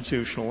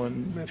unconstitutional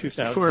in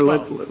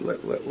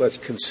 2012. Let's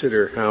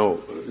consider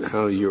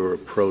how your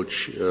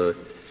approach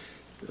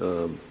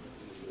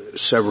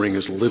severing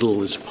as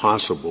little as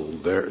possible,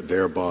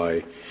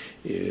 thereby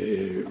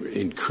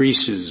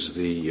increases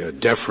the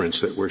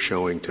deference that we're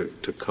showing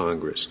to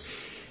Congress.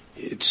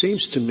 It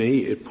seems to me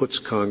it puts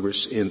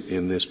Congress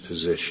in this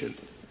position.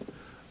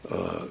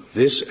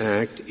 This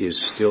act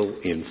is still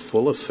in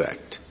full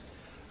effect.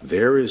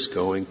 There is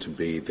going to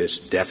be this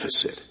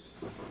deficit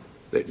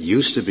that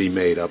used to be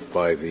made up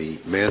by the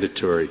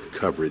mandatory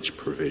coverage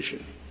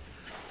provision.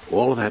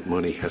 All of that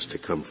money has to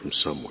come from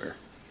somewhere.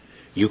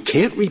 You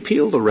can't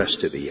repeal the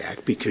rest of the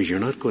act because you're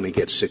not going to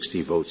get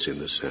 60 votes in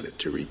the Senate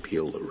to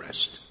repeal the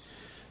rest.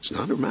 It's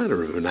not a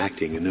matter of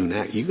enacting a new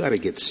act. You've got to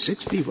get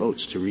 60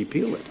 votes to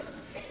repeal it.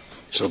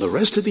 So the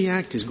rest of the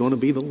act is going to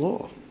be the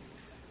law.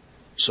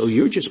 So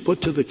you're just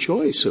put to the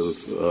choice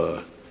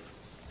of,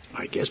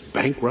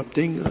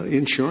 bankrupting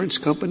insurance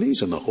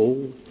companies and the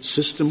whole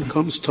system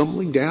comes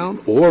tumbling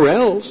down, or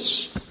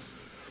else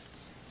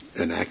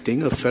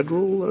enacting a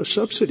federal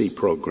subsidy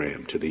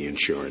program to the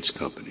insurance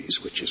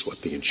companies, which is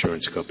what the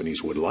insurance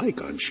companies would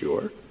like, I'm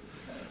sure.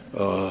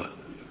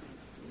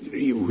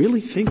 You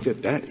really think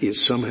that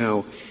is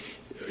somehow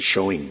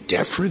showing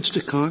deference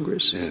to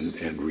Congress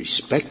and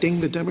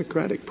respecting the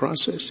democratic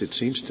process? It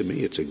seems to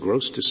me it's a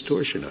gross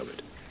distortion of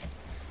it.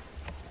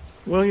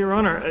 Well, Your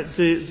Honor,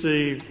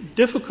 the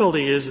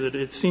difficulty is that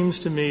it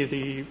seems to me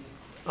the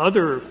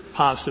other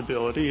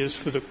possibility is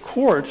for the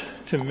court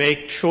to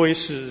make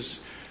choices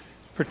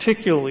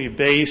particularly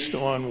based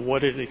on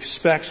what it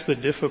expects the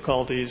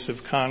difficulties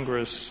of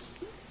Congress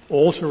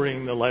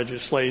altering the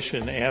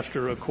legislation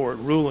after a court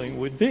ruling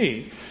would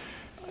be.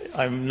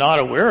 I'm not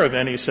aware of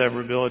any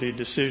severability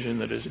decision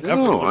that has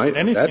ever looked at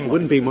anything that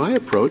wouldn't be my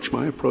approach.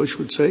 My approach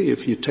would say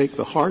if you take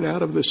the heart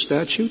out of the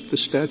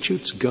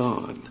statute's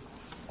gone.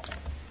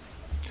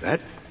 That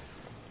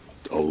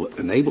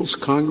enables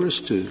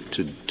Congress to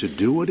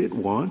do what it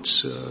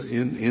wants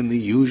in the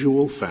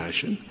usual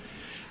fashion,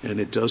 and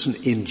it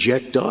doesn't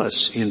inject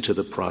us into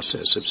the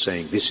process of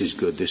saying this is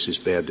good, this is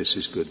bad, this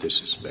is good,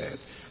 this is bad.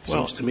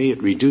 Seems to me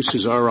it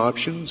reduces our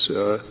options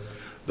the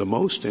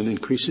most and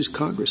increases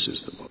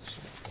Congress's the most.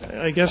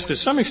 I guess to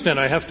some extent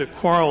I have to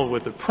quarrel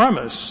with the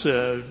premise,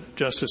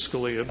 Justice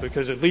Scalia,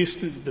 because at least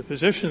the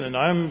position that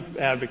I'm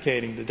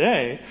advocating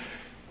today,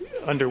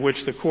 under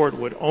which the court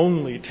would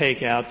only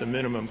take out the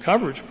minimum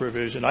coverage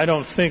provision, I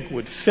don't think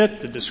would fit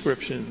the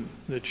description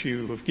that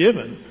you have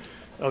given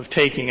of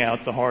taking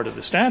out the heart of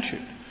the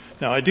statute.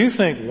 Now, I do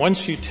think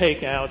once you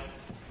take out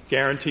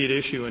guaranteed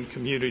issue and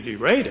community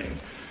rating,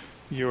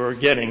 you're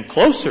getting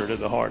closer to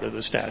the heart of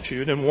the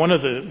statute. And one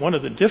of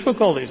the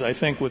difficulties, I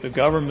think, with the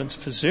government's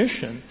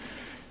position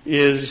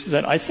is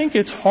that I think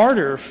it's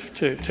harder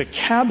to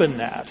cabin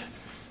that,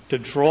 to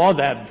draw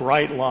that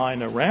bright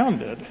line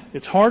around it.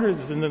 It's harder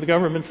than the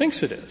government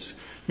thinks it is.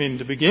 I mean,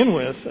 to begin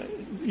with,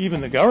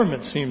 even the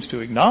government seems to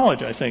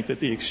acknowledge, I think, that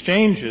the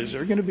exchanges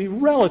are going to be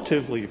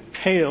relatively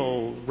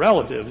pale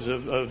relatives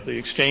of the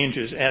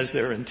exchanges as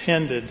they're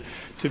intended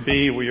to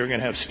be, where you're going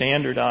to have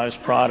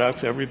standardized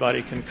products.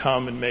 Everybody can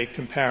come and make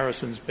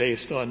comparisons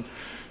based on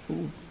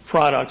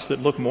products that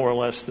look more or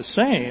less the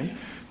same.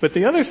 But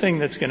the other thing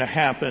that's going to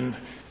happen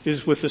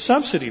is with the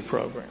subsidy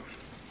program.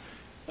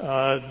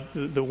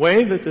 The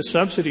way that the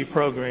subsidy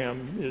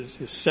program is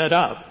set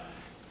up,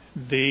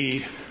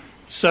 the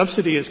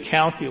subsidy is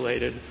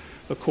calculated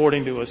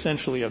according to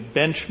essentially a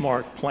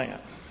benchmark plan.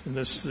 And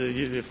this,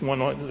 if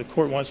the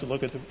court wants to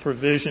look at the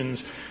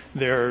provisions,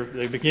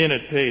 they begin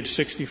at page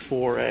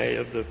 64A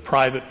of the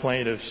private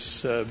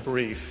plaintiff's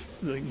brief,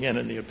 again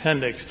in the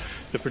appendix.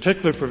 The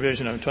particular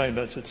provision I'm talking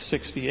about is at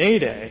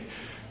 68A,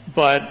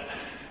 but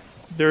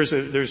there's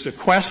a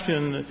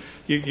question.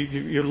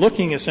 You're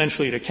looking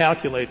essentially to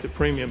calculate the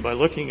premium by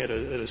looking at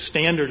a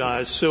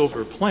standardized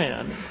silver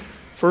plan.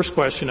 First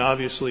question,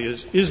 obviously,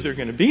 is there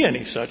going to be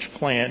any such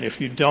plan if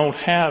you don't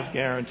have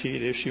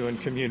guaranteed issue and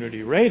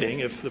community rating,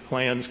 if the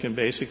plans can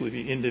basically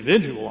be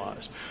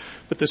individualized?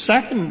 But the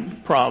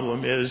second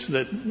problem is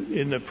that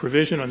in the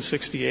provision on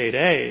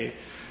 68A,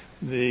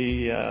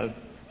 the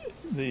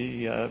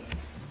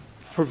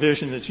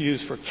provision that's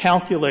used for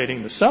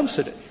calculating the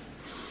subsidy,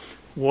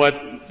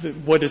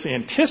 what is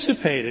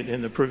anticipated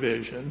in the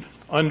provision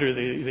under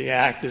the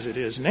Act as it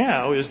is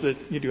now is that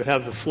you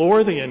have the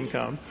floor of the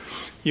income.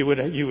 You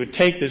would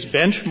take this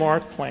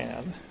benchmark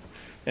plan,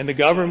 and the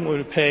government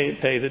would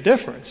pay the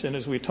difference. And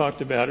as we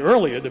talked about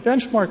earlier, the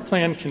benchmark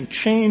plan can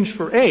change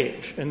for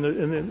age, and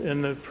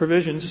the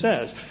provision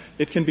says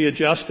it can be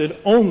adjusted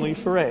only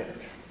for age.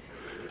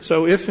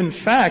 So if in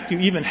fact you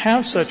even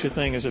have such a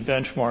thing as a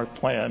benchmark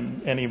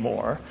plan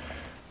anymore,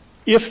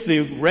 if the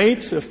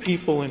rates of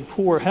people in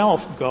poor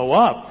health go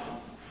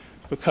up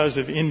because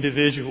of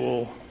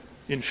individual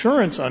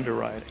insurance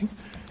underwriting,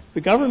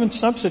 the government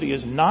subsidy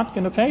is not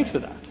going to pay for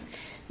that.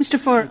 Mr.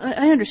 Farr,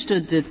 I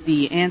understood that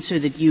the answer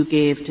that you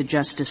gave to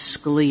Justice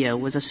Scalia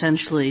was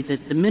essentially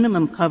that the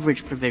minimum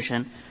coverage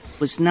provision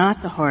was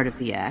not the heart of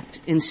the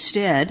Act.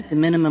 Instead, the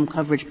minimum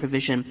coverage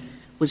provision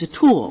was a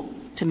tool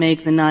to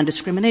make the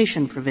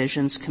non-discrimination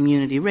provisions,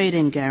 community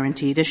rating,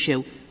 guaranteed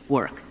issue,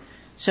 work.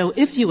 So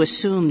if you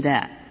assume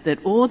that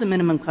all the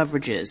minimum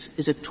coverage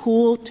is a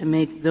tool to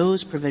make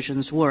those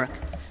provisions work,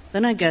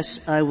 then I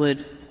guess I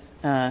would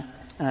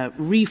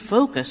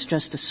refocus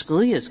Justice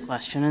Scalia's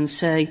question and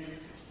say,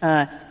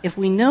 if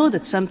we know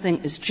that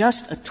something is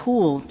just a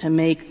tool to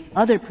make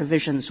other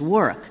provisions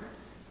work,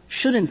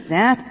 shouldn't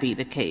that be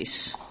the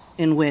case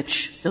in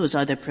which those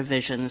other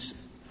provisions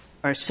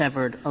are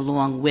severed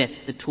along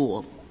with the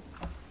tool?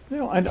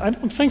 No, I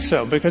don't think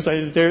so, because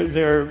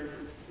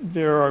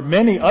there are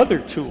many other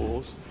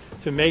tools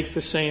to make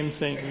the same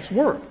things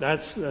work.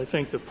 That's, I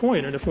think, the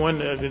point. And if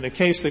the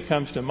case that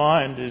comes to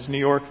mind is New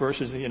York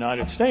versus the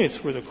United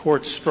States, where the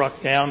court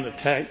struck down the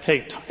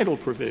take title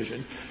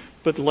provision,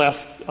 but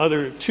left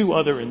two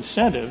other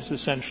incentives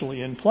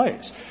essentially in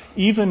place.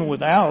 Even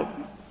without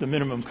the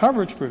minimum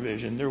coverage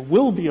provision, there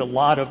will be a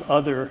lot of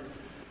other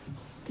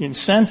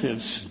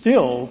incentives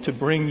still to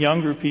bring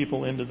younger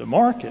people into the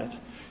market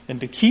and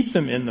to keep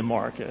them in the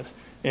market.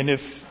 And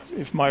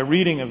if my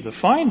reading of the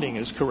finding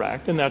is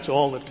correct, and that's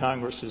all that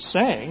Congress is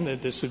saying,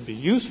 that this would be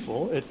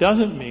useful, it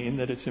doesn't mean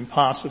that it's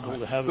impossible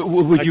to have.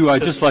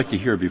 I'd just like to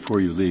hear before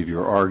you leave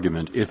your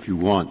argument, if you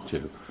want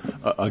to,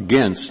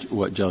 against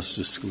what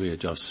Justice Scalia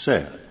just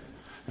said.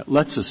 Now,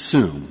 let's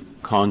assume,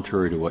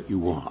 contrary to what you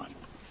want,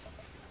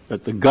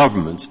 that the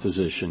government's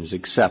position is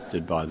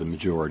accepted by the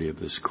majority of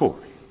this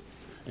court.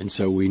 And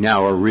so we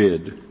now are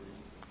rid,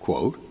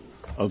 quote,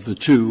 of the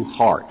true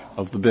heart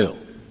of the bill.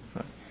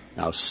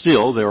 Now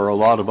still, there are a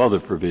lot of other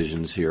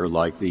provisions here,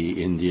 like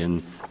the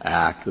Indian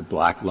Act, the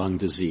black lung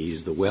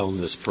disease, the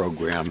wellness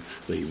program,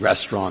 the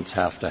restaurants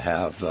have to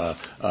have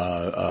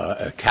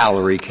a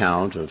calorie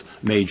count of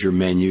major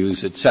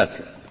menus,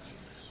 etc.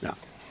 Now,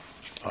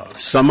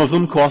 some of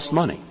them cost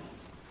money,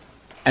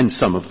 and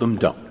some of them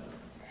don't.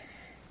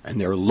 And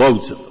there are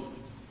loads of them.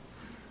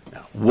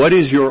 Now, what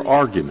is your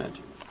argument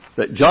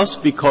that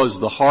just because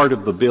the heart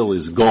of the bill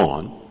is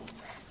gone,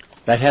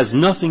 that has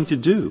nothing to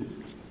do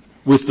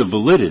with the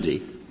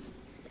validity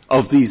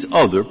of these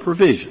other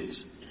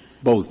provisions,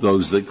 both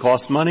those that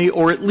cost money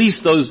or at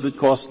least those that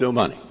cost no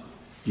money?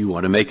 You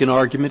want to make an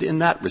argument in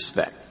that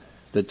respect,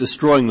 that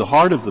destroying the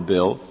heart of the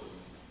bill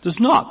does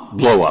not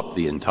blow up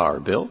the entire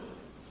bill.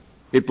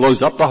 It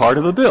blows up the heart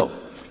of the bill.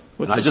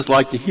 And I'd just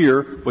like to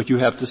hear what you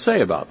have to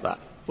say about that.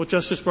 Well,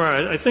 Justice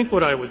Breyer, I think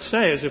what I would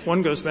say is if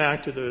one goes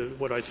back to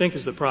what I think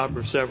is the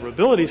proper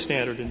severability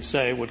standard and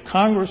say, would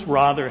Congress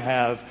rather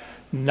have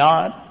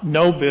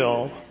no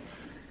bill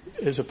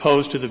as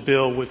opposed to the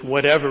bill with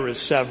whatever is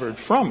severed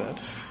from it?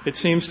 It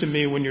seems to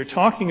me when you're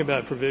talking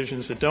about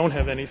provisions that don't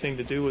have anything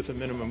to do with the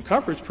minimum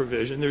coverage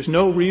provision, there's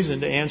no reason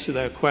to answer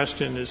that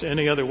question as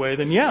any other way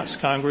than yes,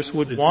 Congress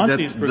would want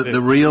these provisions.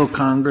 The real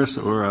Congress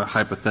or a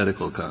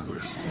hypothetical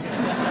Congress?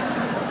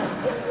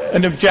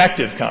 An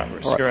objective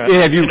Congress. Right.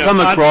 Have you come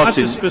across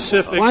not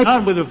specific,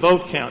 not with a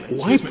vote count.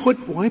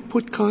 Why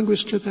put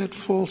Congress to that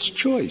false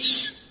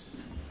choice?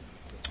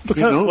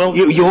 Because,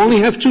 you only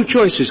have two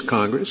choices,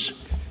 Congress.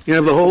 You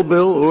have the whole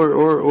bill,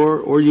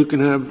 or you can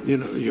have,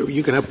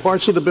 you can have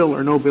parts of the bill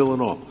or no bill at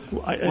all.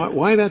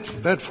 Why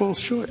that false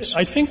choice?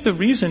 I think the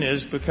reason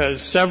is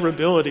because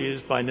severability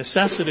is by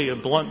necessity a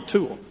blunt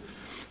tool.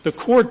 The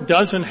court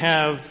doesn't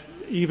have,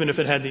 even if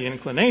it had the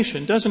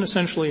inclination, doesn't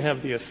essentially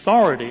have the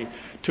authority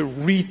to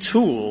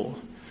retool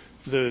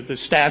the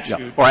statute.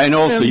 Yeah. Right, and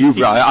also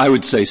I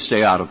would say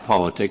stay out of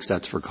politics.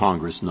 That's for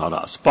Congress, not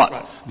us. But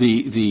right.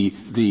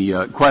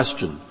 the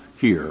question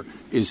here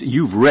is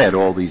you've read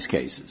all these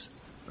cases,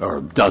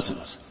 or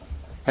dozens.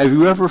 Have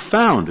you ever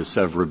found a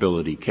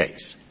severability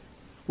case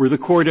where the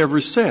court ever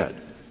said,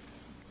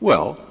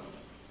 well,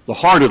 the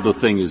heart of the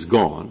thing is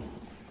gone,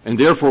 and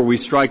therefore we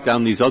strike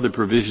down these other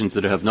provisions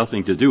that have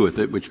nothing to do with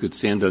it, which could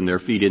stand on their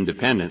feet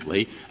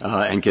independently,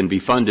 and can be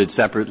funded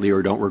separately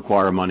or don't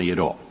require money at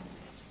all?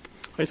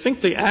 I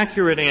think the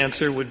accurate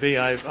answer would be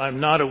I'm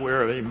not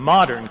aware of a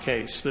modern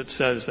case that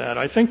says that.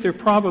 I think there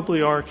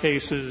probably are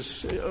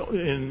cases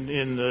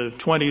in the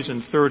 20s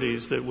and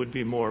 30s that would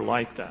be more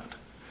like that.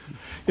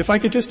 If I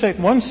could just take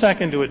 1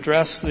 second to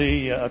address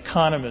the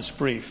economist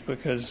brief,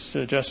 because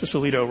Justice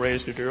Alito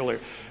raised it earlier.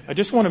 I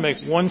just want to make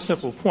one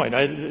simple point.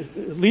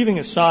 Leaving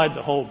aside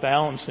the whole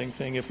balancing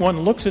thing, if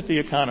one looks at the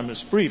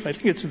economist brief, I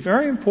think it's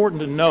very important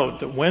to note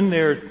that when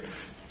they're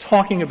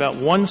talking about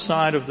one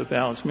side of the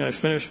balance, may I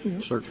finish?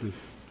 Certainly.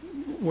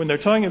 When they're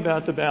talking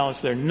about the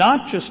balance, they're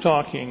not just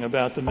talking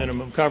about the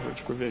minimum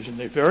coverage provision.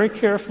 They very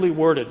carefully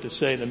worded to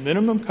say the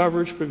minimum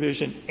coverage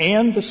provision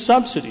and the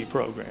subsidy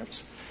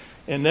programs.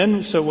 And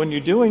then, so when you're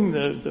doing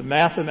the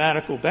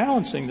mathematical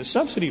balancing, the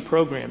subsidy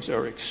programs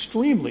are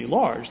extremely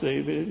large.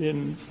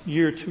 In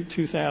year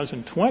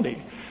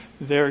 2020,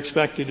 they're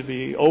expected to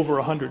be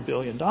over $100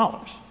 billion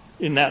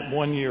in that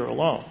 1 year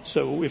alone.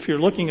 So if you're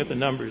looking at the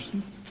numbers,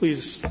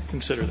 please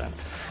consider that.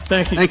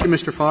 Thank you. Thank you,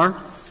 Mr. Farr.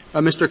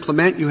 Mr.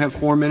 Clement, you have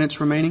 4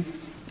 minutes remaining.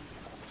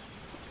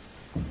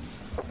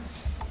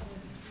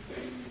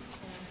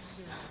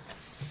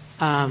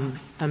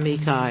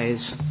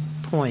 Amicai's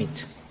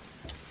point.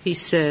 He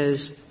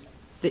says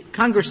that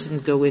Congress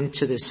didn't go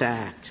into this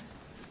act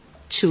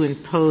to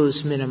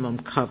impose minimum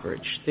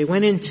coverage. They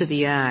went into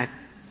the act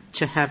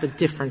to have a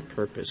different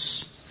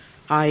purpose,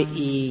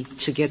 i.e.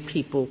 to get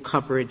people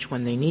coverage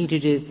when they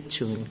needed it,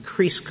 to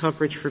increase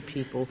coverage for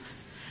people,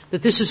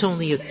 that this is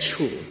only a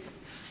tool.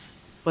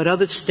 But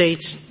other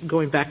states,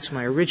 going back to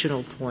my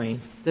original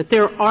point, that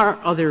there are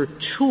other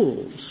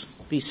tools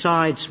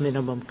besides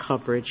minimum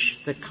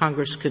coverage that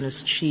Congress can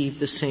achieve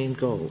the same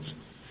goals.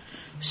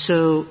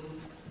 So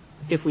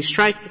if we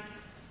strike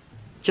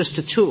just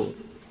a tool,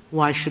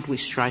 why should we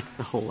strike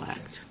the whole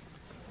act?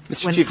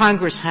 When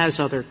Congress has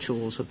other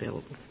tools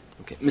available.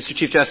 Okay. Mr.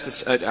 Chief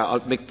Justice,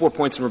 I'll make 4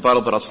 points in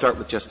rebuttal, but I'll start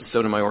with Justice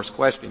Sotomayor's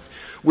question,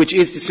 which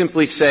is to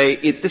simply say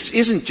this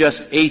isn't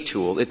just a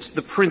tool, it's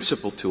the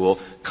principal tool.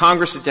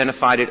 Congress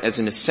identified it as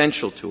an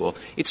essential tool.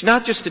 It's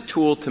not just a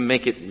tool to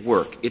make it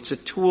work. It's a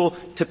tool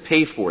to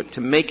pay for it,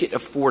 to make it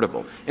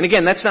affordable. And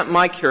again, that's not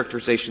my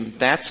characterization.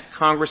 That's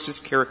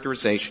Congress's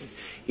characterization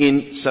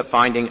in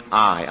finding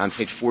I on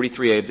page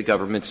 43A of the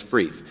government's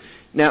brief.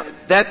 Now,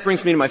 that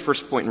brings me to my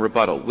first point in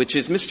rebuttal, which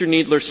is Mr.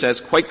 Kneedler says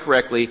quite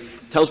correctly,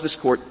 tells this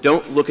Court,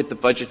 don't look at the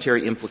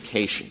budgetary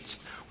implications.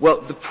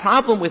 Well, the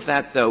problem with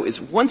that, though, is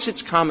once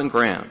it's common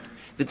ground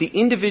that the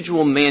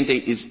individual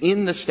mandate is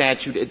in the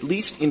statute, at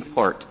least in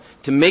part,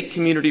 to make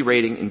community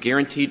rating and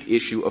guaranteed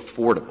issue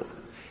affordable,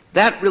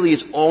 That really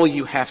is all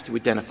you have to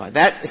identify.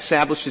 That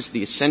establishes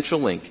the essential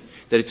link,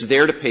 that it's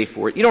there to pay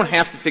for it. You don't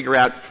have to figure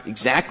out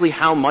exactly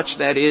how much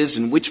that is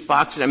and which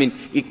box. I mean,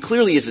 it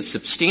clearly is a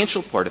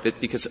substantial part of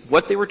it because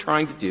what they were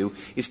trying to do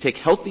is take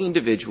healthy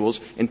individuals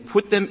and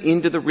put them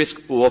into the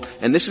risk pool.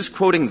 And this is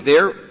quoting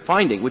their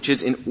finding, which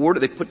is in order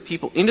they put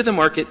people into the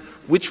market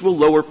which will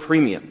lower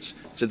premiums.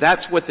 So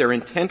that's what their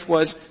intent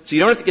was. So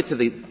you don't have to get to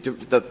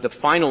the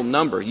final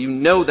number. You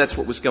know that's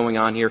what was going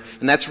on here,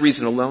 and that's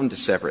reason alone to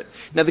sever it.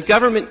 Now the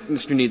government,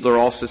 Mr. Kneedler,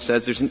 also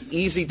says there's an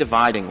easy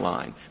dividing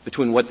line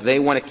between what they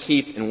want to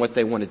keep and what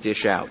they want to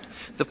dish out.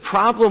 The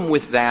problem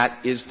with that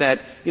is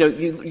that,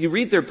 you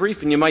read their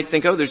brief and you might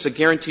think, there's a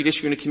guaranteed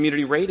issue and a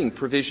community rating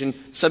provision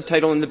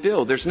subtitle in the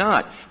bill. There's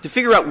not. To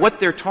figure out what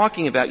they're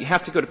talking about, you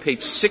have to go to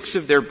page 6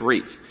 of their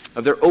brief,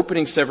 of their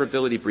opening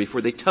severability brief,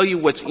 where they tell you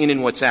what's in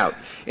and what's out.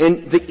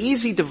 And the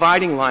easy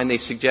dividing line they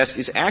suggest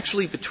is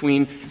actually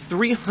between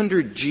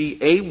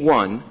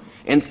 300G-A1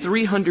 and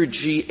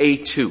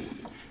 300G-A2.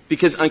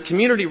 Because on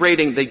community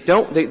rating, they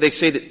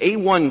say that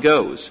A1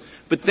 goes,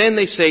 but then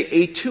they say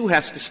A2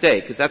 has to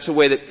stay, because that's a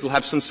way that we'll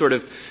have some sort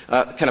of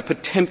kind of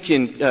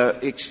Potemkin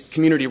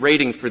community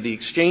rating for the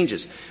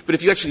exchanges. But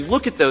if you actually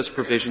look at those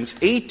provisions,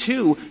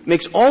 A2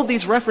 makes all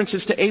these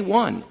references to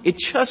A1. It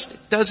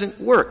just doesn't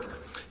work.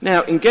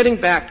 Now, in getting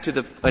back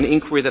to an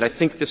inquiry that I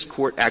think this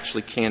Court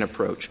actually can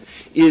approach,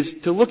 is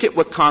to look at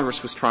what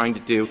Congress was trying to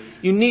do.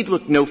 You need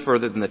look no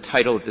further than the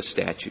title of the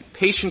statute,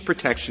 Patient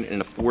Protection and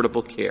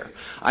Affordable Care.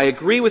 I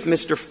agree with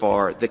Mr.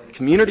 Farr that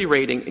community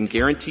rating and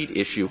guaranteed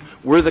issue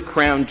were the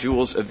crown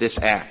jewels of this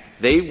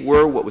Act. They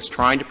were what was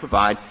trying to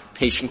provide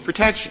patient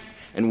protection.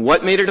 And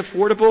what made it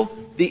affordable?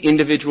 The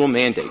individual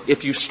mandate.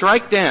 If you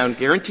strike down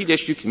guaranteed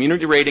issue,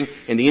 community rating,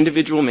 and the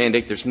individual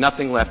mandate, there's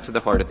nothing left to the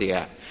heart of the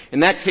Act.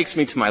 And that takes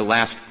me to my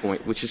last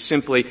point, which is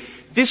simply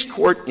this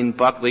Court in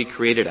Buckley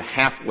created a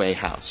halfway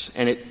house,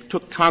 and it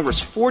took Congress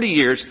 40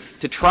 years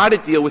to try to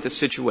deal with a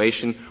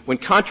situation when,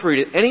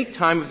 contrary to any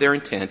time of their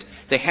intent,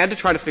 they had to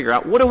try to figure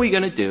out what are we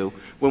going to do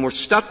when we're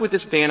stuck with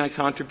this ban on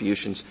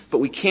contributions, but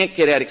we can't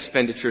get at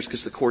expenditures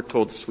because the Court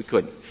told us we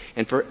couldn't.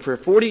 And for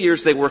 40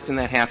 years they worked in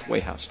that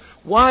halfway house.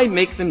 Why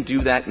make them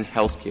do that in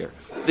health care?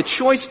 The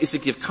choice is to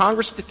give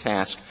Congress the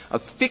task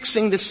of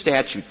fixing the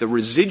statute, the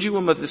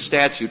residuum of the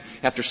statute,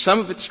 after some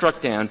of it's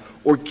struck down,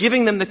 or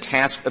giving them the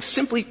task of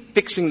simply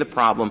fixing the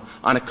problem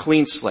on a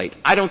clean slate.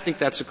 I don't think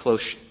that's a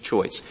close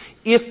choice.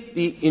 If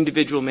the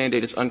individual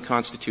mandate is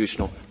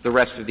unconstitutional, the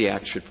rest of the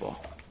Act should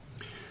fall.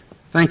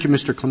 Thank you,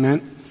 Mr.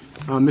 Clement.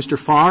 Mr.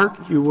 Farr,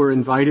 you were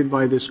invited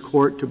by this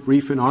Court to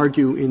brief and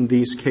argue in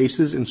these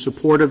cases in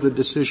support of the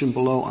decision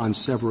below on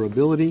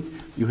severability.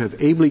 You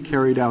have ably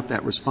carried out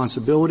that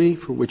responsibility,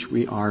 for which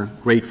we are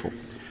grateful.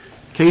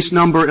 Case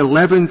number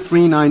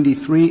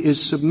 11-393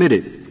 is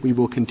submitted. We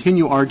will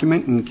continue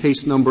argument in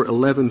case number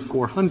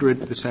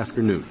 11-400 this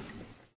afternoon.